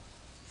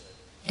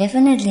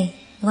 definitely.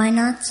 Why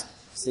not?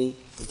 Sim,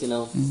 por que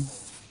não?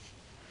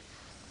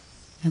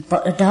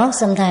 But a dog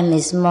sometimes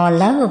is more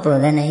lovable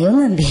than a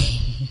human being.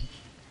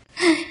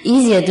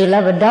 Easier to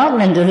love a dog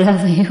than to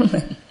love a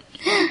human.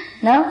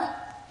 No?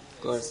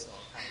 Of course.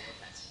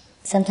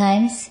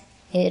 Sometimes,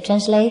 it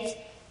translates.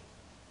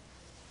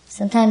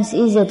 Sometimes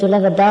easier to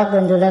love a dog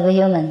than to love a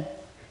human.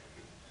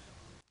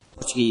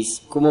 Português.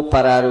 Como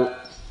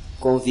parar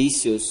com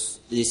vícios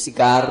de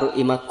cigarro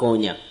e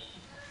maconha?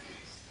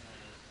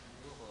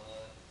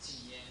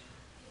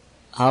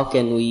 How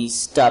can we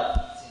stop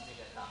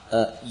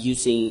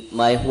using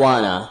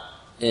marijuana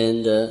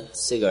and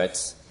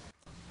cigarettes?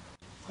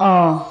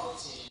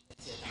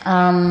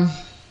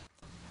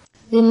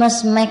 We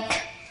must make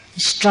a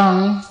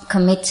strong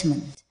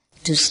commitment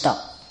to stop.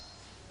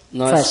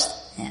 Nós First,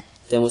 yeah.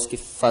 temos que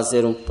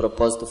fazer um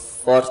propósito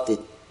forte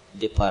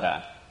de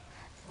parar.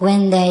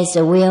 When there is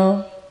a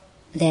will,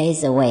 there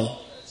is a way.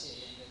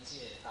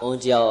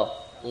 Onde há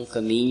um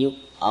caminho,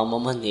 há uma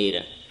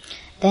maneira.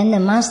 Then the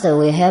master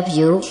will help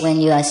you when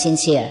you are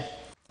sincere.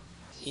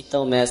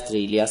 Então,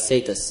 mestre, ele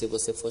aceita se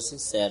você for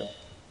sincero.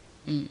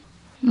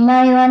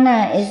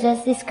 Marijuana is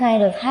just this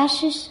kind of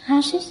hashish,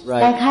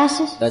 Right. like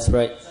hashish, That's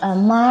right.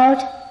 mild,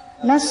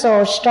 not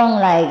so strong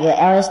like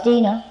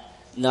LSD, no?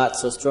 Not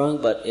so strong,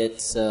 but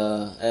it's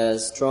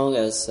as strong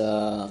as,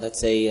 let's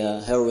say,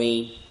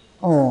 heroin.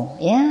 Oh,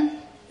 yeah?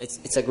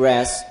 It's a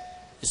grass.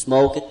 You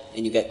smoke it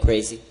and you get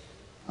crazy.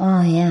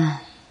 Oh, yeah.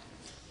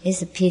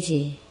 It's a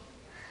pity.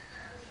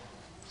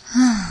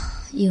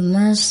 You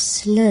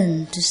must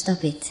learn to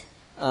stop it.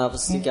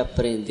 Você tem que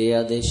aprender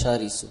a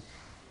deixar isso.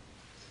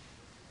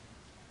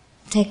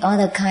 Take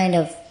other kind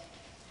of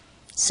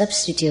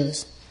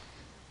substitutes.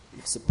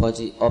 Você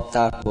pode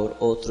optar por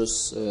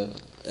outros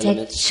Take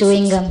elementos. de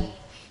chewing gum.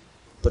 substituto.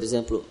 Por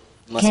exemplo,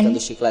 mascando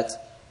chiclete,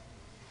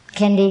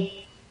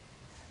 Candy,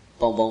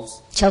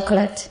 bombons,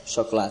 chocolate.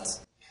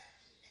 chocolates.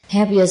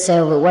 Help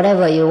yourself with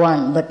whatever you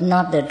want, but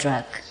not the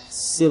drug.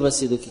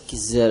 Sirva-se do que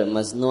quiser,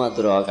 mas não a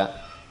droga.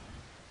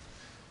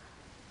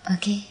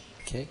 Okay?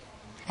 Okay?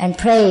 And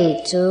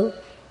pray to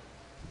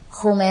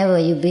whomever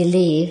you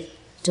believe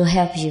to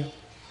help you.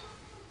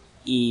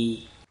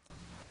 E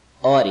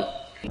ore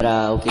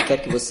para o que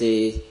quer que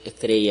você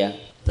creia.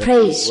 para Pray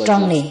que o ajude.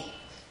 strongly,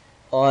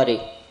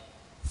 Ore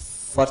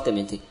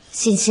fortemente,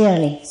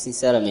 sincerely,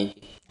 sinceramente,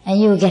 and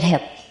you will get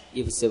help.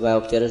 e você vai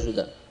obter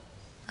ajuda.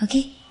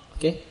 Okay?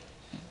 Ok?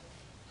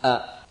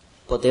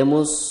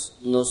 Podemos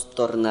nos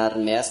tornar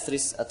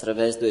mestres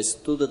através do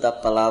estudo da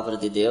palavra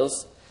de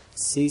Deus,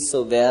 se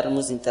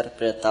soubermos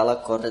interpretá-la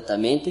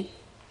corretamente.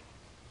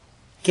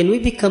 Can we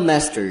become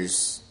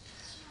masters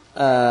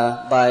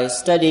by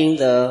studying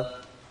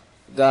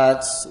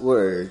God's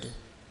word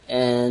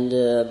and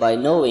by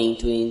knowing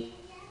to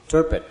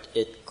interpret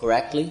it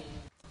correctly?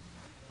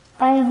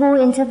 By who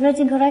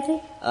interpreting correctly?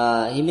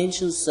 He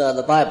mentions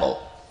the Bible.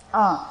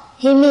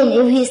 He mean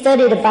if he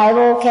study the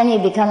Bible, can he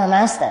become a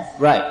master?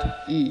 Right.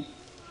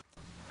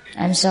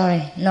 I'm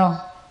sorry, no.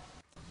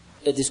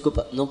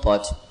 Desculpa, não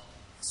pode.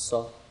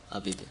 Só a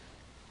Bíblia.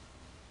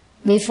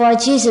 Before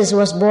Jesus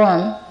was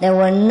born, there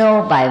were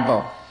no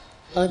Bible,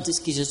 Antes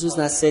que Jesus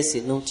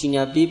nascesse, não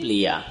tinha a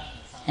Bíblia.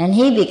 and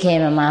he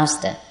became a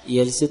master. E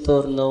ele se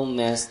tornou um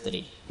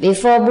mestre.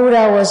 Before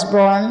Buddha was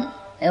born,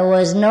 there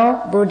was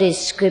no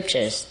Buddhist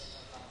scriptures,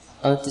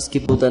 Antes que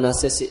Buda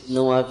nascesse,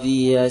 não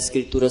havia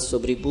escritura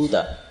sobre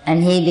Buda.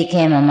 and he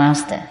became a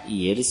master.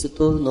 E ele se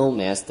tornou um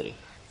mestre.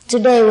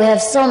 Today we have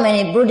so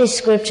many Buddhist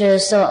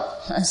scriptures,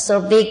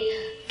 so big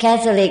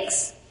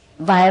Catholics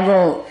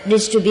Bible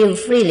distributed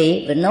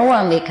freely, but no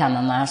one become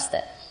a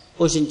master.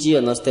 Hoje em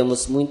dia nós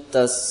temos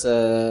muitas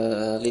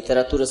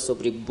literaturas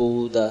sobre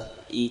Buda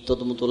e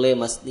todo mundo lê,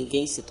 mas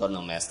ninguém se torna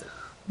um mestre.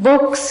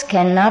 Books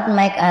cannot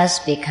make us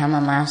become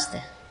a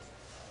master.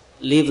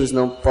 Livros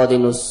não podem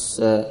nos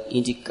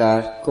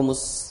indicar como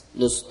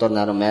nos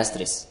tornar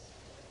mestres.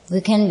 We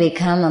can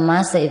become a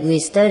master if we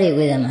study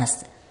with a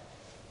master.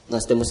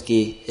 Nós temos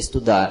que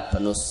estudar para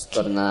nos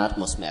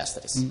tornarmos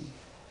mestres.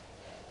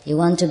 You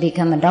want to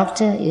become a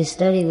doctor, you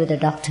study with a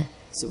doctor.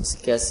 Se você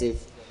quer se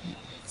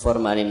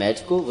formar em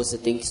médico, você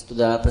tem que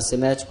estudar para ser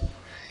médico.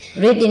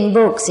 Reading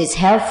books is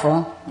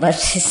helpful, but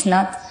it's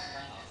not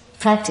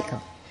practical.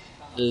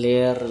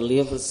 Ler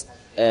livros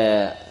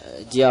é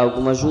de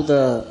alguma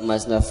ajuda,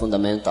 mas não é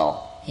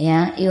fundamental.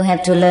 Yeah, you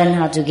have to learn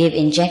how to give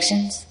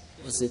injections.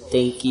 Você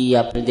tem que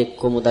aprender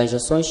como dar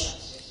injeções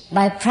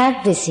By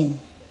practicing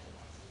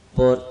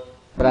por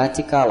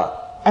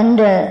praticá-la,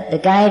 under the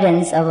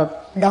guidance of a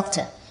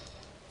doctor,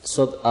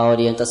 sob a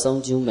orientação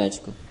de um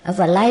médico,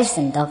 of a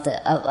licensed doctor,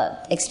 of an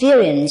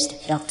experienced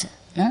doctor.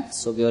 No?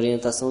 sob a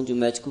orientação de um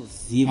médico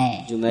vivo,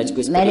 Eh, de um médico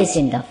experiente.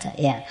 medicine doctor,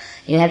 yeah.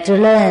 You have to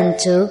learn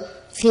to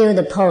feel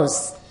the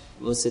pulse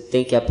Você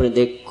tem que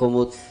aprender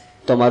como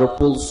tomar o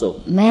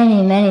pulso.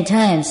 many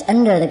times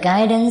under the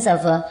guidance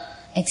of a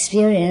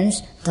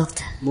experienced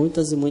doctor.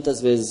 Muitas e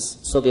muitas vezes,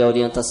 sob a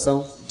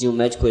orientação de um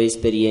médico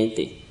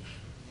experiente.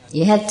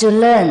 You have to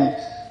learn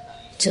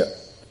to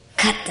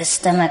cut the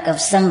stomach of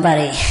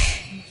somebody.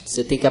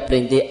 Você tem que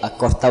aprender a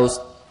cortar o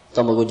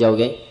estômago de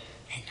alguém.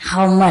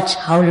 How much,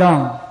 how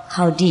long,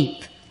 how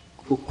deep.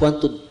 O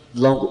quanto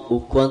longo,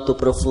 o quanto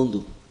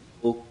profundo.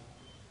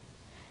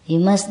 You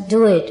must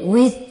do it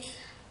with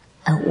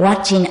a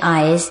watching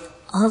eyes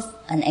of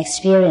an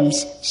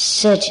experienced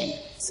surgeon.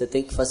 Você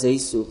tem que fazer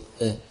isso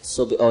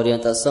sob a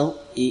orientação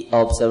e a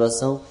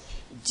observação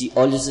de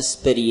olhos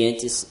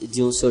experientes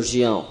de um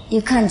cirurgião.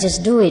 You can't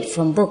just do it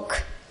from book.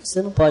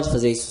 Você não pode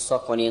fazer isso só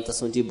com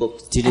orientação de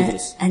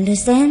livros.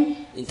 Understand?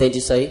 Entende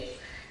isso aí?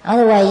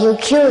 Otherwise you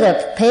kill the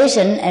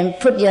patient and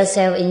put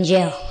yourself in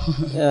jail.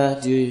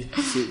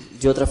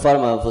 De outra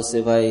forma,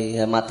 você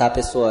vai matar a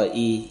pessoa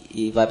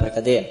e vai para a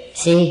cadeia.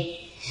 See?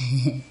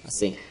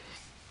 Assim.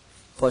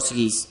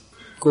 Português.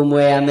 Como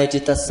é a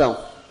meditação?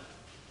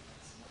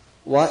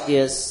 What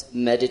is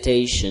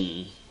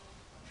meditation?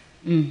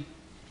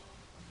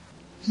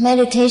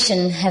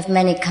 Meditation have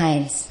many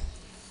kinds.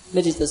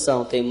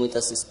 Meditação tem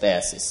muitas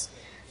espécies.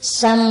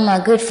 Some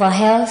are good for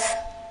health.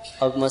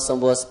 Algumas são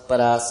boas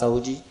para a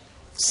saúde.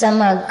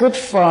 Some are good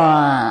for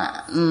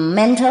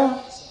mental.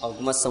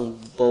 Algumas são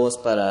boas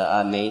para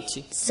a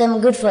mente. Some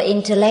good for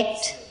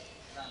intellect.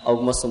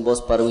 Algumas são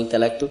boas para o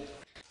intelecto.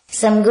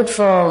 Some good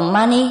for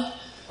money.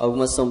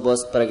 Algumas são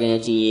boas para ganhar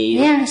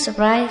dinheiro. Yeah,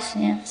 surprise.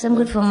 Yeah, some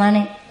good for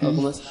money.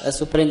 Algumas é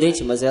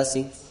surpreendente, mas é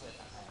assim.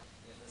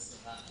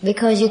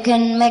 Because you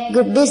can make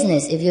good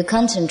business if you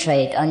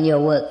concentrate on your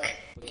work.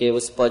 Porque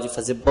você pode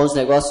fazer bons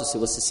negócios se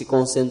você se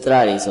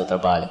concentrar em seu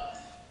trabalho.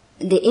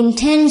 The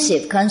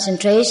intensive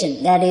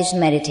concentration, that is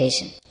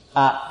meditation.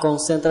 A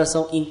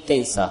concentração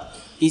intensa,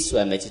 isso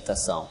é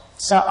meditação.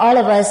 So all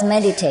of us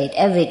meditate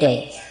every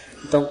day.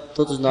 Então,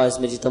 todos nós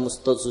meditamos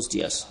todos os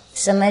dias.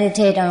 Some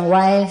meditate on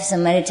wife,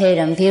 some meditate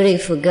on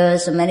beautiful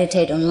girls, some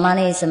meditate on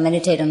money, some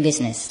meditate on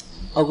business.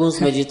 Alguns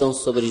meditam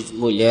sobre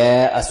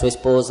mulher, a sua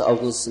esposa,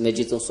 alguns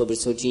meditam sobre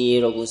seu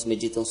dinheiro, alguns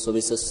meditam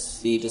sobre seus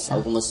filhos,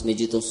 alguns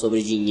meditam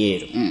sobre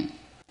dinheiro.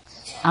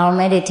 Our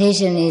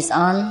meditation is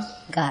on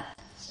God.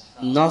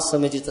 Nossa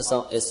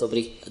meditação é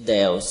sobre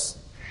Deus.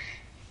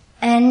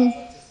 And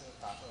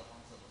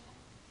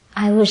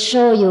I will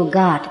show you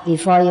God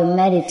before you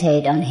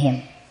meditate on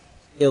Him.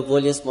 Eu vou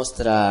lhes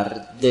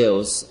mostrar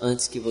Deus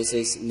antes que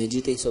vocês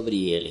meditem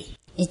sobre Ele.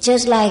 It's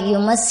just like you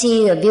must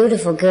see a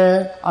beautiful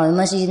girl or you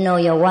must know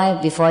your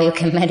wife before you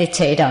can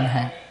meditate on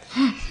her.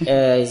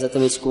 É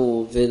exatamente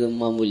como ver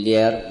uma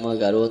mulher, uma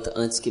garota,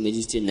 antes que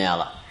medite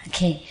nela.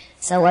 Okay,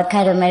 so what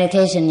kind of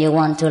meditation you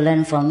want to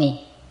learn from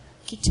me?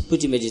 Que tipo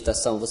de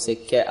meditação você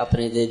quer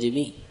aprender de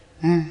mim?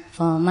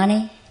 For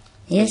money?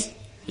 Yes?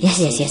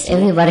 Yes.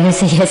 Everybody will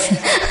say yes.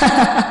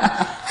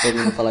 Todo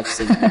mundo fala que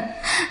sim.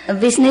 A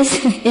business?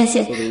 Yes.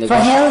 For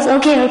health?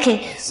 Okay.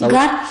 Saúde?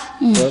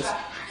 God? Deus?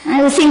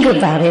 I will think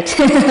about it.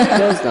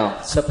 Deus não,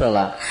 deixa pra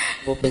lá.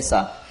 Vou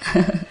pensar.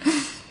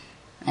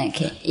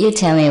 Okay, you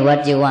tell me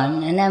what you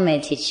want and I may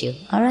teach you,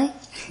 alright?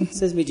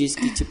 Vocês me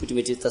dizem que tipo de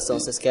meditação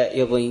vocês querem e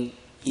eu vou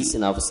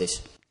ensinar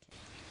vocês.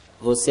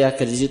 Você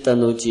acredita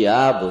no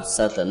diabo,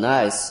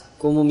 Satanás?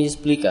 Como me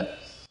explica?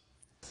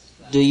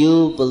 Do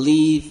you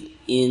believe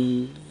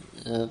in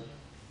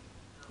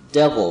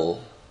devil,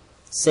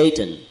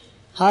 Satan?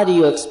 How do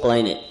you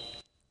explain it?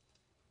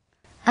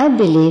 I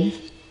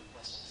believe.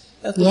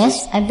 Eu acredito.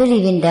 Yes, I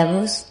believe in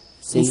devils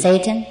and Sim.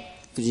 Satan.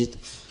 Acredito.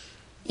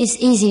 It's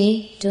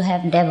easy to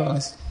have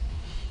devils.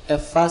 É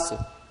fácil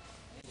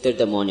ter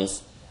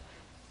demônios.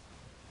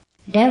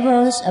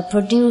 Devils are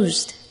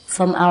produced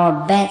from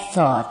our bad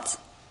thoughts,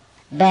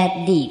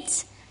 bad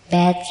deeds,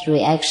 bad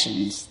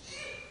reactions.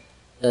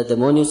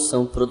 demônios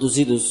são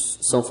produzidos,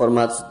 são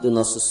formados de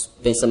nossos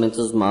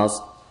pensamentos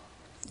maus,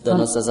 das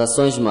nossas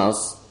ações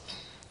maus,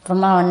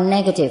 from our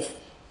negative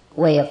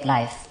way of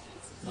life.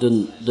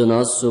 do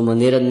nosso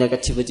maneira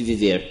negativa de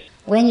viver.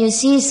 When you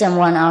see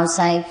someone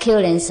outside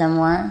killing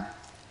someone,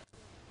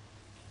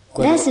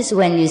 that is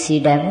when you see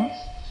devil.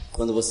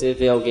 Quando você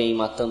vê alguém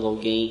matando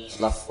alguém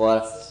lá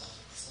fora,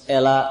 é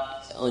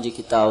lá onde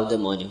que está o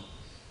demônio.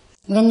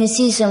 When you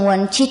see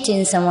someone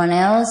cheating someone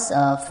else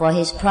for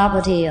his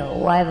property or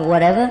wife or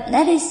whatever,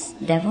 that is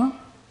devil.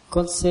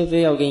 Quando você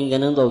vê alguém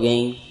enganando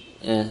alguém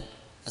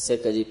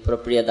acerca de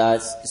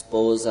propriedades,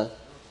 esposa,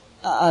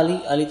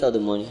 ali está o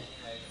demônio.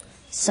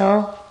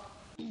 So,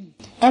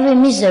 every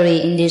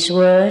misery in this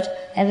world,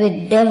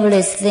 every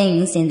devilish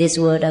things in this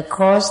world are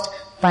caused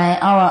by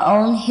our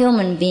own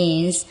human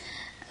beings'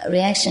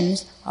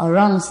 reactions or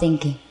wrong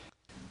thinking.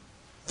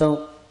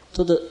 Então,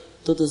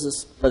 todos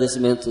os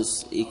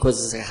padecimentos e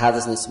coisas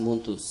erradas nesse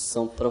mundo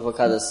são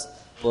provocadas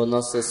por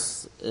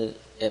nossas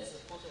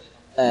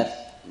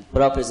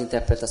próprias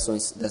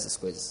interpretações dessas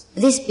coisas.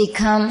 This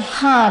become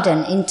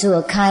hardened into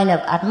a kind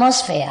of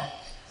atmosphere.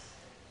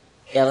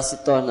 Elas se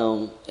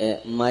tornam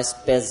mais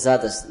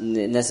pesadas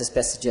nessa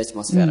espécie de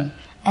atmosfera.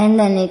 And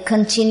then it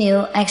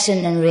continue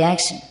action and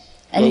reaction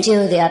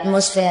until the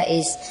atmosphere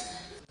is,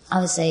 I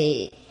would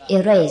say,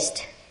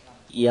 erased.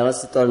 E elas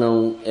se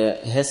tornam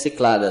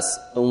recicladas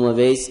uma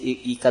vez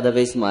e cada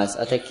vez mais,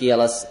 até que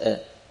elas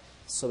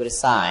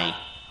sobressaem.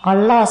 Or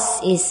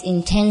loss is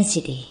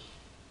intensity.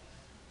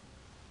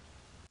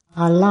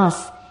 Or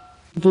loss,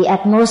 the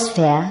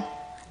atmosphere,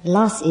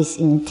 loss is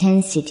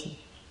intensity.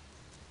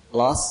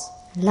 Loss?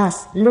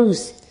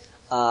 Lose.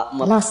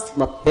 Lost.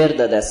 Uma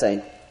perda dessa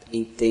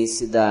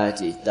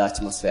intensidade da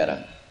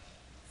atmosfera.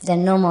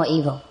 Then no more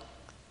evil.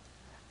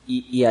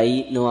 E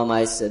aí não há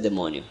mais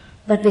demônio.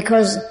 But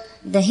because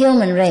the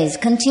human race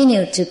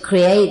continue to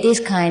create this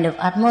kind of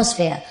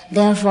atmosphere,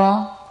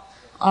 therefore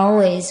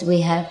always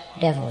we have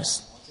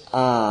devils.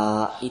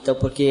 Então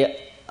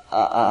porque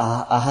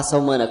a raça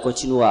humana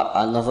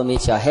continua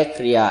novamente a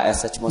recriar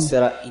essa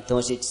atmosfera, então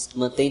a gente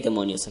mantém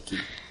demônios aqui.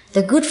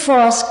 The good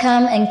force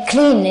come and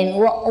clean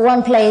in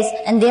one place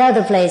and the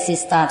other place is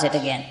started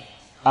again.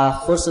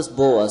 As forças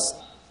boas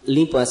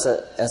limpam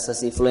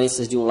essas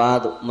influências de um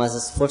lado, mas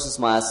as forças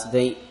más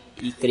vêm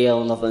e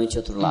criam novamente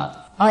outro lado.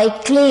 Or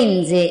it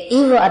cleans the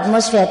evil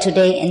atmosphere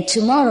today and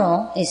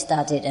tomorrow it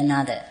started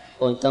another.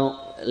 Ou então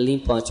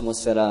limpam a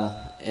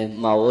atmosfera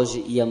má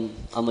hoje e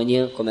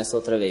amanhã começa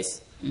outra vez.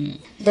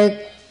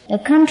 The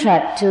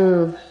contrast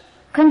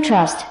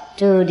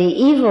to the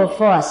evil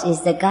force is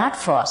the God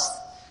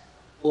force.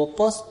 O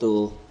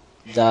oposto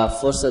da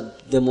força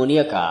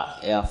demoníaca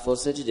é a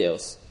força de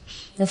Deus.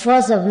 The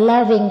force of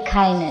loving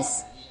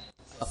kindness.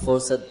 A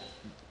força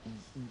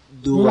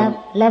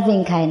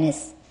Loving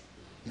kindness.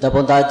 Da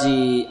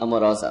bondade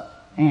amorosa.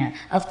 Yeah.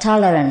 Of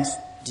tolerance.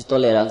 De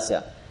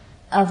tolerância.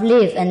 Of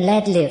live and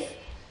let live.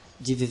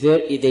 De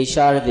viver e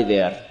deixar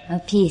viver.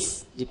 Of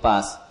peace. De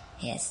paz.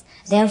 Yes.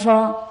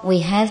 Therefore, we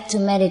have to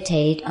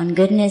meditate on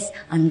goodness,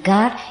 on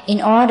God,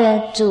 in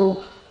order to,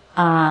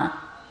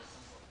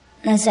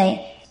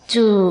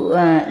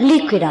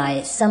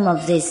 liquidize some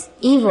of these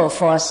evil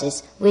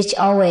forces which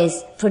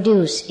always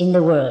produce in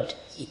the world.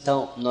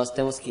 Então, nós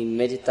temos que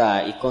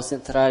meditar e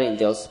concentrar em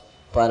Deus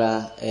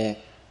para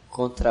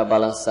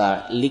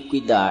contrabalançar,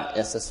 liquidar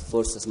essas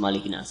forças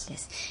malignas.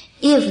 Yes.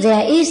 If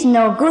there is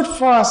no good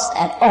force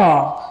at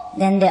all,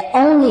 then there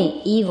are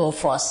only evil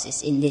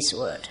forces in this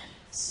world.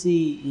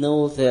 Se não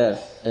houver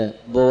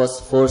boas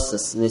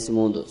forças nesse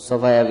mundo, só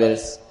vai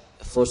haver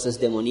forças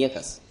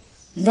demoníacas.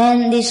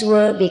 Then this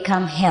world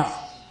become hell.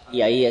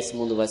 E aí esse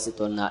mundo vai se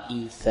tornar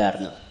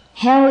inferno.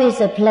 Hell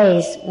is a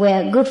place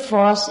where good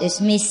force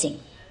is missing.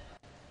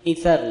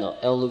 Inferno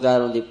é um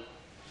lugar onde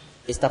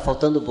está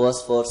faltando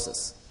boas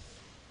forças.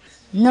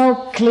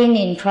 No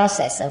cleaning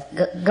process of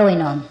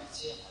going on.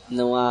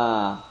 Não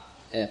há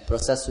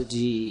processo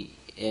de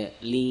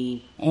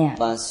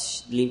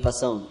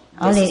limpação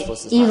dessas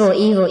forças.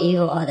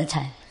 Evil all the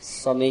time.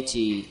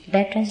 Somente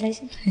Bad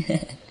translation?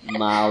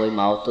 mal e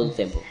mal todo o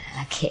tempo.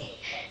 Okay.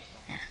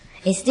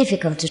 It's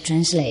difficult to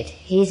translate.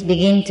 He's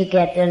beginning to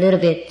get a little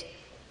bit,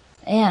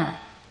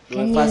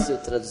 Não é fácil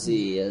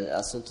traduzir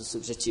assuntos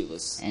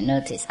subjetivos. I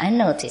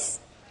notice.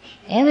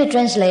 Every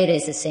translator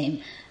is the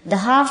same. The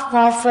half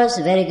part first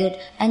very good,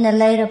 and the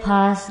later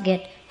parts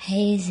get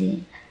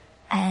hazy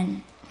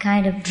and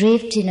kind of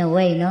drifting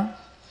away, no?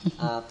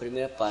 A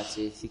primeira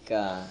parte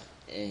fica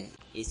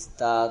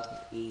excitado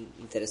e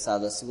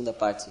interessado. A segunda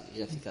parte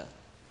já fica...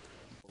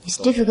 It's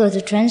difficult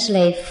to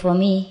translate for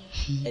me.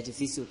 É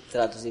difícil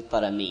traduzir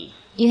para mim.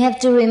 You have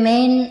to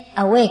remain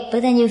awake,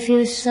 but then you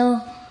feel so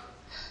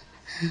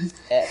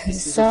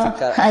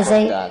ficar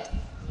acordado.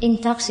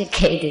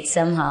 Intoxicated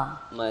somehow.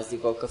 Mas de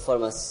qualquer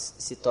forma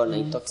se torna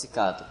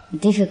intoxicado.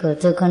 Difficult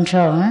to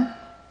control, huh?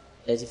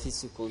 É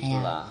difícil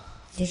controlar.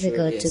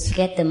 Difficult to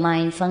get the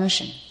mind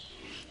function.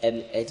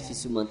 É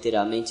difícil manter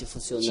a mente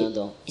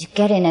funcionando. You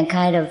get in a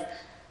kind of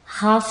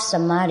half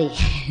samadhi.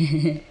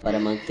 para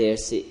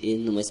manter-se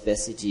em uma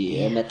espécie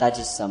de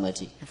metade de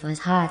samadhi. It was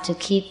hard to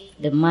keep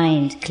the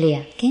mind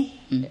clear. Okay?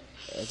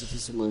 É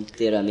difícil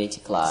manter a mente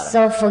clara.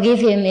 So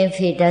forgive him if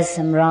he does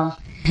some wrong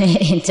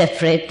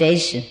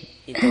interpretation.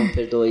 Então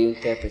perdoe o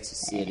intérprete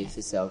se ele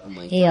fizer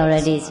alguma He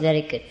already is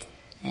very good.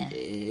 Yeah.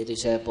 Ele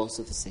já é bom o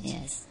suficiente.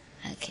 Yes.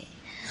 Okay.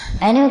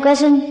 Any more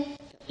question?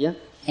 Yeah?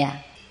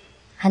 Yeah.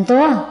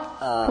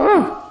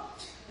 Hantoa?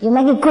 You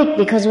make it quick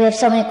because we have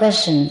so many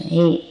questions.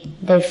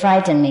 They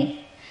frighten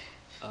me.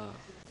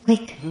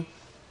 Quick.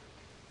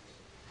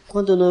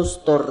 Quando nos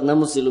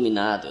tornamos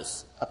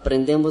iluminados,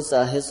 aprendemos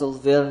a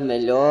resolver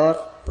melhor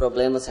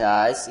problemas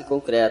reais e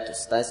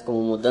concretos, tais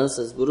como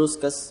mudanças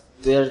bruscas,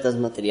 perdas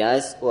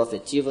materiais ou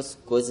afetivas,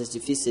 coisas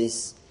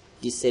difíceis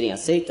de serem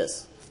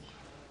aceitas.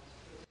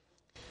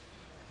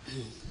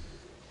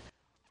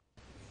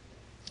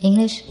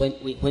 English?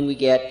 When we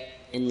get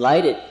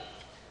enlightened,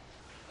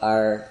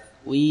 are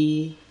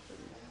we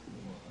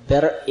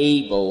better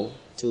able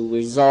to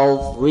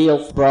resolve real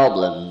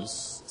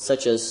problems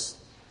such as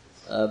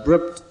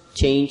abrupt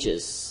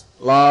changes,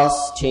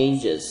 loss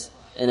changes,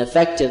 and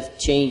effective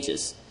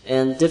changes,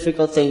 and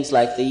difficult things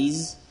like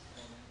these?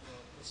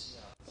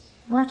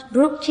 What?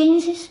 Abrupt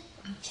changes?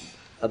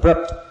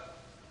 Abrupt,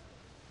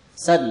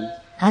 sudden.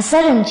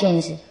 Sudden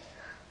changes.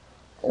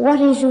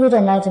 What is with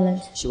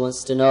enlightenment? She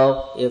wants to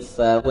know if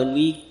when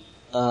we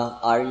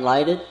are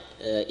enlightened,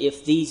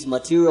 if these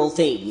material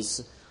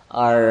things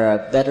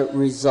are better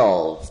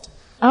resolved.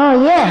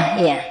 Oh,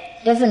 yeah,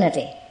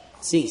 definitely.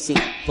 Sim,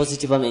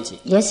 positivamente.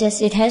 Yes,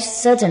 it has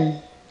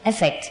certain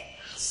effect.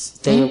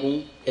 Tem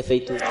algum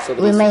efeito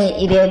sobre We isso?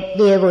 may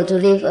be able to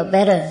live a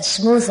better,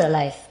 smoother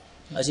life.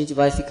 A gente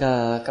vai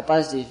ficar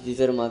capaz de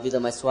viver uma vida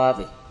mais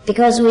suave.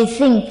 Because we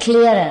think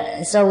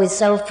clearer, so we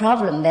solve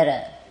problem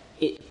better.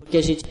 Porque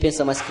a gente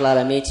pensa mais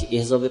claramente e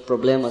resolve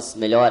problemas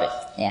melhores.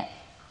 Yeah.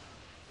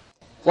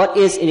 What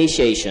is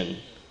initiation?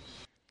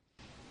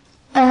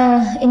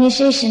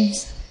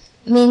 Initiations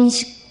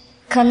means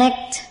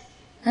connect.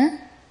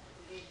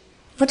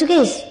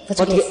 Português.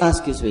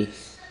 Excuse me.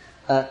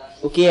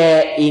 O que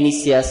é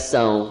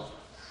iniciação?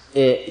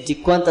 De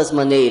quantas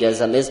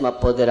maneiras a mesma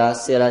poderá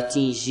ser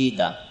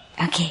atingida?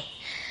 Okay.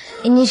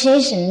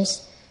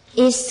 Initiations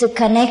is to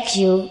connect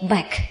you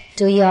back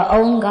to your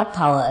own God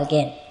power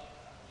again.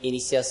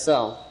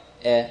 Iniciação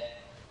é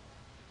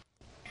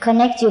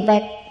connect you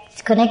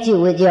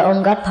with your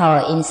own God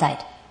power inside.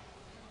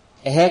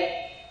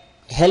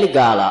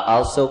 Religá-la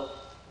ao seu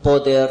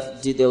poder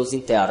de Deus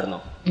interno.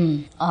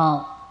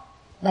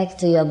 Back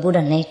to your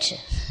Buddha nature.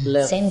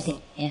 Same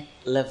thing. Yeah.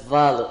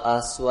 Levá-lo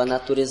à sua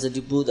natureza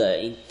de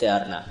Buda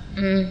interna.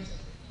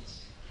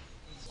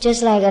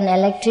 Just like an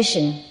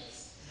electrician,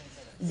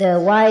 the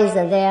wires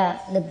are there,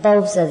 the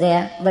bulbs are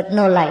there, but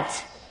no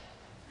light.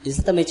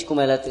 Exatamente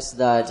como a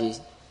eletricidade,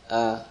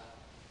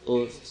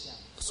 o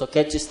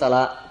soquete está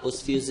lá,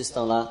 os fios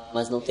estão lá,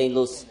 mas não tem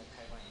luz.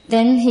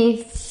 Then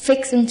he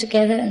fixes them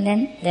together and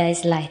then there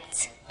is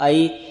light.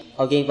 Aí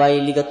alguém vai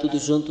e liga tudo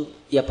junto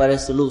e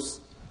aparece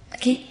luz.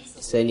 Okay.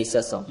 Isso é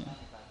iniciação.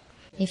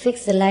 He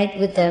fixes the light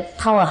with the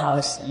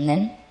powerhouse and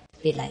then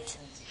be light.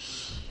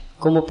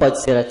 Como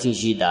pode ser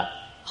atingida?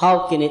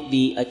 How can it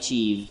be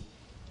achieved?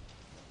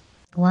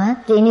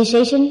 What? The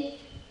initiation?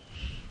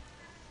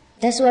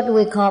 That's what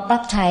we call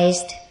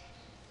baptized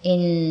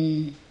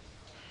in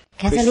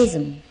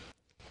Catholicism.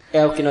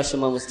 É o que nós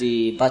chamamos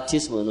de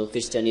batismo no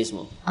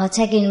cristianismo. Or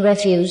taking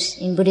refuge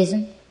in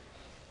Buddhism.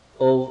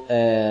 Ou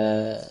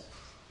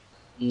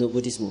no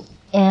budismo.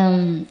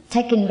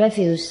 Taking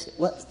refuge.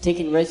 What?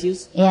 Taking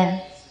refuge? Yeah.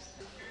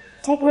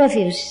 Take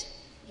refuge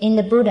in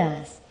the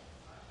Buddhas.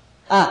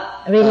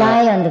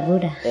 Rely on the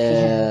Buddha.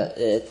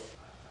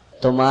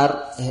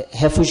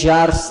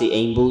 Refugiar-se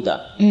em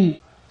Buda.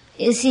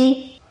 You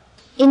see,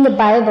 in the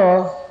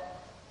Bible,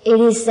 it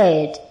is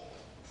said,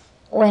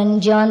 when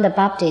John the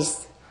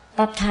Baptist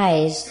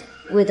baptized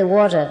with the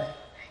water,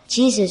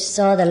 Jesus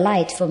saw the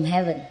light from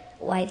heaven,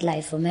 white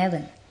light from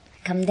heaven,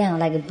 come down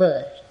like a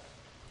bird.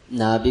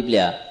 Na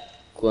Bíblia,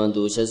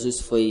 quando Jesus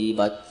foi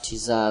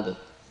batizado,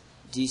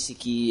 disse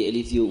que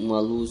ele viu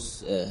uma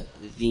luz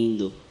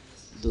vindo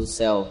do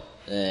céu,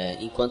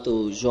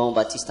 enquanto João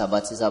Batista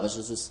batizava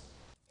Jesus.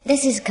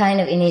 This is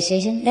kind of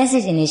initiation. That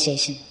is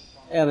initiation.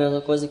 É a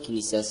mesma coisa que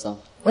iniciação.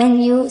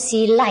 When you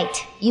see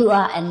light, you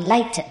are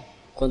enlightened.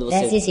 Quando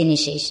That is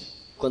initiation.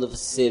 Quando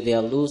você vê a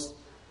luz,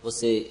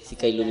 você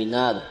fica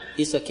iluminado.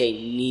 Isso aqui é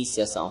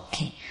iniciação.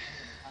 Okay.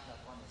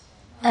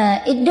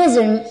 It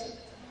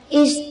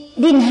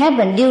didn't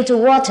happen due to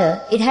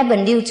water. It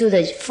happened due to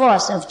the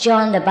force of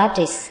John the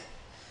Baptist.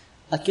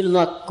 Aquilo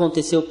não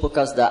aconteceu por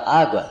causa da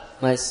água,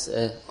 mas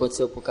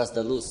aconteceu por causa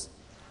da luz.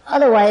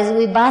 Otherwise,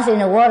 we bath in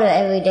the water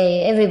every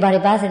day. Everybody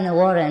bath in the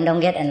water and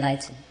don't get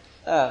enlightened.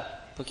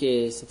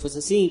 Porque se fosse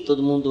assim,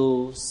 todo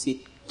mundo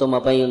se toma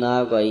banho na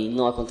água e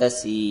não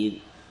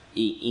acontece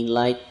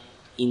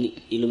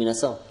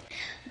iluminação.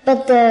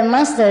 But the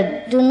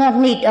master do not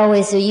need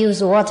always to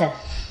use water.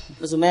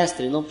 Mas o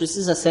mestre não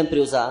precisa sempre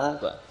usar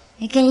água.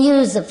 He can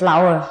use the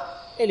flower.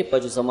 Ele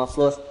pode usar uma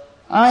flor.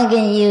 Or you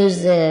can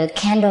use a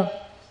candle.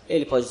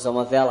 Ele pode usar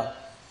uma vela,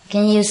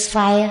 Can use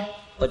fire.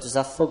 pode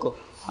usar fogo,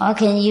 Or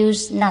can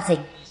use nothing.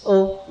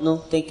 ou não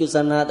tem que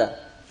usar nada,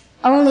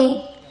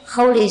 Only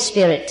Holy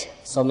Spirit.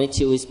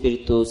 somente o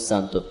Espírito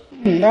Santo.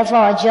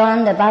 Therefore,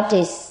 John the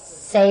Baptist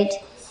said,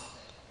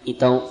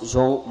 Então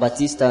João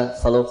Batista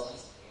falou: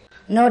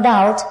 "No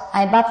doubt,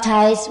 I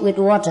baptize with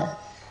water,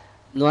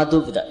 não há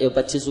dúvida, eu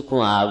batizo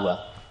com água,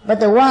 but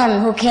the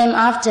one who came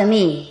after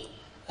me,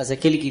 mas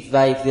aquele que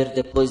vai vir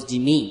depois de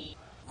mim,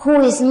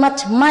 who is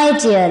much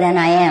mightier than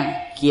I am,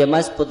 que é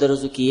mais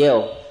poderoso que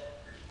eu,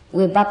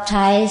 will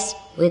baptize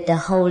with the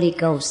Holy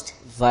Ghost,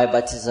 vai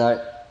batizar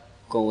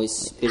com o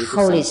Espírito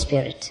Holy Santo,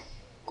 Spirit.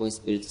 com o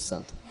Espírito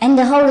Santo. And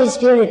the Holy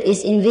Spirit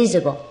is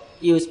invisible.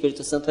 E o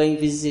Espírito Santo é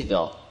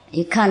invisível.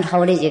 You can't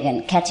hold it, you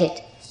can catch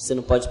it. Você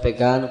não pode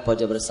pegar, não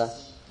pode abraçar.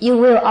 You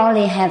will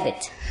only have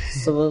it.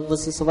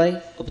 Você só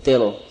vai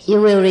obtê-lo.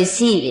 You will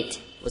receive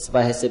it Você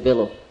vai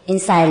recebê-lo in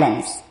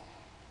silence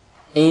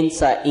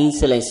em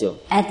silêncio,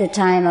 at the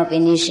time of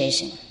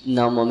initiation.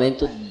 no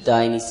momento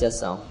da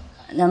iniciação.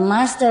 The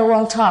master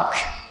won't talk,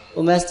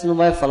 O mestre não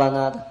vai falar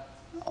nada,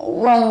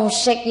 won't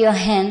shake your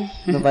hand,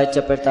 não vai te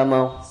apertar a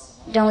mão,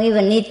 don't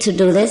even need to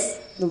do this.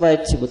 não vai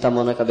te botar a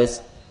mão na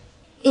cabeça.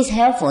 It's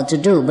helpful to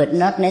do, but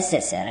not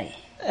necessary.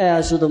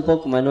 Ajuda um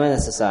pouco, mas não é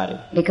necessário.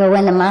 Because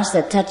when the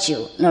master touches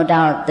you, no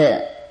doubt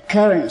the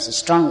current is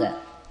stronger.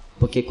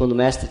 Porque quando o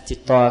mestre te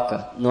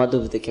toca, não há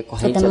dúvida que a But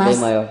corrente é bem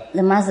maior.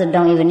 the master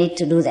don't even need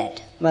to do that.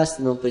 O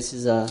mestre não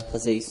precisa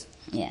fazer isso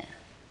Yeah.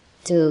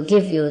 To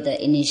give you the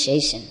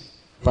initiation,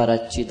 para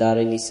te dar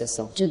a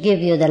iniciação, to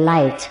give you the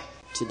light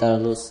te dar a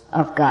luz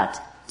of God,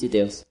 de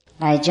Deus,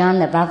 like John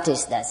the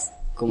Baptist does.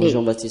 como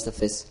João Batista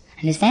fez.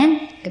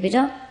 Understand,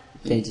 Capito?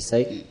 Entende isso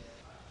aí?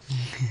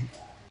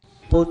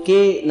 Por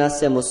que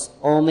nascemos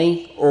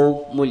homem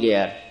ou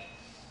mulher?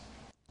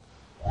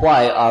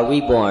 Why are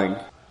we born?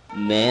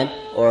 Men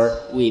or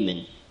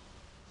women?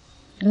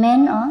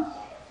 Men or?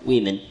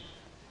 Women.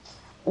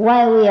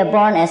 Why we are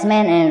born as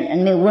men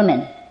and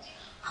women?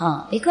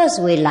 Because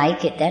we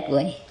like it that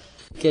way.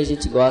 Porque a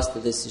gente gosta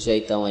desse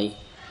jeitão aí.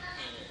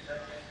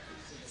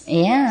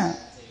 Yeah.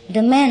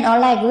 The men are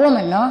like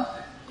women, no?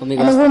 Homem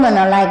And the gosta women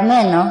are like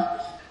men, no?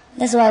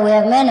 That's why we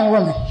have men and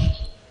women.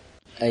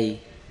 aí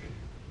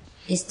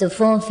It's to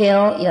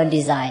fulfill your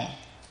desire.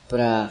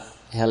 para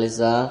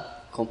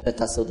realizar,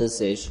 completar seu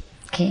desejo.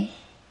 Okay?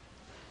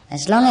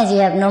 As long as you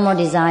have no more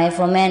desire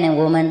for man and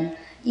woman,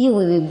 you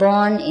will be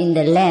born in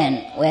the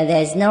land where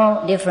there is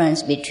no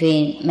difference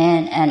between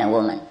man and a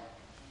woman.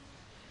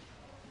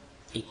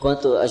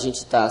 Enquanto a gente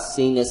está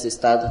assim nesse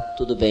estado,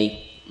 tudo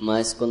bem.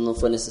 Mas quando não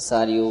for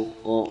necessário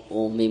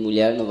homem e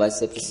mulher, não vai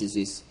ser preciso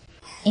isso.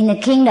 In the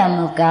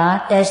kingdom of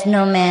God, there's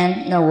no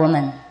man, no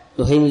woman.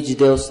 No reino de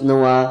Deus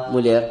não há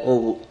mulher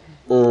ou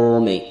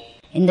homem.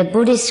 In the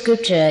Buddhist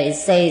scripture, it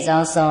says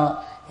also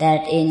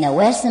that in the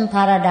Western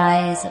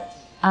paradise,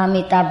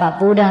 Amitabha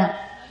Buddha,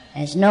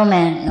 there's no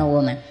man, no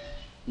woman.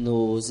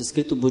 Nos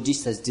escritos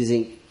budistas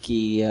dizem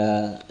que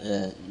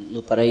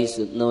no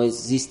paraíso não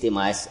existe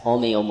mais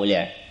homem ou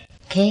mulher.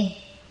 Okay?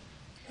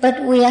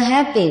 But we are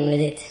happy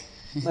with it.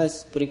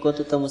 Mas por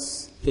enquanto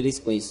estamos felizes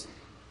com isso.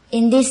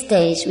 In this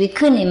stage, we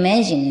couldn't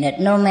imagine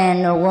that no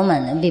man, no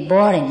woman would be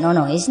boring. No,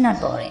 it's not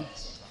boring.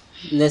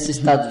 Nesse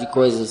estado de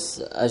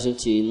coisas, a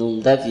gente não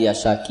deve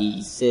achar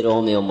que ser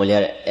homem ou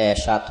mulher é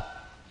chato.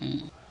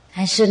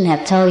 I shouldn't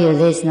have told you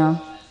this, no?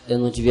 Eu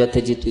não devia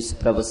ter dito isso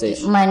para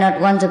vocês. You might not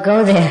want to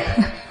go there.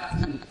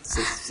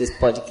 Vocês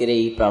podem querer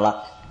ir para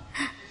lá.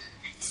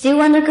 Still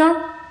want to go?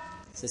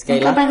 Vocês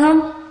querem ir Go lá? back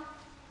home?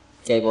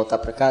 Querem voltar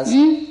para casa?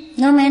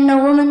 No man, no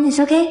woman, it's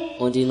okay?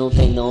 Onde não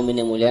tem nem homem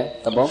nem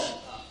mulher, tá bom?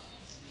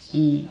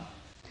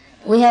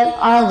 We have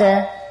all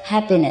the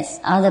happiness,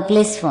 all the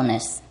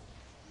blissfulness.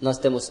 Nós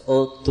temos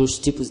outros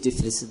tipos de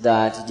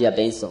felicidade, de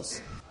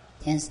bênçãos.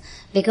 Yes,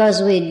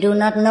 because we do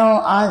not know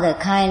all the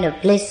kind of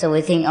bliss, so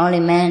we think only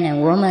man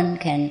and woman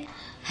can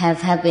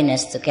have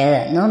happiness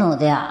together. No,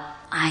 there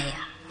are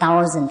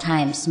 1,000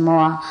 times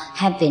more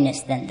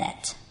happiness than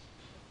that.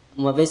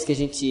 Uma vez que a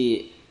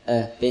gente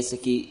pensa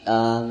que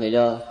há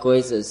melhor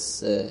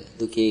coisas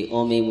do que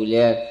homem e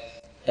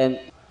mulher,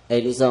 é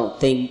ilusão.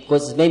 Tem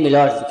coisas bem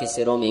melhores do que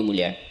ser homem e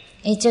mulher.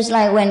 It's just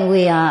like when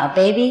we are a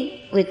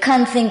baby, we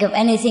can't think of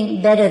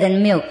anything better than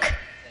milk.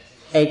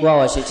 É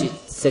igual a gente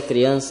ser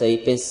criança e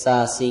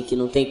pensar assim que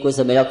não tem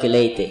coisa melhor que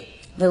leite.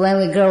 But when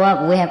we grow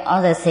up, we have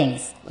other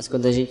things. Mas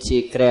quando a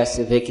gente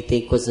cresce, vê que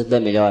tem coisas bem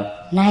melhor,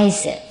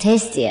 Nicer,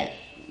 tastier.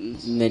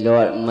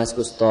 melhor, mais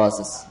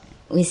gostosas.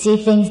 We see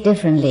things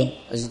differently.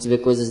 A gente vê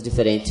coisas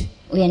diferentes.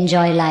 We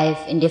enjoy life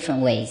in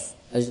different ways.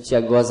 A gente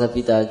goza a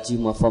vida de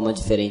uma forma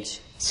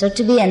diferente. So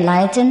to be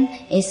enlightened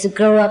is to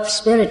grow up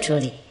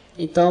spiritually.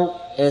 Então,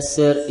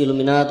 ser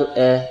iluminado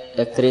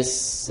é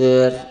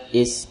crescer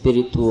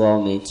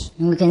espiritualmente.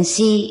 We can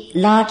see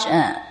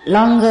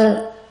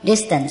longer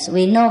distance.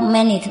 We know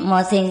many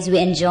more things. We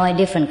enjoy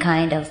different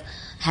kind of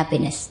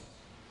happiness.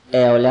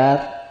 É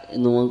olhar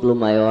num ângulo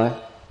maior,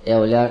 é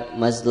olhar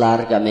mais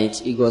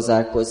largamente e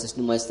gozar coisas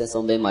numa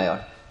extensão bem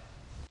maior.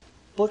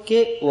 Por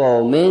que o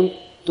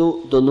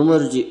aumento do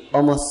número de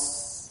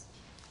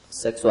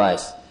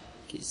homossexuais?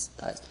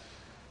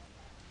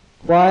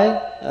 Why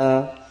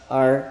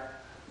are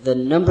the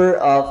number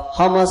of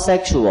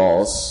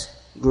homosexuals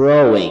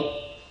growing?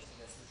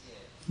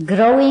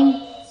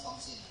 Growing?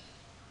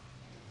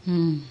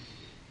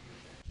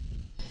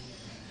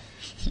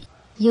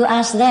 You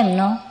ask them,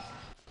 no?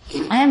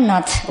 I am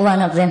not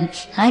one of them.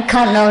 I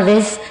can't know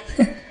this.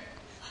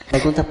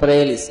 Pergunta para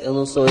eles, eu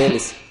não sou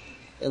eles.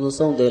 Eu não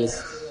sou um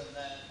deles.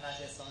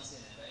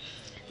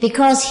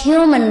 Because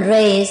human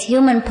race,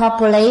 human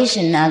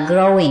population are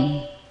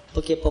growing.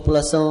 Porque a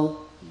população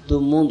do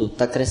mundo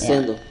está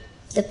crescendo.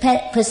 The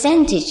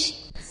percentage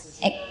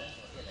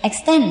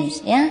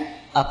extends, yeah?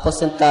 A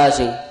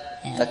porcentagem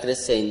está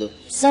crescendo.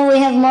 So we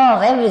have more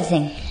of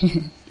everything.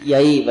 E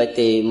aí vai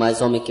ter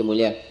mais homem que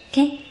mulher?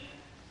 Okay?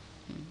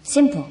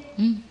 Simple.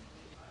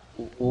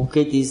 O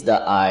que diz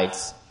da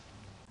AIDS?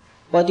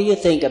 What do you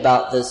think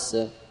about this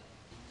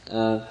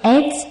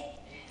AIDS?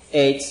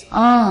 AIDS?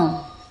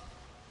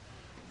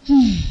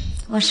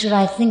 What should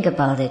I think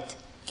about it?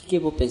 O que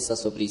eu vou pensar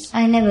sobre isso?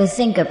 I never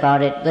think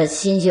about it, but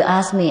since you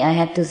asked me, I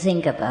have to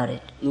think about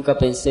it. Nunca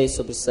pensei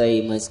sobre isso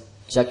aí, mas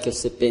já que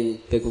você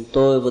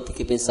perguntou, eu vou ter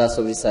que pensar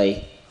sobre isso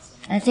aí.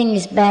 I think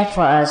it's bad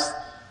for us,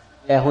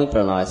 É ruim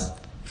para nós,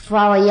 for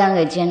our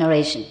younger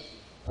generation.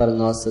 para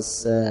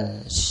nossas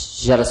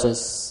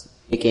gerações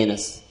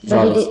pequenas, But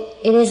jovens.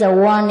 it is a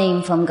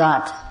warning from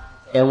God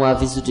É um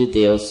aviso de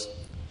Deus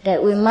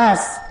that we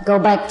must go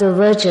back to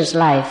virtuous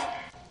life.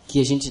 que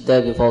a gente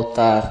deve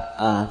voltar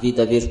à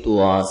vida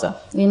virtuosa,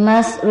 We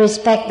must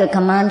respect the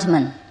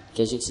commandment.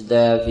 que a gente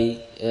deve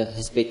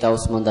respeitar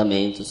os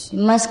mandamentos.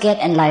 We must get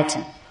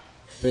enlightened.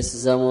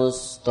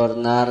 Precisamos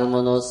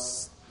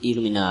tornarmos-nos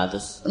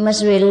iluminados. We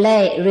must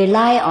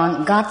rely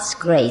on God's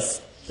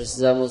grace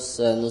Precisamos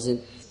nos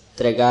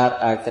entregar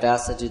à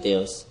graça de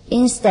Deus,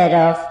 instead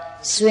of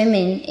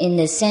swimming in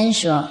the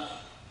sensual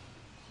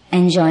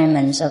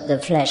enjoyments of the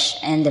flesh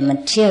and the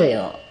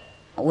material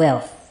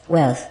wealth.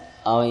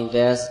 ao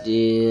invés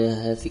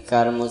de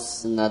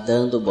ficarmos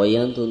nadando,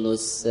 boiando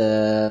nos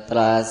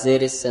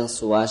prazeres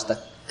sensuais da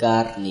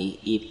carne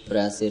e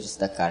prazeres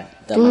da carne,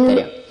 da Do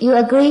matéria. you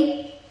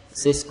agree?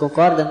 Vocês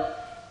concordam?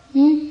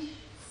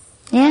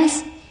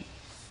 Yes?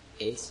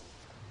 Isso.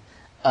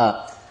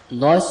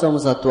 Nós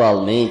somos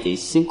atualmente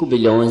 5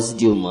 bilhões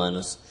de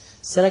humanos.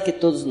 Será que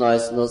todos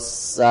nós nos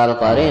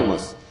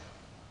salvaremos?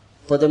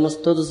 Podemos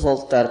todos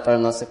voltar para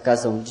nossa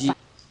casa um dia?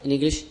 In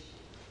English?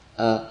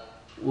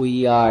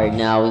 We are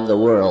now in the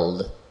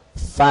world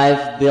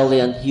 5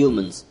 billion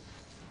humans.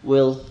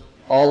 Will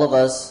all of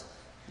us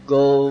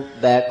go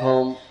back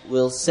home?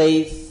 Will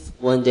save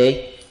one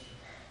day?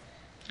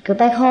 Go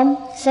back home,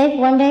 safe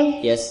one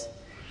day? Yes.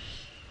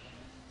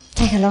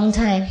 Take a long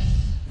time.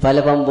 Vai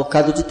levar um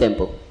bocado de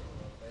tempo.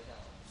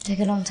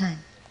 Take a long time.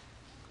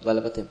 Vai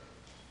levar tempo.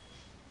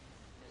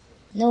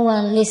 No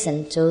one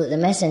listened to the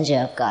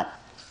messenger of God.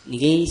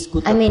 Ninguém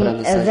escuta I para a mean,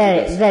 mensagem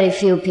de Deus. very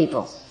few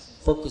people.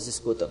 Poucos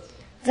escutam.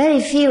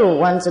 Very few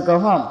want to go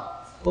home.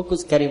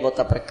 Poucos querem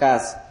voltar para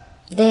casa.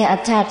 They are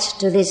attached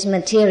to this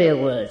material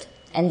world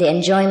and the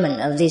enjoyment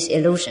of this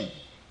illusion.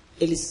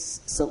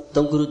 Eles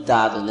estão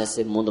grudados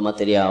nesse mundo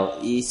material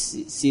e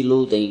se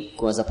iludem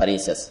com as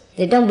aparências.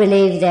 They don't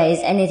believe there is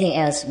anything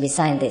else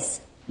beside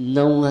this.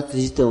 Não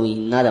acreditam em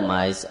nada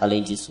mais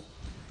além disso.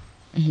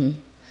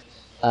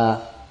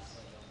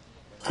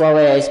 Qual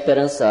é a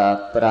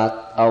esperança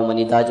para a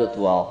humanidade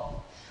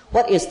atual?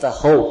 What is the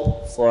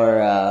hope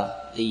for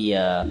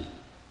the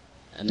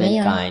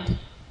mankind?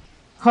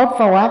 Hope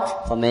for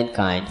what? For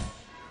mankind.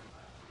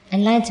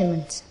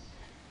 Enlightenment.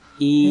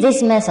 E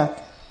This method.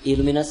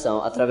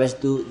 iluminação através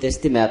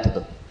deste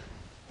método.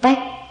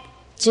 Back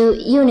to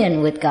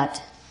union with God.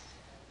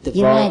 De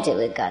volta, United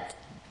with God.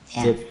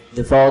 Yeah.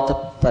 de volta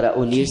para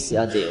unir-se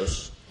a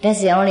Deus.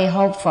 That's the only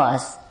hope for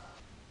us.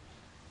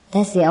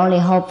 That's the only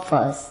hope for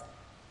us.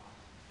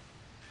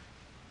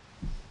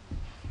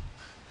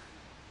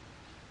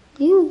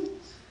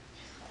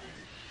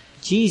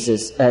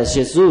 Jesus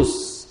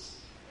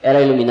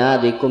era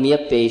iluminado e comia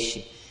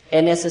peixe.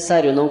 É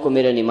necessário não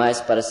comer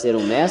animais para ser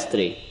um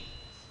mestre?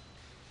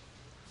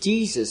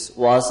 Jesus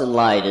was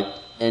enlightened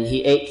and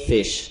he ate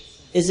fish.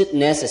 Is it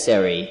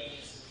necessary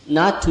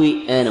not to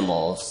eat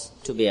animals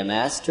to be a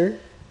master?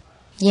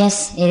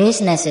 Yes, it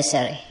is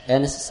necessary. É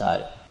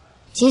necessário.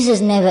 Jesus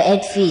never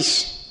ate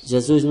fish.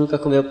 Jesus nunca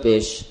comeu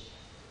peixe.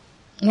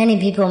 Many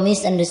people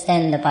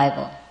misunderstand the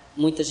Bible.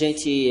 Muita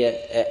gente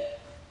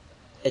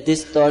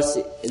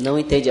distorce, não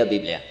entende a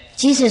Bíblia.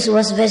 Jesus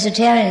was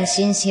vegetarian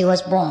since he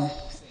was born,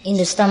 in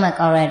the stomach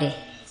already.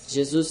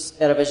 Jesus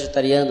era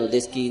vegetariano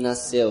desde que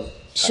nasceu.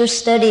 Should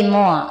study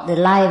more the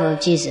life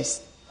of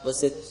Jesus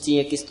Você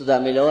tinha que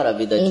estudar melhor a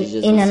vida de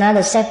Jesus. in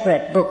another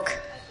separate book,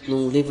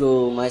 Num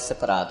livro mais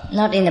separado.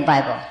 not in the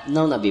Bible.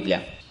 Não na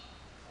Bíblia.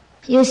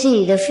 You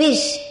see, the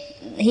fish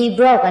he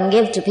broke and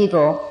gave to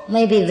people,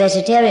 maybe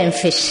vegetarian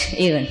fish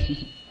even.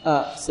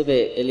 Você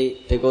vê,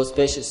 ele pegou os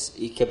peixes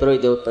e quebrou e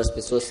deu para as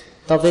pessoas.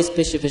 Talvez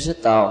peixe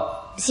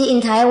vegetal. See,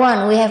 in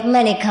Taiwan, we have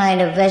many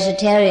kind of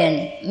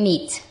vegetarian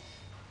meat.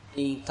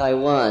 Em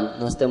Taiwan,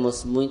 nós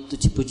temos muito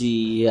tipo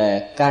de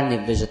carne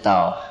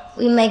vegetal.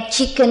 We make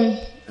chicken,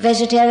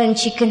 vegetarian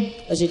chicken.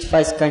 A gente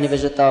faz carne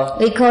vegetal.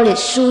 We call it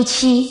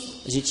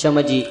sushi, A gente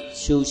chama de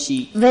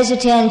sushi.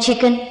 vegetarian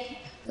chicken.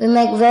 We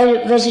make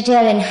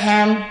vegetarian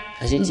ham,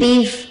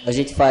 beef, A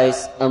gente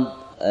faz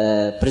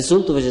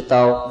presunto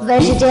vegetal.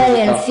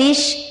 vegetarian beef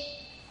fish.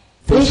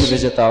 peixe Fish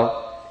vegetal.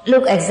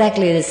 look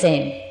exactly the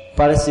same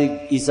Parece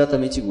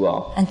exatamente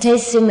igual. and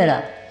taste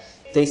similar.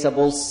 Tem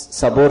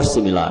sabor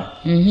similar.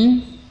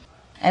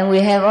 And we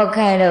have all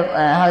kind of,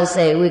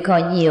 we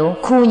call niu,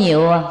 ku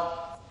niu,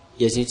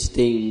 E a gente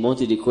tem um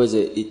monte de coisa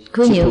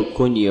Cunho. tipo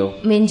cunho.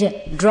 means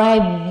dry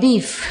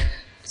beef.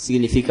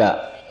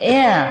 Significa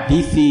Yeah.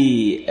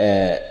 bife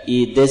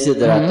e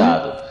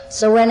desidratado.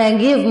 So when I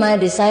give my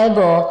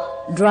disciple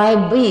dry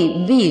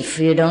beef,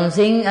 you don't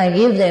think I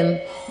give them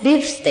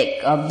beef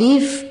steak or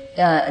beef,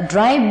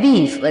 dry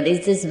beef, but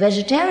it is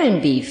vegetarian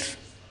beef.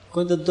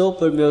 Quando eu dou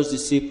para meus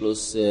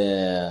discípulos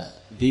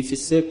bife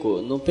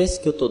seco, não pense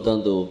que eu estou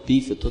dando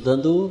bife, eu estou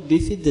dando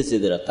bife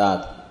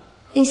desidratado.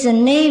 It's the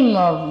name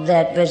of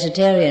that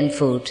vegetarian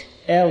food.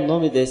 É o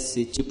nome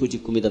desse tipo de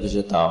comida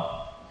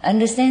vegetal.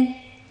 Understand?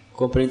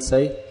 Compreende isso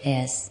aí?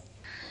 Yes.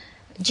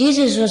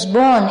 Jesus was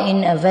born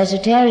in a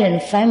vegetarian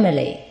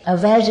family, a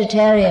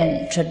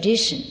vegetarian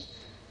tradition.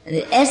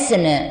 The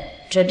Essener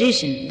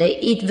tradition, they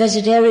eat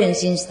vegetarian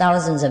since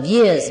thousands of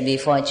years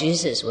before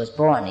Jesus was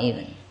born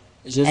even.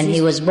 And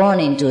he was born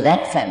into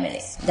that family,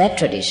 that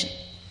tradition.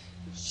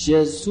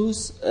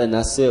 Jesus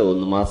nasceu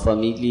numa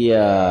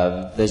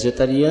família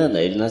vegetariana.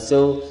 Ele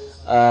nasceu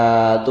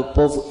do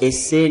povo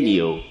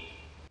essênio.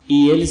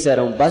 E eles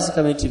eram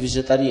basicamente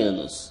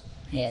vegetarianos.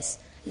 Yes.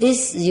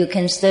 This you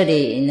can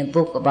study in a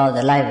book about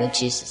the life of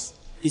Jesus.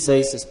 Isso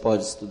aí vocês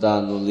podem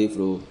estudar no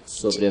livro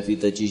sobre a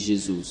vida de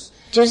Jesus.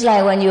 Just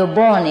like when you're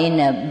born in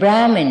a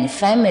Brahmin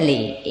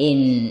family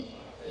in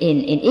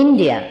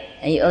India,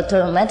 and you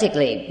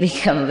automatically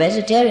become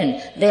vegetarian.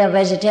 They are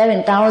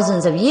vegetarian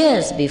thousands of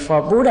years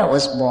before Buddha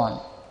was born.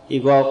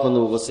 Igual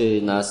quando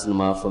você nasce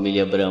numa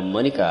família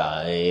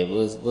bramânica,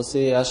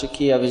 você acha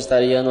que é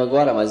vegetariano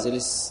agora, mas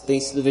eles têm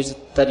sido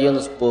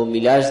vegetarianos por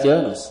milhares de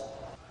anos.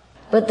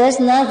 But that's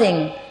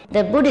nothing.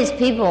 The Buddhist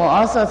people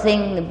also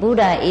think the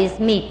Buddha is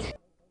meat.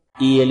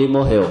 E ele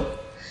morreu.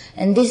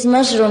 And this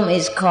mushroom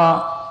is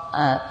called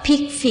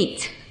pig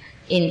feet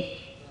in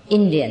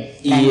Indian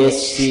E language.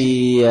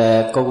 esses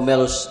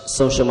cogumelos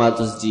são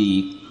chamados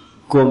de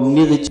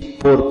comida de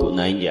porco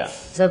na Índia.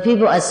 So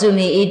people assume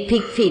he eat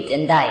pig feet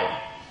and die.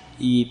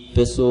 E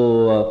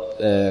pessoa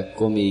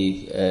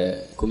come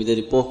comida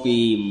de porco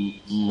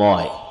e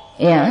morre.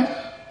 Yeah.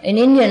 In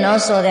Indian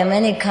also there are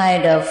many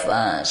kind of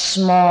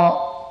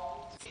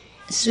small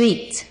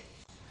sweet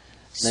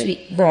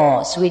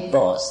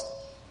balls,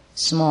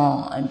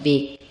 small and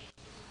big.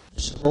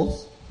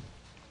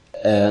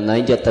 Na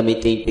Índia também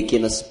tem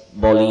pequenas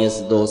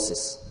bolinhas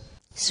doces.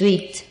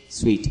 Sweet.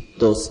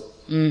 Doce.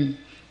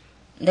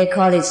 They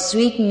call it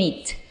sweet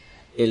meat.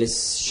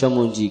 Eles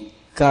chamam de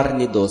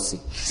carne doce.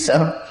 So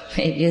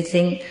if you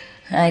think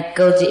I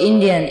go to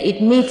India and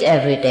eat meat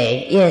every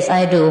day, yes,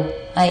 I do.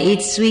 I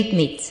eat sweet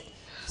meat.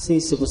 Sim,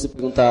 se você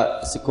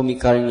perguntar se come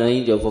carne na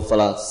Índia, eu vou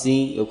falar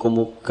sim, eu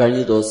como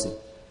carne doce.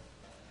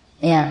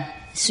 Yeah,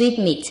 sweet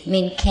meat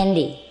mean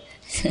candy,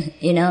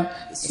 you know,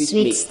 sweet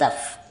meat.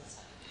 stuff.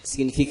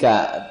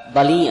 Significa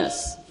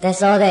balinhas.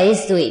 That's all there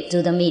is to it,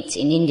 to the meat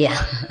in India.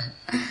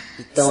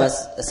 Então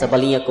essa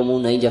balinha comum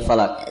na Índia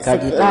fala It's a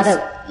carne lot doce.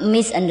 of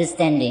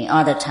misunderstanding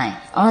all the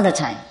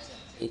time.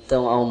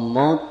 Então há um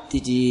monte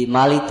de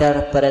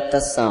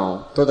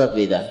malinterpretação toda a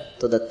vida,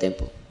 todo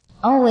tempo.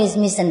 Always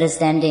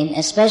misunderstanding,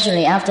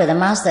 especially after the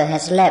master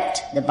has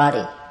left the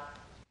body.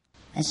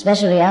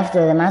 Especially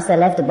after the master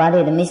left the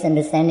body, the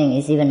misunderstanding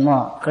is even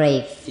more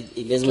grave.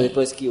 E mesmo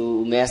depois que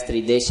o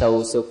mestre deixa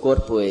o seu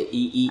corpo,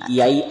 e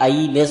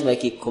aí mesmo é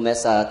que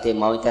começa a ter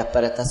mal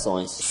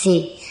interpretações.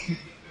 See,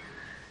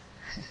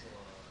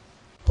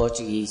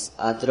 Português.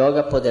 A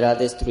droga poderá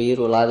destruir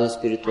o lado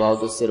espiritual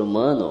do ser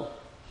humano?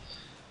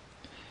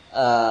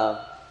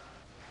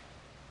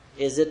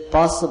 Is it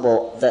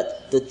possible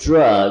that the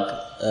drug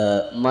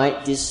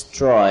might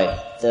destroy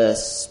the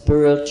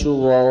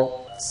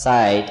spiritual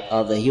side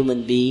of the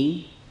human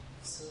being?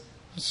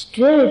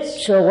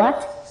 spiritual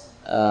what?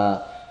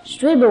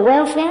 Spiritual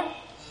welfare?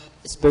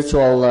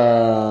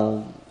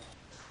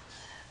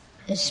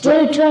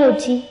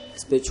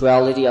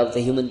 Spirituality of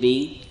the human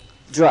being?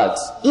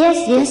 Drugs.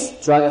 Yes.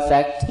 Drug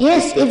effect?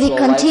 Yes, if we spiritual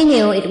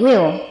continue, it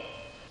will.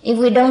 If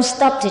we don't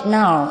stop it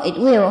now, it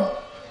will.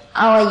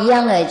 Our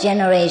younger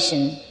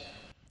generation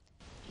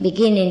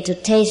beginning to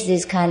taste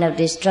this kind of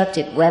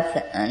destructive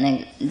weapon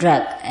and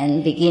drug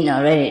and begin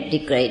already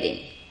degrading.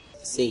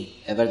 Sim,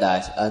 é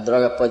verdade. A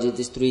droga pode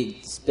destruir,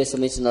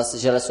 especialmente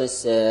nossas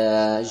gerações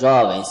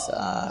jovens,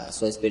 a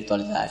sua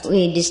espiritualidade.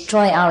 We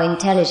destroy our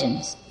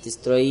intelligence.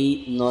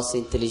 Destruir nossa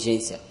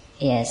inteligência.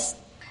 Yes.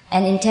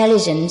 And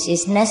intelligence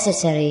is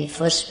necessary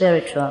for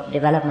spiritual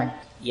development.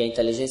 E a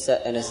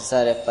inteligência é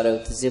necessária para o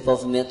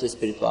desenvolvimento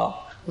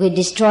espiritual. We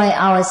destroy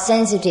our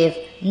sensitive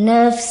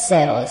nerve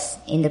cells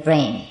in the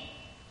brain.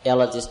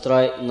 Ela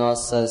destrói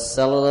nossas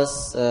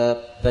células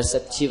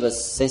perceptivas,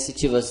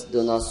 sensitivas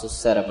do nosso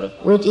cérebro.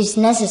 Which is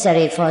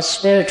necessary for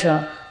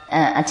spiritual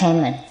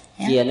attainment.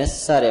 Que é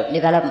necessária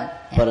Development.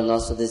 para o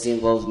nosso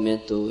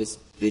desenvolvimento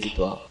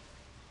espiritual.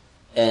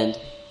 And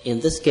in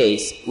this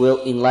case,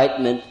 will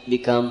enlightenment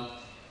become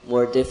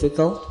more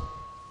difficult?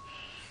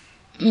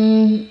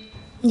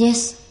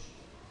 Yes.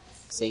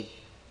 Sim.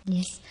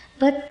 Yes.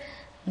 But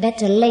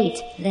better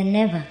late than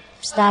never.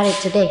 Start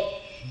it today.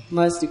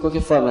 Mas de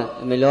qualquer forma,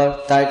 é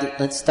melhor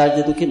antes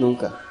tarde do que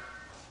nunca.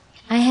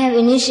 I have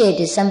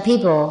initiated some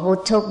people who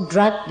took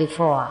drug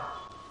before.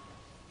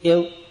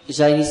 Eu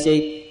já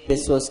iniciei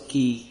pessoas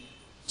que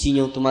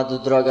tinham tomado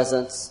drogas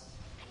antes.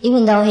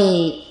 Even though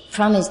he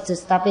promised to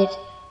stop it,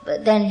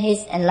 but then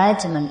his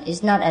enlightenment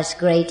is not as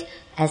great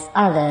as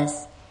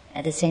others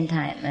at the same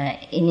time,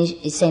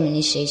 same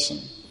initiation.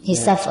 He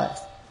suffers.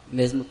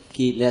 Mesmo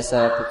que nessa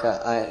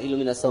época a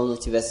iluminação não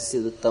tivesse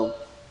sido tão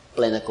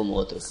plena como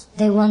outros.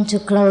 They want to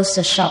close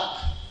the shop.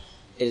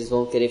 Eles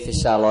vão querer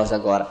fechar a loja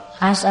agora.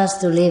 Ask us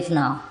to leave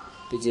now.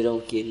 Pediram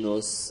que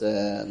nós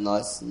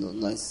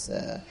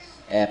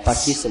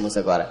partíssemos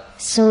agora.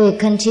 So we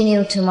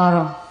continue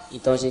tomorrow.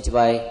 Então a gente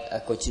vai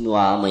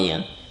continuar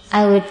amanhã.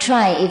 I will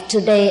try, if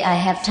today I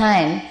have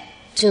time,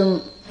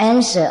 to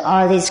answer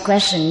all these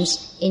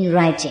questions in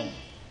writing.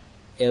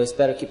 Eu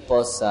espero que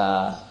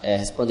possa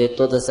responder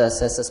todas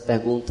essas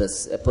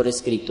perguntas por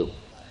escrito.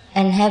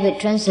 And have it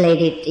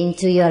translated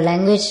into your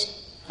language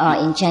or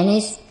in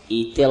Chinese.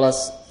 E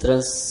tê-las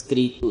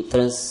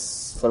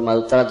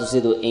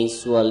traduzido em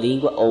sua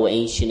língua ou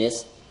em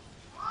chinês.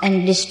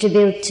 And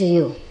distribute to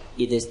you.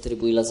 E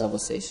distribuí-las a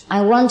vocês.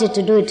 I wanted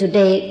to do it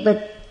today,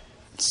 but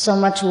so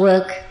much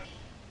work.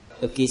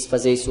 Eu quis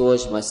fazer isso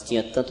hoje, mas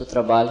tinha tanto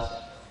trabalho.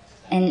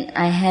 And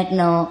I had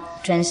no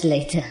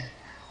translator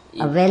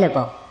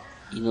available.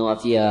 E não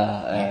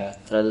havia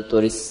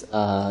tradutores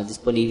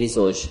disponíveis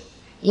hoje.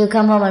 You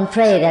come home and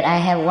pray that I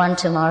have one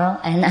tomorrow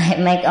and I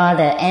make all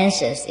the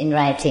answers in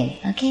writing,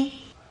 okay?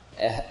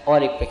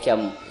 Ore para que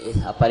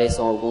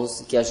apareçam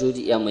alguns que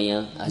ajudem e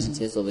amanhã a gente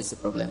resolve esse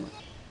problema.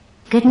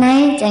 Good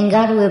night and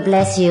God will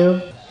bless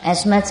you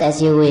as much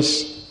as you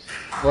wish.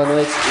 Boa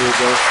noite e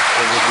Deus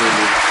abençoe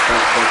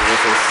tanto quanto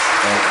vocês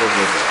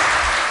desejam.